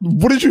Jeong.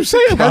 What did you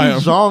say about him?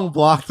 Ken Jeong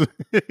blocked me.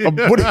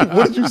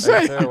 What did you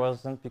say? It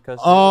wasn't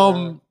because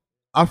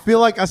I feel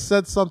like I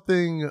said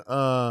something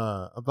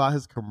about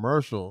his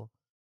commercial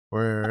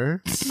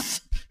where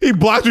he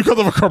blocked you because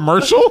of a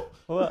commercial?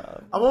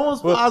 Well, I'm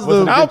almost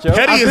positive. How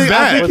petty is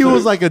that? I think he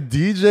was like a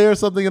DJ or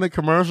something in a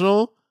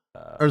commercial.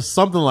 Or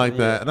something like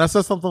that. And I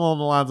said something along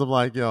the lines of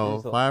like,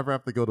 yo, if I ever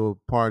have to go to a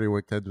party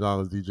where Ken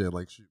Jeong is DJ,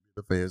 like shoot me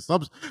in the face.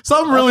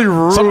 Something really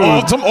rude. Something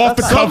off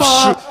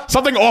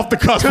the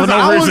cuff for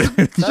no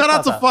reason. Shout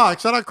out to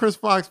Fox. Shout out Chris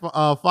Fox,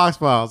 Fox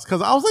Files.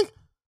 Because I was like,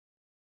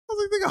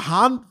 nigga,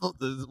 Han,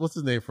 what's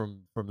his name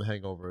from The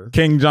Hangover?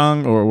 King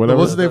Jeong or whatever.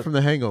 What's his name from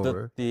The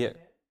Hangover? I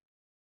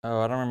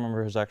don't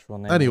remember his actual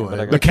name.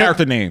 Anyway. The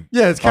character name.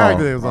 Yeah, his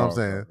character name is what I'm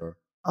saying. Okay.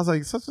 I was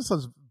like, such and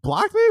such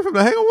blocked me from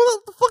The Hangover?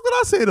 What the fuck did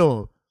I say to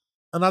him?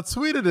 And I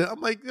tweeted it. I'm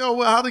like, yo,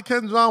 well, how did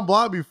Ken Jeong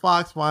block me?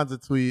 Fox finds a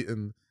tweet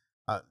and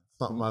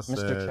something I said.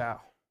 Mr.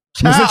 Chow.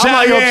 Mr.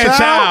 Chow, like,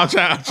 Chow.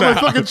 I'm like,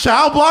 fucking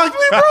Chow blocked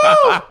me, bro.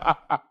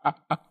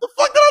 The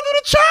fuck did I do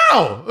to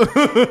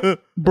Chow?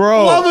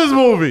 Bro. Love his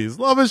movies.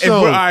 Love his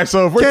shows. All right,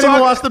 so if we're Can't even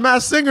watch The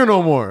Masked Singer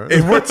no more.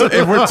 If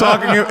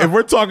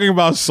we're talking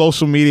about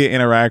social media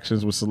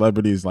interactions with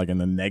celebrities like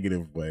in a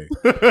negative way,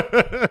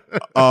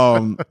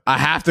 I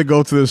have to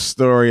go to this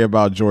story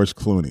about George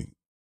Clooney.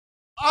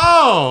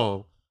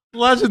 Oh.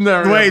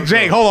 Legendary. Wait, episode.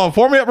 Jake, hold on.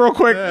 Form me up real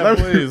quick. Yeah,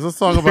 please. Let's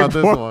talk about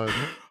this one.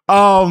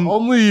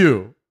 Only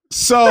you.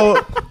 So,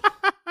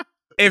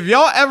 if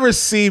y'all ever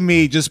see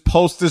me just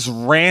post this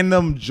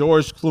random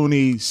George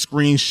Clooney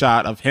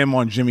screenshot of him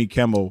on Jimmy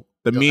Kimmel,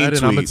 mean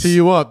tweets. I'm going to tee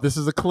you up. This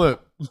is a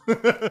clip.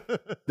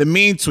 The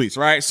mean tweets,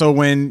 right? So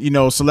when,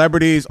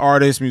 celebrities,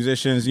 artists,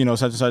 musicians,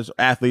 such and such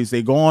athletes,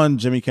 they go on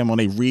Jimmy Kimmel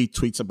and they read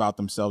tweets about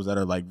themselves that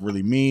are like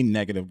really mean,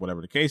 negative, whatever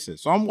the case is.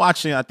 So I'm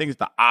watching, I think it's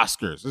the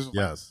Oscars. This is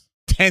yes.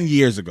 10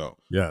 years ago.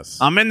 Yes.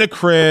 I'm in the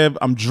crib,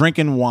 I'm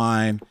drinking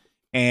wine,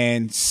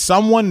 and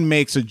someone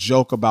makes a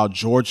joke about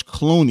George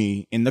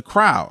Clooney in the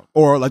crowd.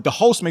 Or like the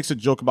host makes a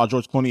joke about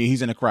George Clooney and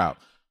he's in the crowd.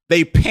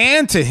 They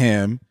pan to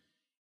him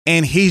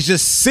and he's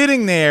just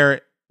sitting there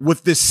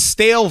with this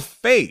stale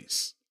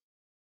face.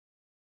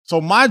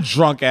 So my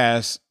drunk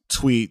ass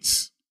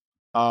tweets,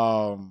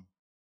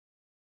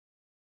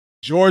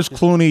 George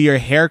Clooney, your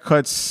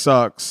haircut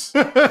sucks.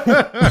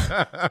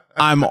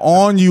 I'm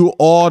on you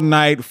all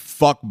night,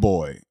 fuck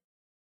boy.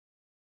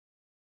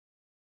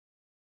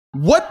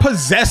 What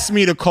possessed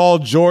me to call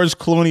George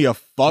Clooney a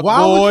fuck boy?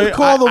 Why would you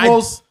call the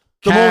most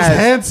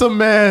handsome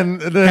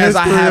man in the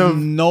history I have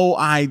no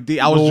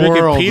idea. I was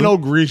drinking Pinot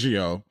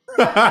Grigio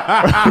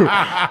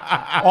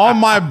on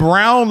my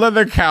brown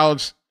leather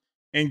couch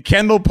in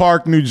Kendall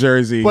Park, New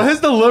Jersey. But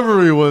his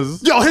delivery was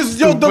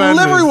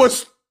delivery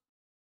was.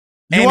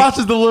 You watch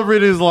his delivery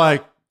and he's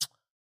like,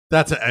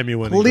 that's an Emmy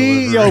winning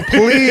delivery.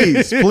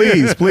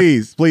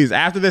 Please.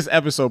 After this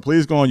episode,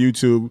 please go on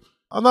YouTube.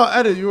 Oh no,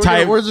 edit. We're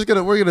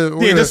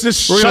gonna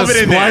just shove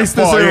it in there. Splice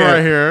this in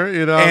right here,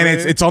 And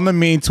it's on the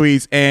mean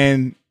tweets,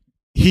 and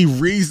he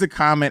reads the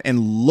comment and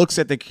looks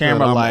at the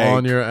camera like,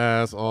 on your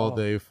ass all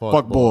day,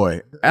 fuck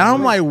boy. And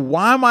I'm like,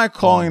 why am I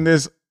calling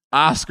this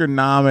Oscar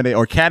nominated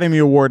or Academy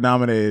Award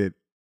nominated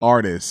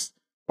artist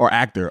or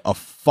actor a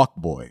fuck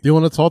boy? Do you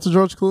want to talk to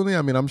George Clooney?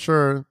 I mean, I'm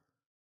sure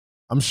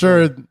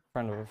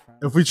Friend of a friend.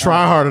 If we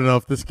try hard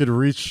enough, this could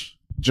reach.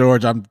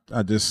 George, I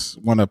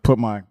just want to put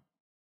my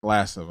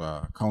glass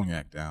of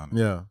cognac down.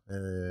 Yeah.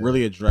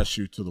 Really address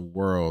you to the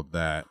world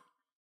that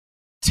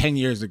 10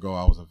 years ago,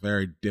 I was a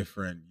very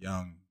different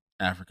young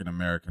African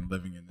American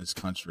living in this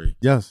country.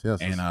 Yes. And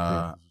this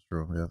is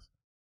true. Yes.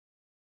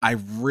 I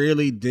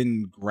really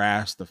didn't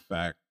grasp the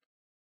fact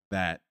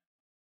that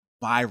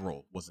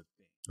viral was a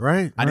thing.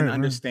 Right. I didn't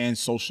understand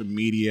social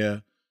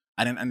media.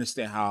 I didn't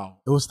understand how.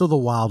 It was still the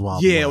wild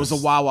West. It was the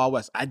wild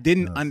West. I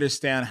didn't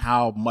understand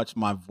how much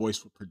my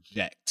voice would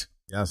project.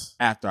 Yes.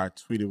 After I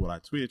tweeted what I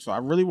tweeted. So I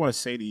really want to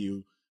say to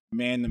you,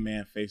 man to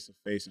man, face to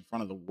face, in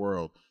front of the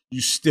world, you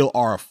still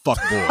are a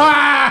fuckboy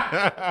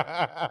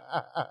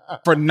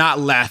for not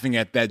laughing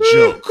at that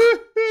joke.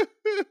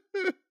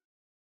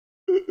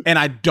 And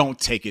I don't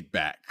take it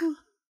back.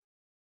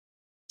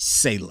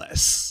 Say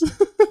less.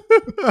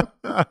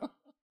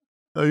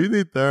 Oh, you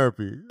need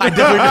therapy. I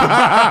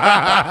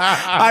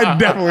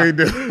definitely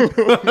do.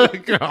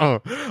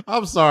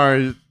 I'm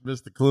sorry,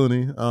 Mr.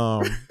 Clooney.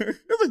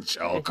 It's a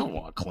joke. Come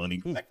on,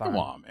 Clooney. Come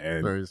on,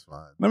 man. He's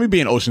fine. Let me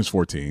be in Ocean's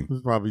 14. He's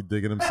probably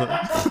digging himself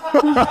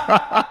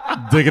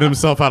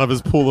out of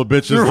his pool of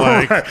bitches.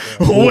 Like,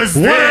 what's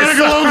this?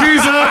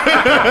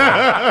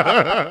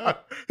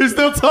 He's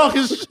still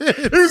talking shit.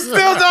 He's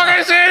still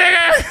talking shit,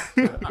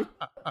 nigga.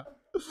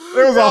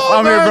 It was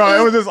all bro.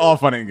 It was just all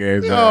fun and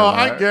games.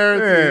 I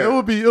guarantee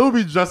it would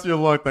be just your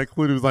luck that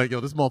Clooney was like, yo,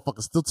 this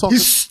motherfucker's still talking.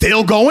 He's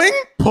still going?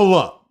 Pull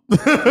up.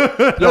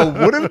 Yo,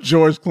 what if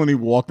George Clooney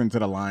walked into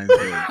the Lions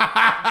Den?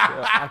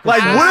 Like,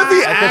 what if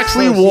he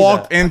actually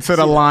walked into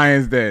the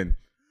Lions Den?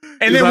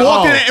 And then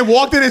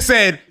walked in and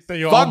said,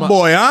 fuck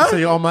boy, huh?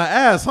 Say, you're on my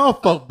ass, huh,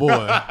 fuck boy?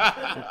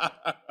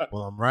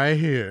 Well, I'm right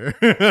here.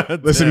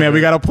 Listen, man,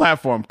 we got a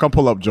platform. Come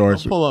pull up,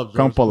 George.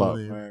 Come pull up.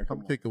 Man.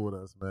 Come kick it with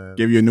us, man.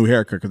 Give you a new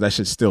haircut because that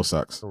shit still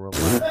sucks. So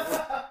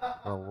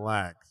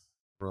relax.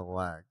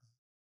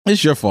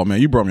 It's your fault,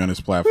 man. You brought me on this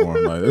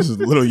platform. Like, this is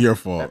a little your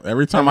fault.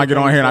 Every time I get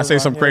on here and I say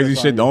some crazy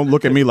shit, don't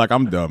look at me like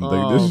I'm dumb.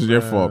 Like, this is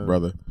your fault,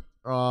 brother.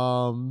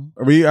 Are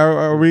we?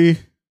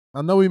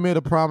 I know we made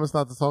a promise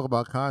not to talk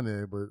about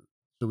Kanye, but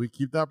should we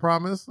keep that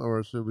promise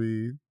or should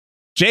we?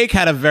 Jake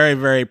had a very,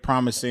 very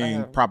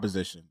promising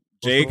proposition.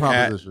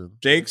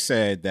 Jake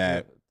said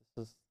that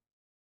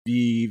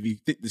the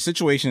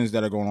situations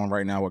that are going on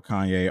right now with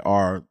Kanye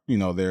are,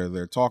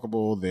 they're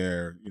talkable.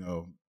 They're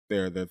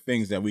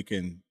things that we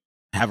can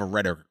have a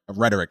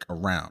rhetoric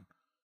around.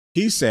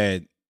 He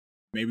said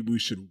maybe we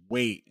should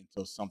wait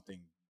until something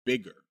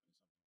major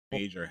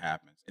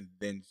happens and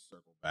then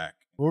circle back.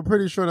 We're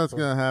pretty sure that's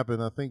gonna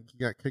happen. I think he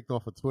got kicked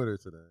off of Twitter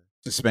today.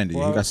 Suspended.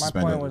 Well, he got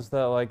suspended. My point was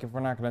that, like, if we're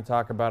not going to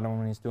talk about him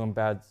when he's doing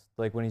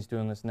when he's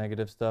doing this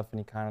negative stuff and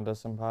he kind of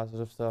does some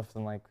positive stuff,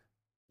 then, like,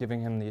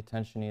 giving him the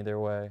attention either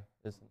way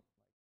isn't.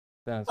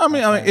 Then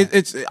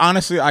it's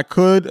honestly, I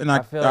could and I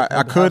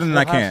could and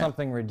I can't.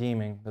 Something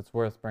redeeming that's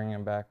worth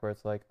bringing back, where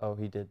it's like, oh,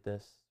 he did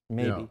this.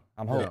 Maybe. Yeah.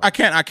 I'm hoping. I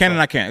can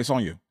and I can't. It's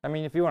on you. I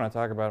mean, if you want to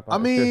talk about it, I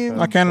can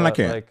and I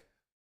can't. Like,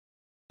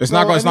 it's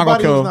not going to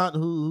kill.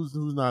 Who's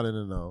not in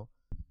the know?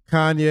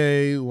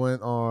 Kanye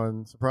went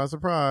on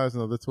surprise,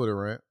 another Twitter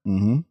rant.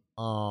 Mm-hmm.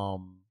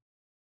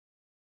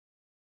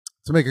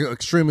 To make an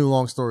extremely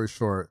long story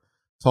short,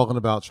 talking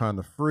about trying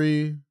to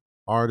free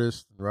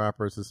artists and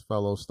rappers, his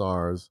fellow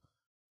stars,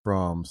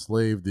 from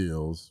slave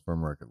deals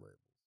from record labels.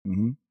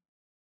 Mm-hmm.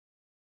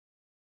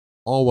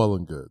 All well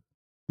and good.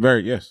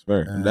 Very.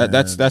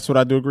 That's what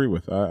I do agree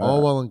with.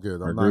 All well and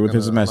good. I agree with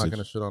his message. I'm not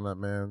going to shit on that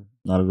man.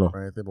 Not at all.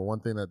 Or anything, but one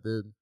thing that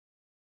did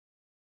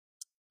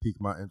pique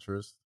my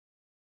interest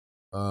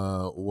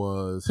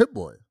was Hit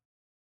Boy.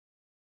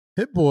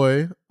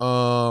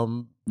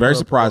 Very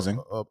surprising.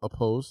 A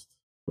post.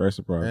 Very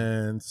surprising.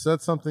 And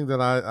said something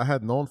that I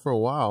had known for a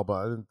while, but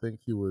I didn't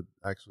think he would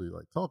actually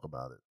like talk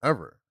about it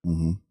ever.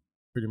 Mm-hmm.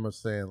 Pretty much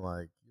saying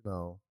like,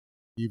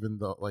 even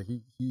though like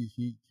he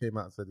came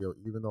out and said, yo,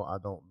 even though I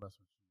don't mess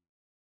with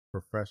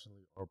you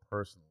professionally or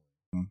personally,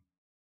 because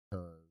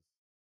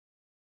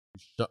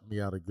you shut me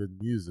out of good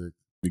music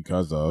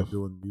because of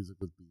doing music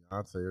with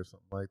Beyonce or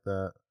something like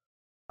that,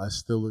 I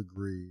still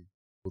agree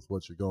with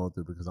what you're going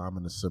through because I'm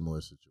in a similar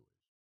situation.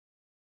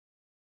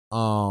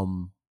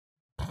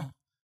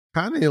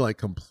 Kanye like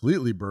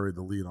completely buried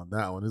the lead on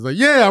that one. He's like,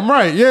 yeah, I'm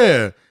right,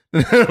 yeah.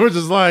 We're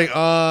just like,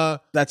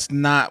 that's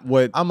not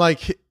what I'm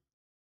like.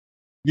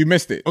 You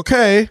missed it.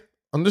 Okay,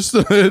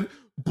 understood.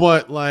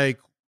 But like,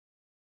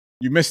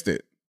 you missed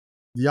it.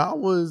 Y'all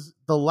was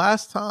the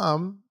last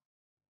time.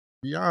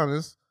 Be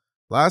honest,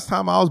 last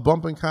time I was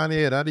bumping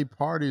Kanye at any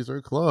parties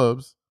or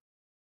clubs,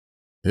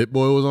 Hit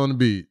Boy was on the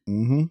beat.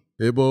 Mm-hmm.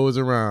 Hit Boy was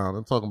around.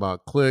 I'm talking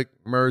about Click,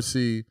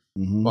 Mercy,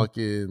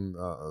 fucking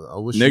I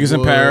Wish Niggas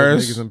in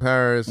Paris. Niggas in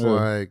Paris. Yeah.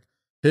 Like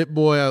Hit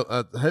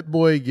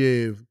Boy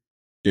gave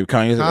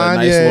Kanye a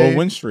nice little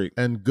win streak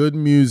and good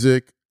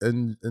music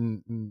and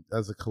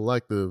as a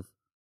collective,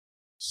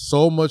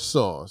 so much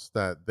sauce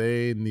that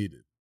they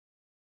needed.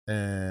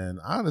 And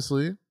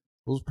honestly, it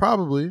was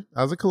probably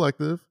as a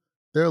collective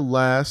their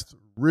last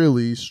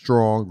really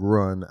strong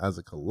run as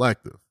a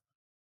collective.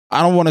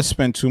 I don't want to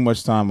spend too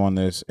much time on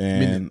this,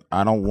 and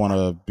I don't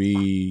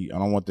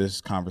want this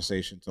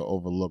conversation to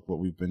overlook what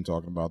we've been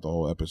talking about the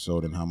whole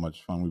episode and how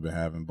much fun we've been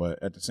having.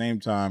 But at the same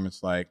time,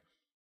 it's like,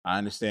 I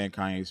understand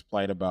Kanye's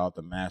plight about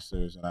the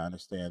masters, and I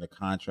understand the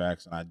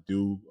contracts, and I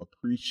do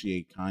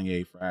appreciate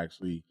Kanye for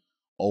actually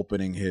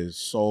opening his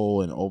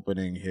soul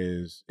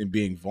and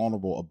being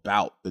vulnerable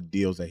about the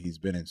deals that he's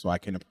been in. So I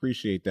can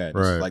appreciate that.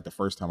 This is like the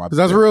first time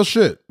that's real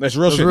shit. That's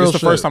real shit. This is the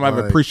first time I've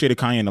appreciated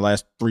Kanye in the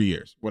last 3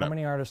 years. Whatever. How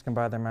many artists can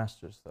buy their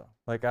masters though?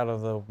 Like out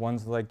of the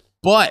ones like.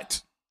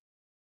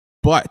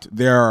 But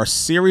there are a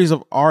series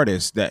of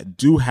artists that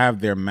do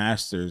have their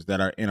masters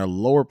that are in a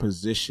lower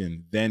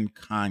position than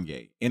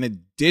Kanye. In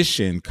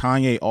addition,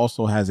 Kanye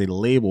also has a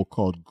label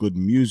called Good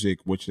Music,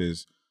 which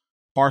is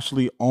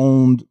partially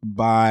owned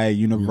by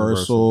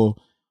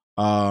Universal.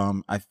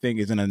 I think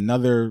is in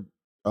another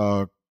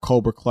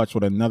Cobra Clutch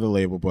with another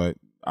label, but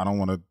I don't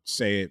want to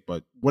say it.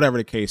 But whatever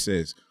the case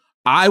is,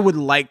 I would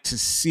like to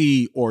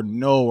see or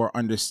know or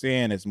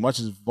understand, as much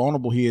as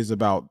vulnerable he is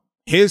about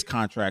his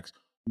contracts,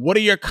 what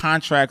do your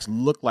contracts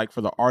look like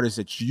for the artists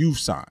that you've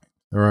signed?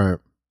 Right.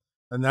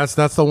 And that's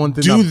the one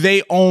thing. Do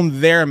they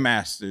own their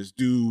masters?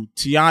 Does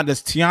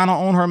Tiana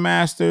own her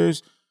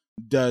masters?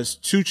 Does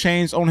 2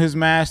 Chainz own his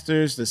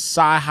masters? Does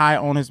Sci-Hi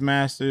own his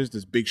masters?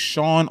 Does Big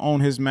Sean own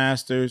his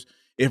masters?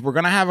 If we're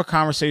going to have a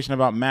conversation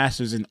about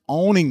masters and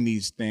owning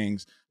these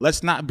things,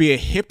 let's not be a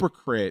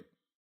hypocrite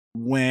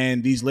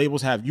when these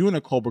labels have you in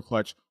a Cobra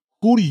Clutch.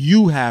 Who do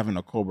you have in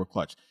a Cobra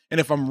Clutch? And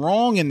if I'm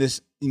wrong in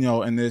this,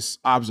 in this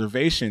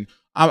observation,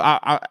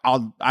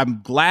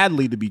 I'm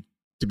gladly to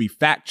be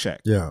fact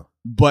checked. Yeah.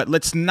 But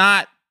let's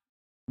not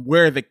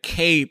wear the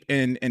cape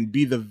and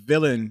be the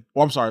villain.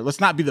 Or I'm sorry, let's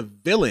not be the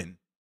villain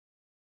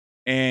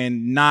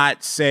and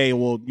not say,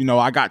 well,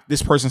 I got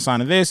this person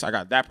signed to this, I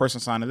got that person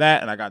signed to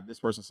that, and I got this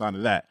person signed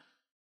to that.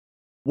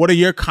 What do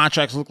your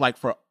contracts look like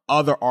for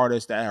other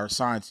artists that are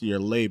signed to your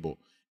label?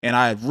 And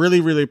I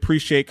really, really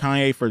appreciate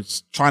Kanye for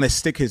trying to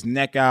stick his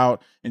neck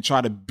out and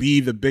try to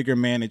be the bigger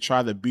man and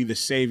try to be the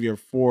savior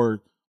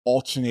for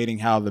alternating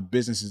how the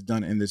business is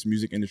done in this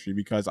music industry,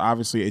 because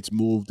obviously it's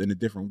moved in a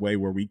different way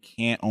where we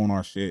can't own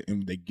our shit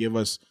and they give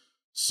us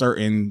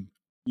certain,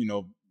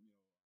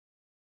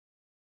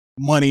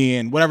 money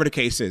and whatever the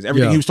case is.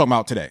 Everything he was talking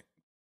about today.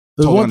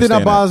 There's one thing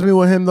that bothers me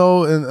with him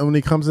though, and when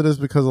he comes to this,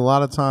 because a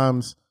lot of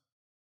times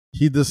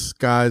he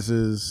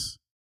disguises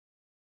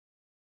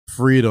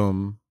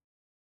freedom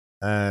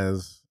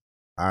as,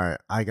 all right,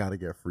 I got to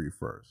get free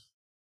first.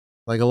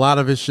 Like a lot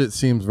of his shit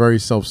seems very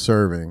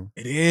self-serving.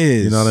 It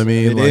is. You know what I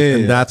mean?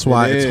 And that's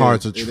why it's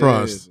hard to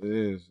trust.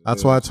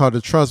 That's why it's hard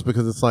to trust,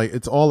 because it's like,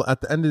 it's all,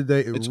 at the end of the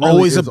day, it's really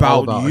always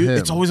about you. Him.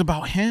 It's always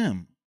about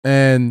him.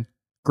 And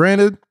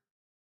granted,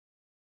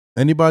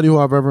 anybody who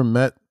I've ever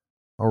met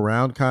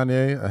around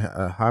Kanye,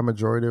 a high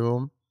majority of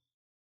them,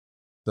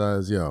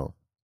 says,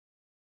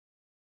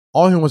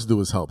 all he wants to do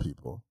is help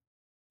people.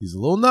 He's a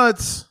little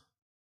nuts,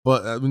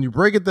 but when you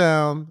break it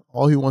down,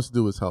 all he wants to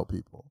do is help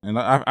people. And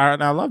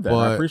I love that. But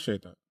I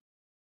appreciate that.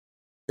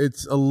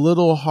 It's a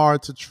little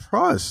hard to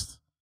trust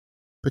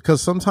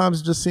because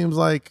sometimes it just seems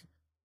like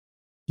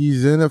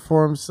he's in it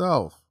for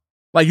himself.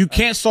 Like you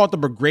can't start the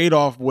brigade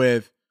off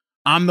with,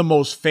 I'm the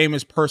most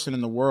famous person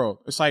in the world.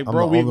 It's like,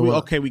 bro, we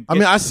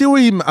get I see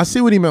what he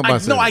meant by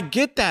saying. No, I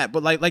get that,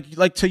 but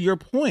like to your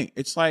point,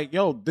 it's like,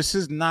 this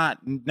is not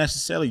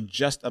necessarily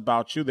just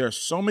about you. There are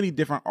so many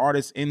different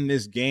artists in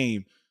this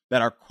game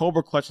that are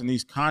Cobra Clutch in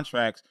these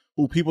contracts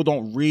who people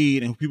don't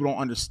read and who people don't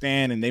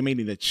understand, and they may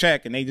need a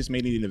check, and they just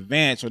may need an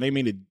advance, or they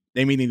may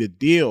need a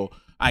deal.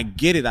 I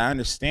get it, I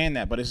understand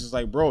that, but it's just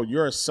like, bro,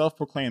 you're a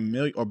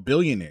self-proclaimed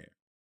billionaire.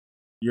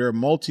 You're a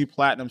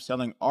multi-platinum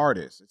selling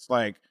artist. It's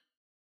like,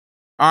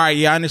 all right,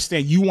 yeah, I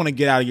understand you want to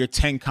get out of your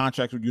 10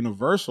 contracts with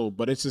Universal,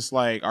 but it's just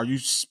like, are you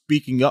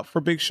speaking up for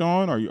Big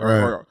Sean?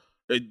 Or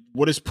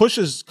what does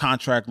Push's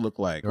contract look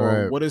like?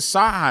 Or what is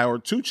Sci-Hi or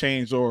 2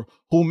 Chainz or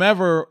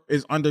whomever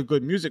is under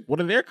Good Music? What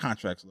do their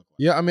contracts look like?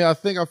 Yeah,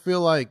 I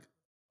feel like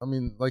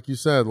you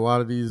said, a lot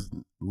of these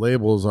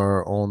labels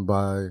are owned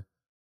by,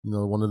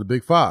 one of the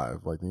big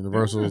 5, like the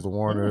Universals, the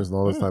Warners, and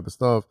all this type of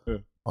stuff. Yeah.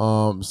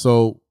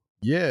 So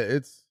yeah,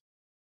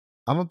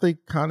 I don't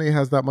think Kanye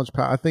has that much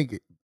power. I think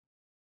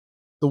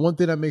the one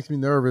thing that makes me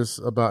nervous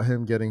about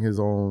him getting his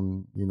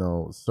own,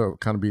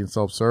 kind of being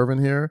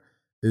self-serving here,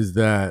 is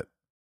that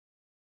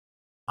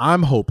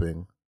I'm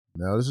hoping,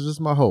 now this is just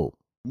my hope,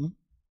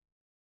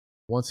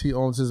 once he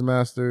owns his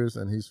masters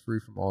and he's free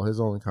from all his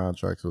own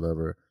contracts,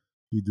 whatever,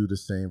 he do the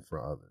same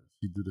for others.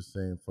 He do the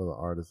same for the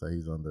artists that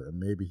he's under. And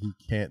maybe he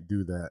can't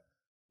do that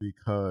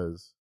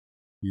because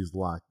he's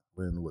locked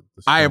in with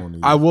the Sony.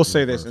 I will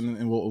say this,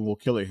 and we'll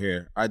kill it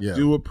here. I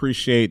do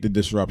appreciate the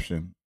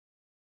disruption.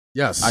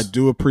 Yes. I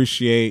do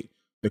appreciate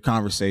the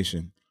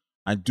conversation.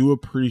 I do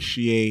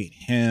appreciate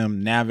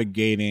him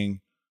navigating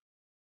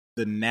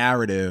the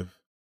narrative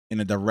in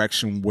a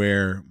direction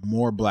where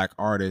more Black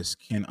artists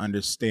can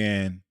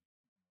understand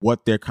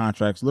what their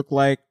contracts look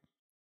like,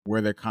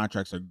 where their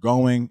contracts are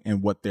going,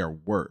 and what they're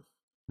worth.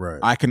 Right.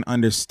 I can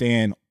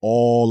understand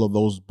all of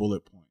those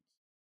bullet points.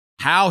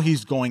 How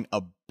he's going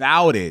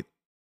about it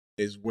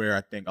is where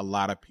I think a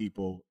lot of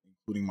people,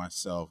 including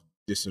myself,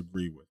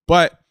 disagree with.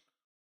 But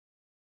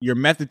your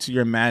method to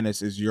your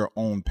madness is your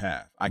own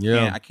path. I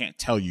can't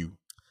tell you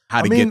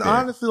how to get there.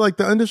 Honestly, like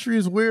the industry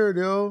is weird,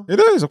 yo. It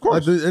is, of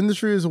course. Like, the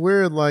industry is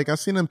weird. Like I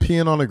seen him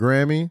peeing on a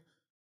Grammy,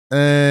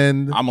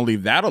 And I'm gonna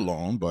leave that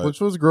alone, but which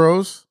was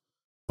gross.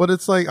 But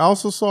it's like I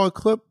also saw a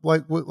clip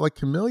like with like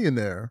Chameleon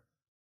there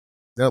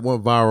that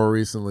went viral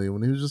recently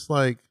when he was just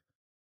like,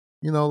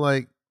 you know,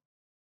 like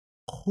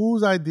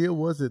whose idea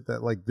was it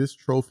that like this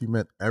trophy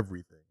meant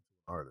everything to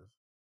an artist?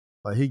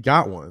 Like he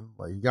got one.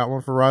 Like he got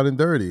one for Riding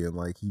Dirty and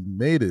like he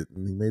made it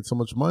and he made so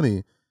much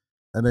money.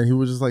 And then he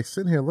was just like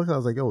sitting here looking, I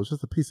was like, yo, it's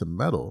just a piece of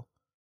metal.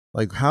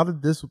 Like how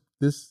did this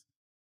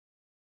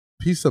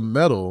piece of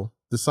metal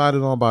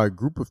decided on by a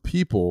group of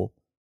people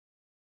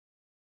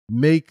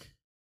make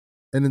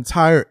an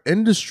entire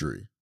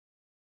industry?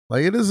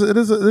 Like it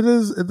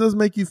does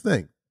make you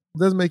think. It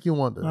does make you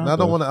wonder. And I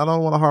don't want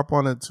to harp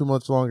on it too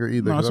much longer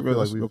either. No, I feel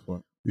like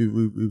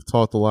we've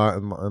talked a lot,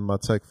 and my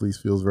tech fleece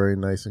feels very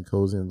nice and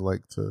cozy, and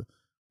like to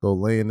go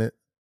lay in it.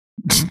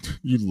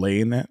 You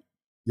lay in that?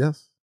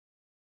 Yes.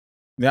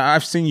 Yeah,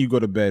 I've seen you go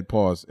to bed,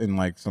 pause, in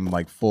like some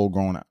like full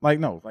grown, like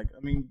no, like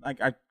I mean,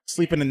 like I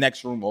sleep in the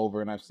next room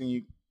over, and I've seen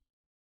you.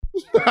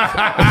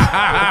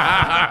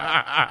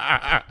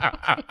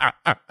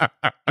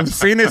 I've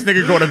seen this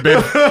nigga go to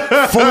bed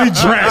fully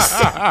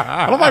dressed.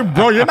 I'm like,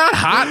 bro, you're not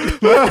hot.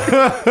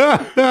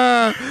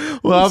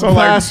 Well, I'm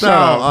passed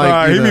out.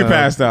 Like, he be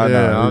passed out.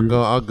 Yeah,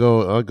 I'll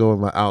go in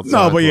my outside.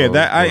 No, but yeah,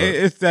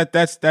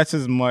 that's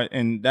as much,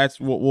 and that's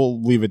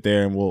we'll leave it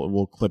there, and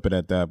we'll clip it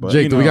at that. But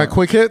Jake, do we got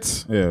quick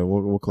hits? Yeah,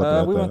 we'll clip it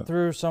at we that. went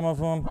through some of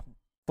them.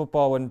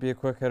 Football wouldn't be a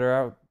quick hitter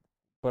out,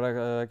 but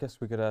I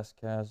guess we could ask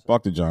Kaz.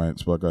 Fuck the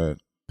Giants, but go ahead.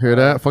 Hear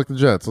that? Fuck the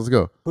Jets. Let's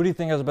go. Who do you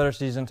think has a better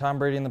season, Tom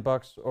Brady in the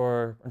Bucks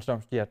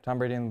Tom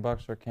Brady in the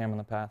Bucks or Cam in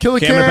the Pats? Cam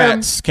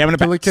in the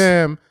Pats.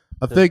 Cam.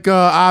 I think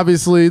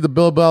obviously the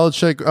Bill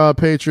Belichick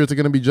Patriots are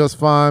going to be just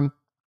fine.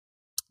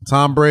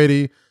 Tom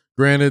Brady.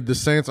 Granted, the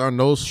Saints are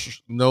no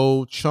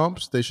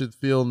chumps. They should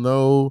feel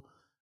no.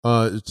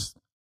 It's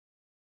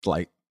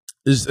slight.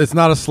 It's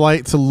not a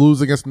slight to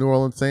lose against New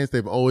Orleans Saints.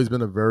 They've always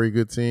been a very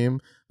good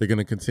team. They're going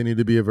to continue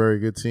to be a very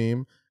good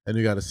team, and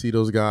you got to see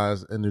those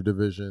guys in their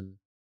division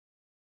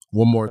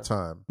one more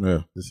time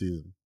this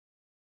season.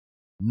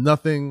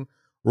 Nothing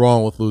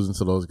wrong with losing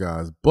to those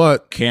guys,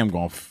 but Cam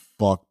gonna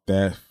fuck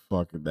that.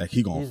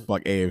 He gonna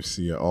fuck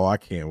AFC. Oh, I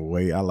can't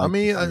wait.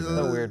 It's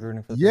so weird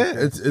rooting for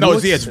it's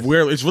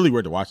weird. It's really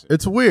weird to watch it.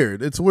 It's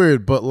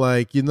weird, but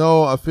like, you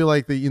know, I feel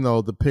like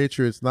the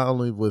Patriots, not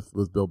only with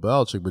Bill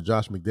Belichick, but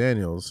Josh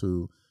McDaniels,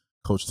 who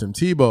coached Tim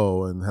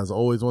Tebow and has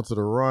always wanted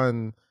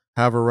to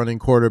have a running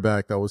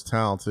quarterback that was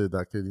talented,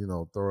 that could,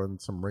 throw in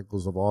some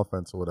wrinkles of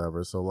offense or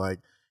whatever. So like,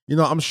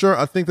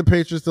 I think the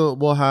Patriots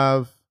will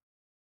have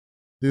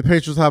a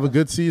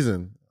good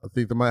season. I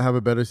think they might have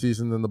a better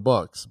season than the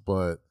Bucks,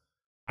 but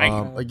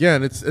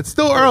again, it's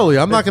still early.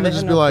 I'm not going to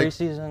just be like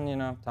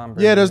preseason, Tom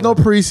Brady. Yeah, there's no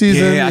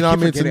preseason. Yeah,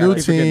 It's a new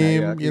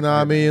team. You know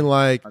what I mean?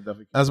 Like,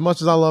 as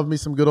much as I love me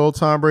some good old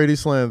Tom Brady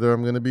slander,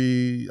 I'm going to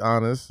be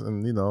honest,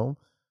 and we was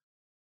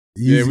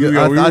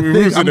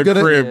in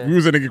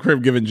the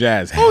crib giving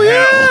Jazz hell. Oh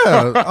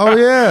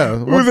yeah.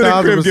 We was in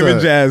the crib giving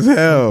Jazz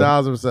hell.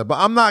 1,000%. But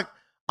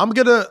I'm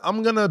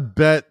gonna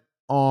bet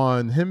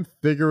on him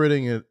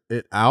figuring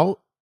it out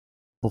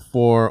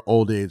before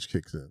old age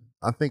kicks in.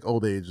 I think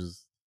old age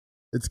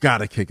it's got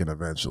to kick in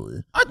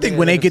eventually. I think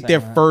when they get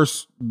their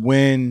first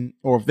win,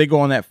 or if they go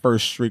on that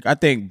first streak, I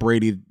think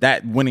Brady,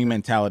 that winning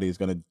mentality is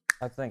going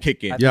to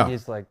kick in. I think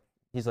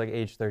he's like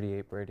age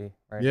 38 Brady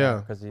right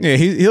now.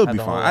 He'll be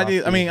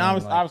fine.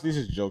 Obviously this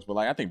is jokes, but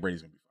like I think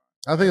Brady's going to be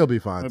fine. I think he'll be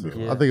fine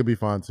too. I think he'll be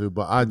fine too.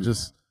 But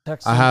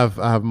I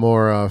have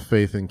more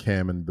faith in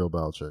Cam and Bill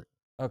Belichick.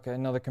 Okay,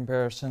 another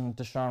comparison: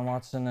 Deshaun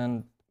Watson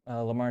and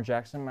Lamar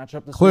Jackson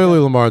matchup this Clearly,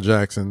 weekend. Lamar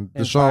Jackson.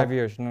 In 5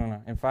 years,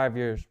 in 5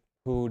 years,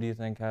 who do you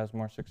think has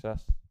more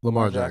success?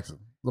 Lamar Jackson.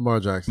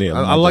 Lamar Jackson. Yeah,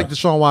 I like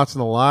Deshaun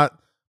Watson a lot,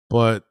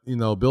 but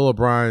Bill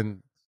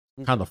O'Brien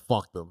kind of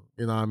fucked him.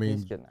 You know what I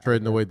mean?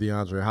 Trading away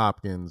DeAndre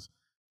Hopkins,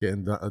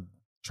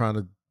 trying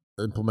to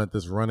implement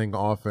this running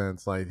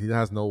offense. Like, he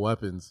has no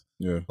weapons.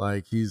 Yeah.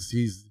 Like,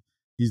 he's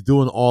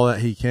doing all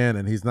that he can,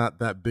 and he's not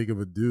that big of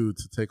a dude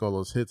to take all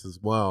those hits as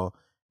well.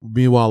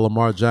 Meanwhile,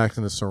 Lamar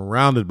Jackson is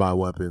surrounded by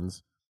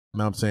weapons. You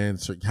know what I'm saying?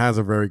 So he has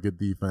a very good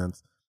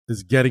defense.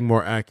 Is getting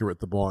more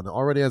accurate the ball, and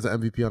already has an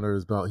MVP under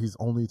his belt. He's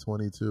only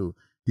 22.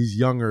 He's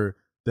younger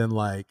than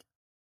like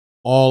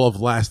all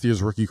of last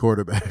year's rookie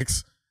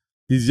quarterbacks.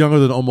 He's younger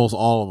than almost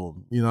all of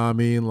them. You know what I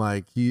mean?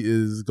 Like, he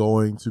is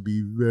going to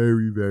be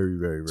very, very,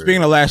 very, very.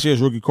 Speaking of last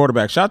year's rookie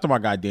quarterback, shout out to my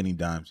guy Danny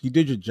Dimes. He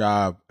did your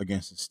job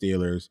against the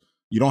Steelers.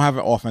 You don't have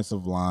an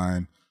offensive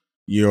line.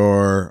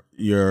 Your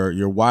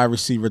wide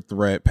receiver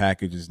threat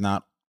package is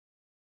not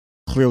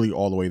clearly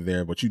all the way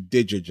there, but you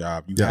did your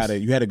job. You had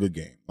a good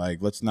game. Like,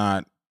 let's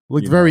not.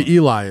 Looked very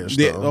Eli-ish,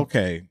 though.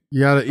 Okay.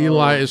 You had an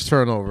Eli-ish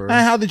turnover. And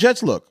how'd the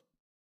Jets look?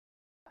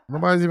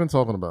 Nobody's even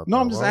talking about that. No,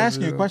 I'm just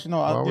asking you a question.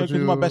 No, you're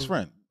my best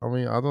friend. I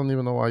mean, I don't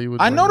even know why you would.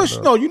 I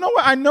noticed. No, you know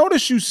what? I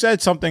noticed you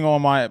said something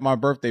on my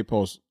birthday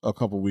post a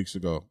couple weeks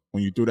ago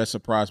when you threw that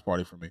surprise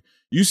party for me.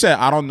 You said,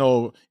 "I don't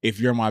know if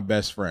you're my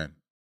best friend."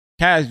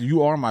 Kaz,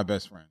 you are my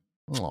best friend.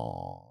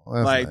 Oh,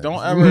 like nice.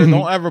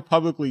 don't ever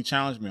publicly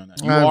challenge me on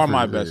that. You are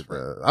my best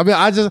friend. I mean,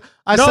 I said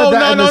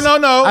that.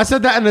 No. I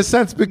said that in a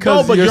sense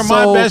because but you're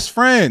my best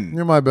friend.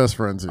 You're my best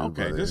friend too.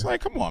 Okay, buddy. Just like,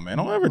 come on, man.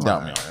 Don't ever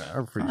doubt me on that. I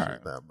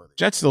appreciate that, buddy.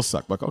 Jets still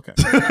suck, but okay.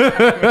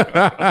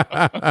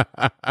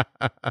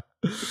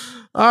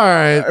 All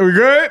right, we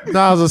good?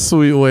 That was a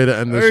sweet way to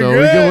end the show. We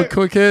give it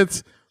quick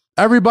hits.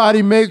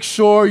 Everybody, make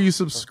sure you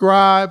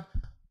subscribe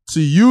to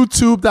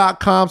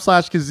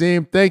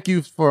youtube.com/Kazeem. Thank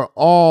you for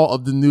all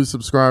of the new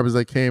subscribers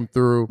that came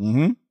through.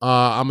 Mm-hmm.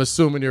 I'm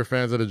assuming you're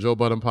fans of the Joe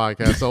Budden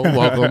podcast, so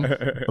welcome.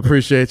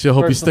 Appreciate you.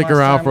 Hope you stick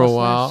around for a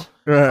while.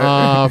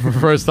 For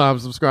first-time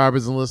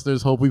subscribers and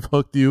listeners, hope we've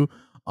hooked you.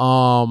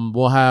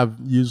 We'll have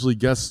usually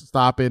guests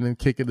stop in and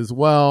kick it as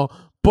well.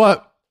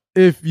 But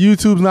if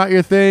YouTube's not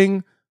your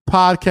thing,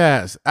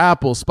 podcast,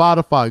 Apple,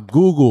 Spotify,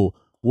 Google,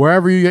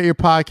 wherever you get your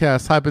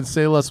podcast, type in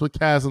Say Less with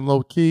Kaz and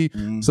Low Key.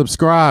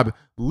 Subscribe,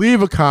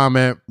 leave a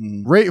comment,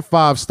 rate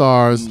 5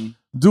 stars,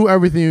 do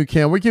everything you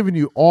can. We're giving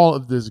you all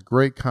of this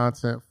great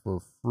content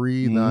for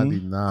free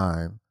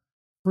 $99.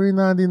 Free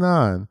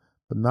 $99,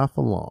 but not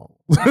for long.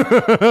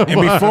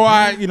 And before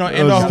I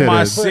end off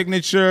my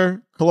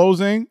signature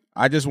closing,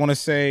 I just want to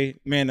say,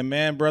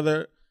 man,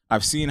 brother,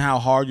 I've seen how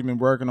hard you've been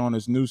working on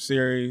this new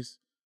series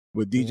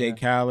with DJ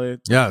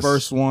Khaled. Yes.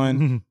 First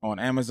one on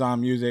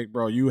Amazon Music.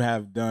 Bro, you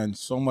have done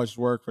so much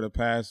work for the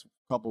past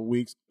couple of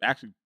weeks,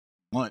 actually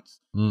months.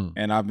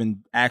 And I've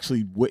been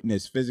actually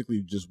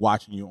physically just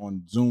watching you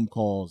on Zoom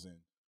calls and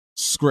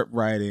script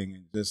writing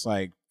and just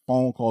like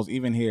phone calls,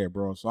 even here,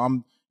 bro.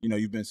 So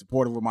you've been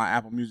supportive with my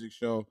Apple Music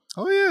show.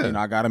 Oh, yeah.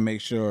 I got to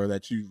make sure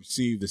that you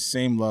receive the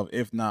same love,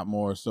 if not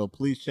more. So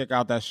please check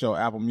out that show,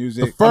 Apple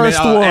Music. The first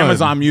one.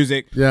 Amazon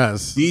Music.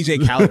 Yes.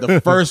 DJ Khaled, the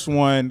first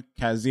one.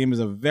 Kazeem is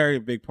a very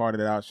big part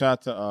of that.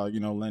 Shout out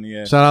to, Lenny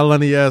S. Shout out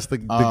Lenny S, the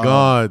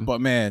god. But,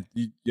 man,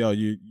 you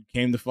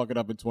came to fuck it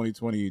up in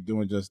 2020. You're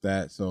doing just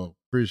that. So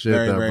appreciate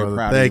very, that, very brother.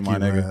 proud Thank of you,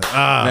 my you,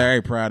 nigga.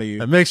 Very proud of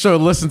you. And make sure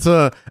to listen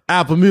to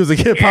Apple Music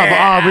Hip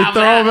Hop R&B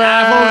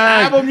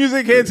Throwback. Apple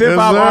Music Hits Hip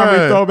Hop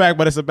R&B Throwback,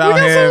 but it's about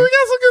him. We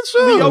got some good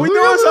shows. We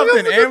doing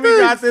something, and we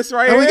got this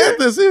right here. We got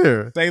this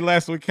here. Say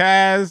Less with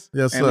Kaz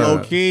and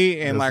Low Key,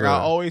 and yes, like sir. I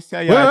always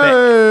tell you,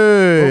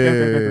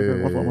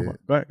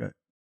 Go ahead.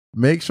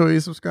 Make sure you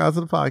subscribe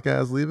to the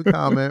podcast, leave a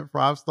comment,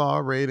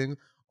 5-star rating,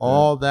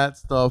 all that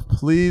stuff.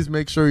 Please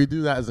make sure you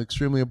do that. It's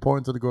extremely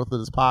important to the growth of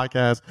this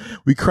podcast.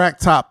 We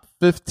cracked top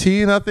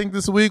 15, I think,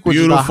 this week, which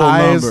is the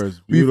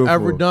highest we've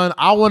ever done.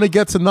 I want to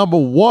get to number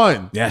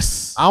 1.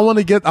 Yes. I want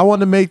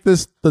to make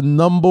this the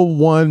number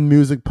 1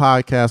 music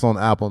podcast on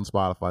Apple and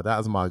Spotify. That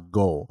is my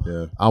goal.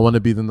 Yeah. I want to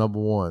be the number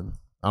 1.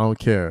 I don't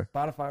care.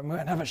 Spotify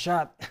might have a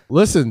shot.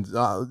 Listen,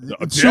 I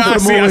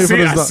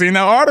seen that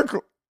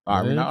article.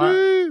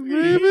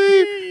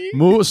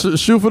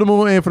 Shoot for the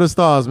moon, aim for the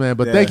stars, man.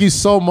 But thank you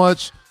so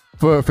much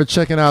for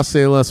checking out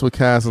Say Less with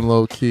Kaz and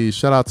Low Key.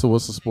 Shout out to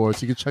Whistle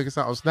Sports. You can check us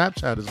out on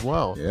Snapchat as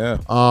well. Yeah.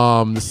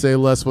 The Say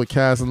Less with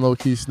Kaz and Low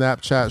Key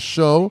Snapchat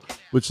show,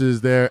 which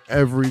is there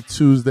every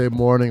Tuesday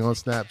morning on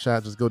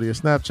Snapchat. Just go to your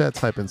Snapchat,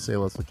 type in Say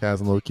Less with Kaz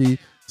and Low Key,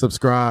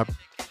 subscribe,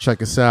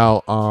 check us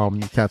out.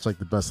 You catch like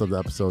the best of the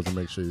episodes, and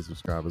make sure you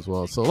subscribe as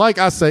well. So like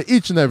I say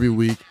each and every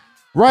week,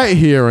 right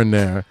here and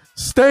there,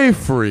 stay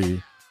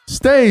free,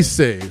 stay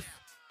safe,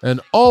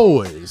 and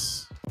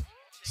always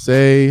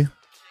say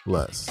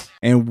less.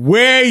 And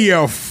wear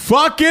your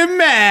fucking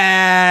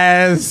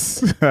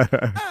mask.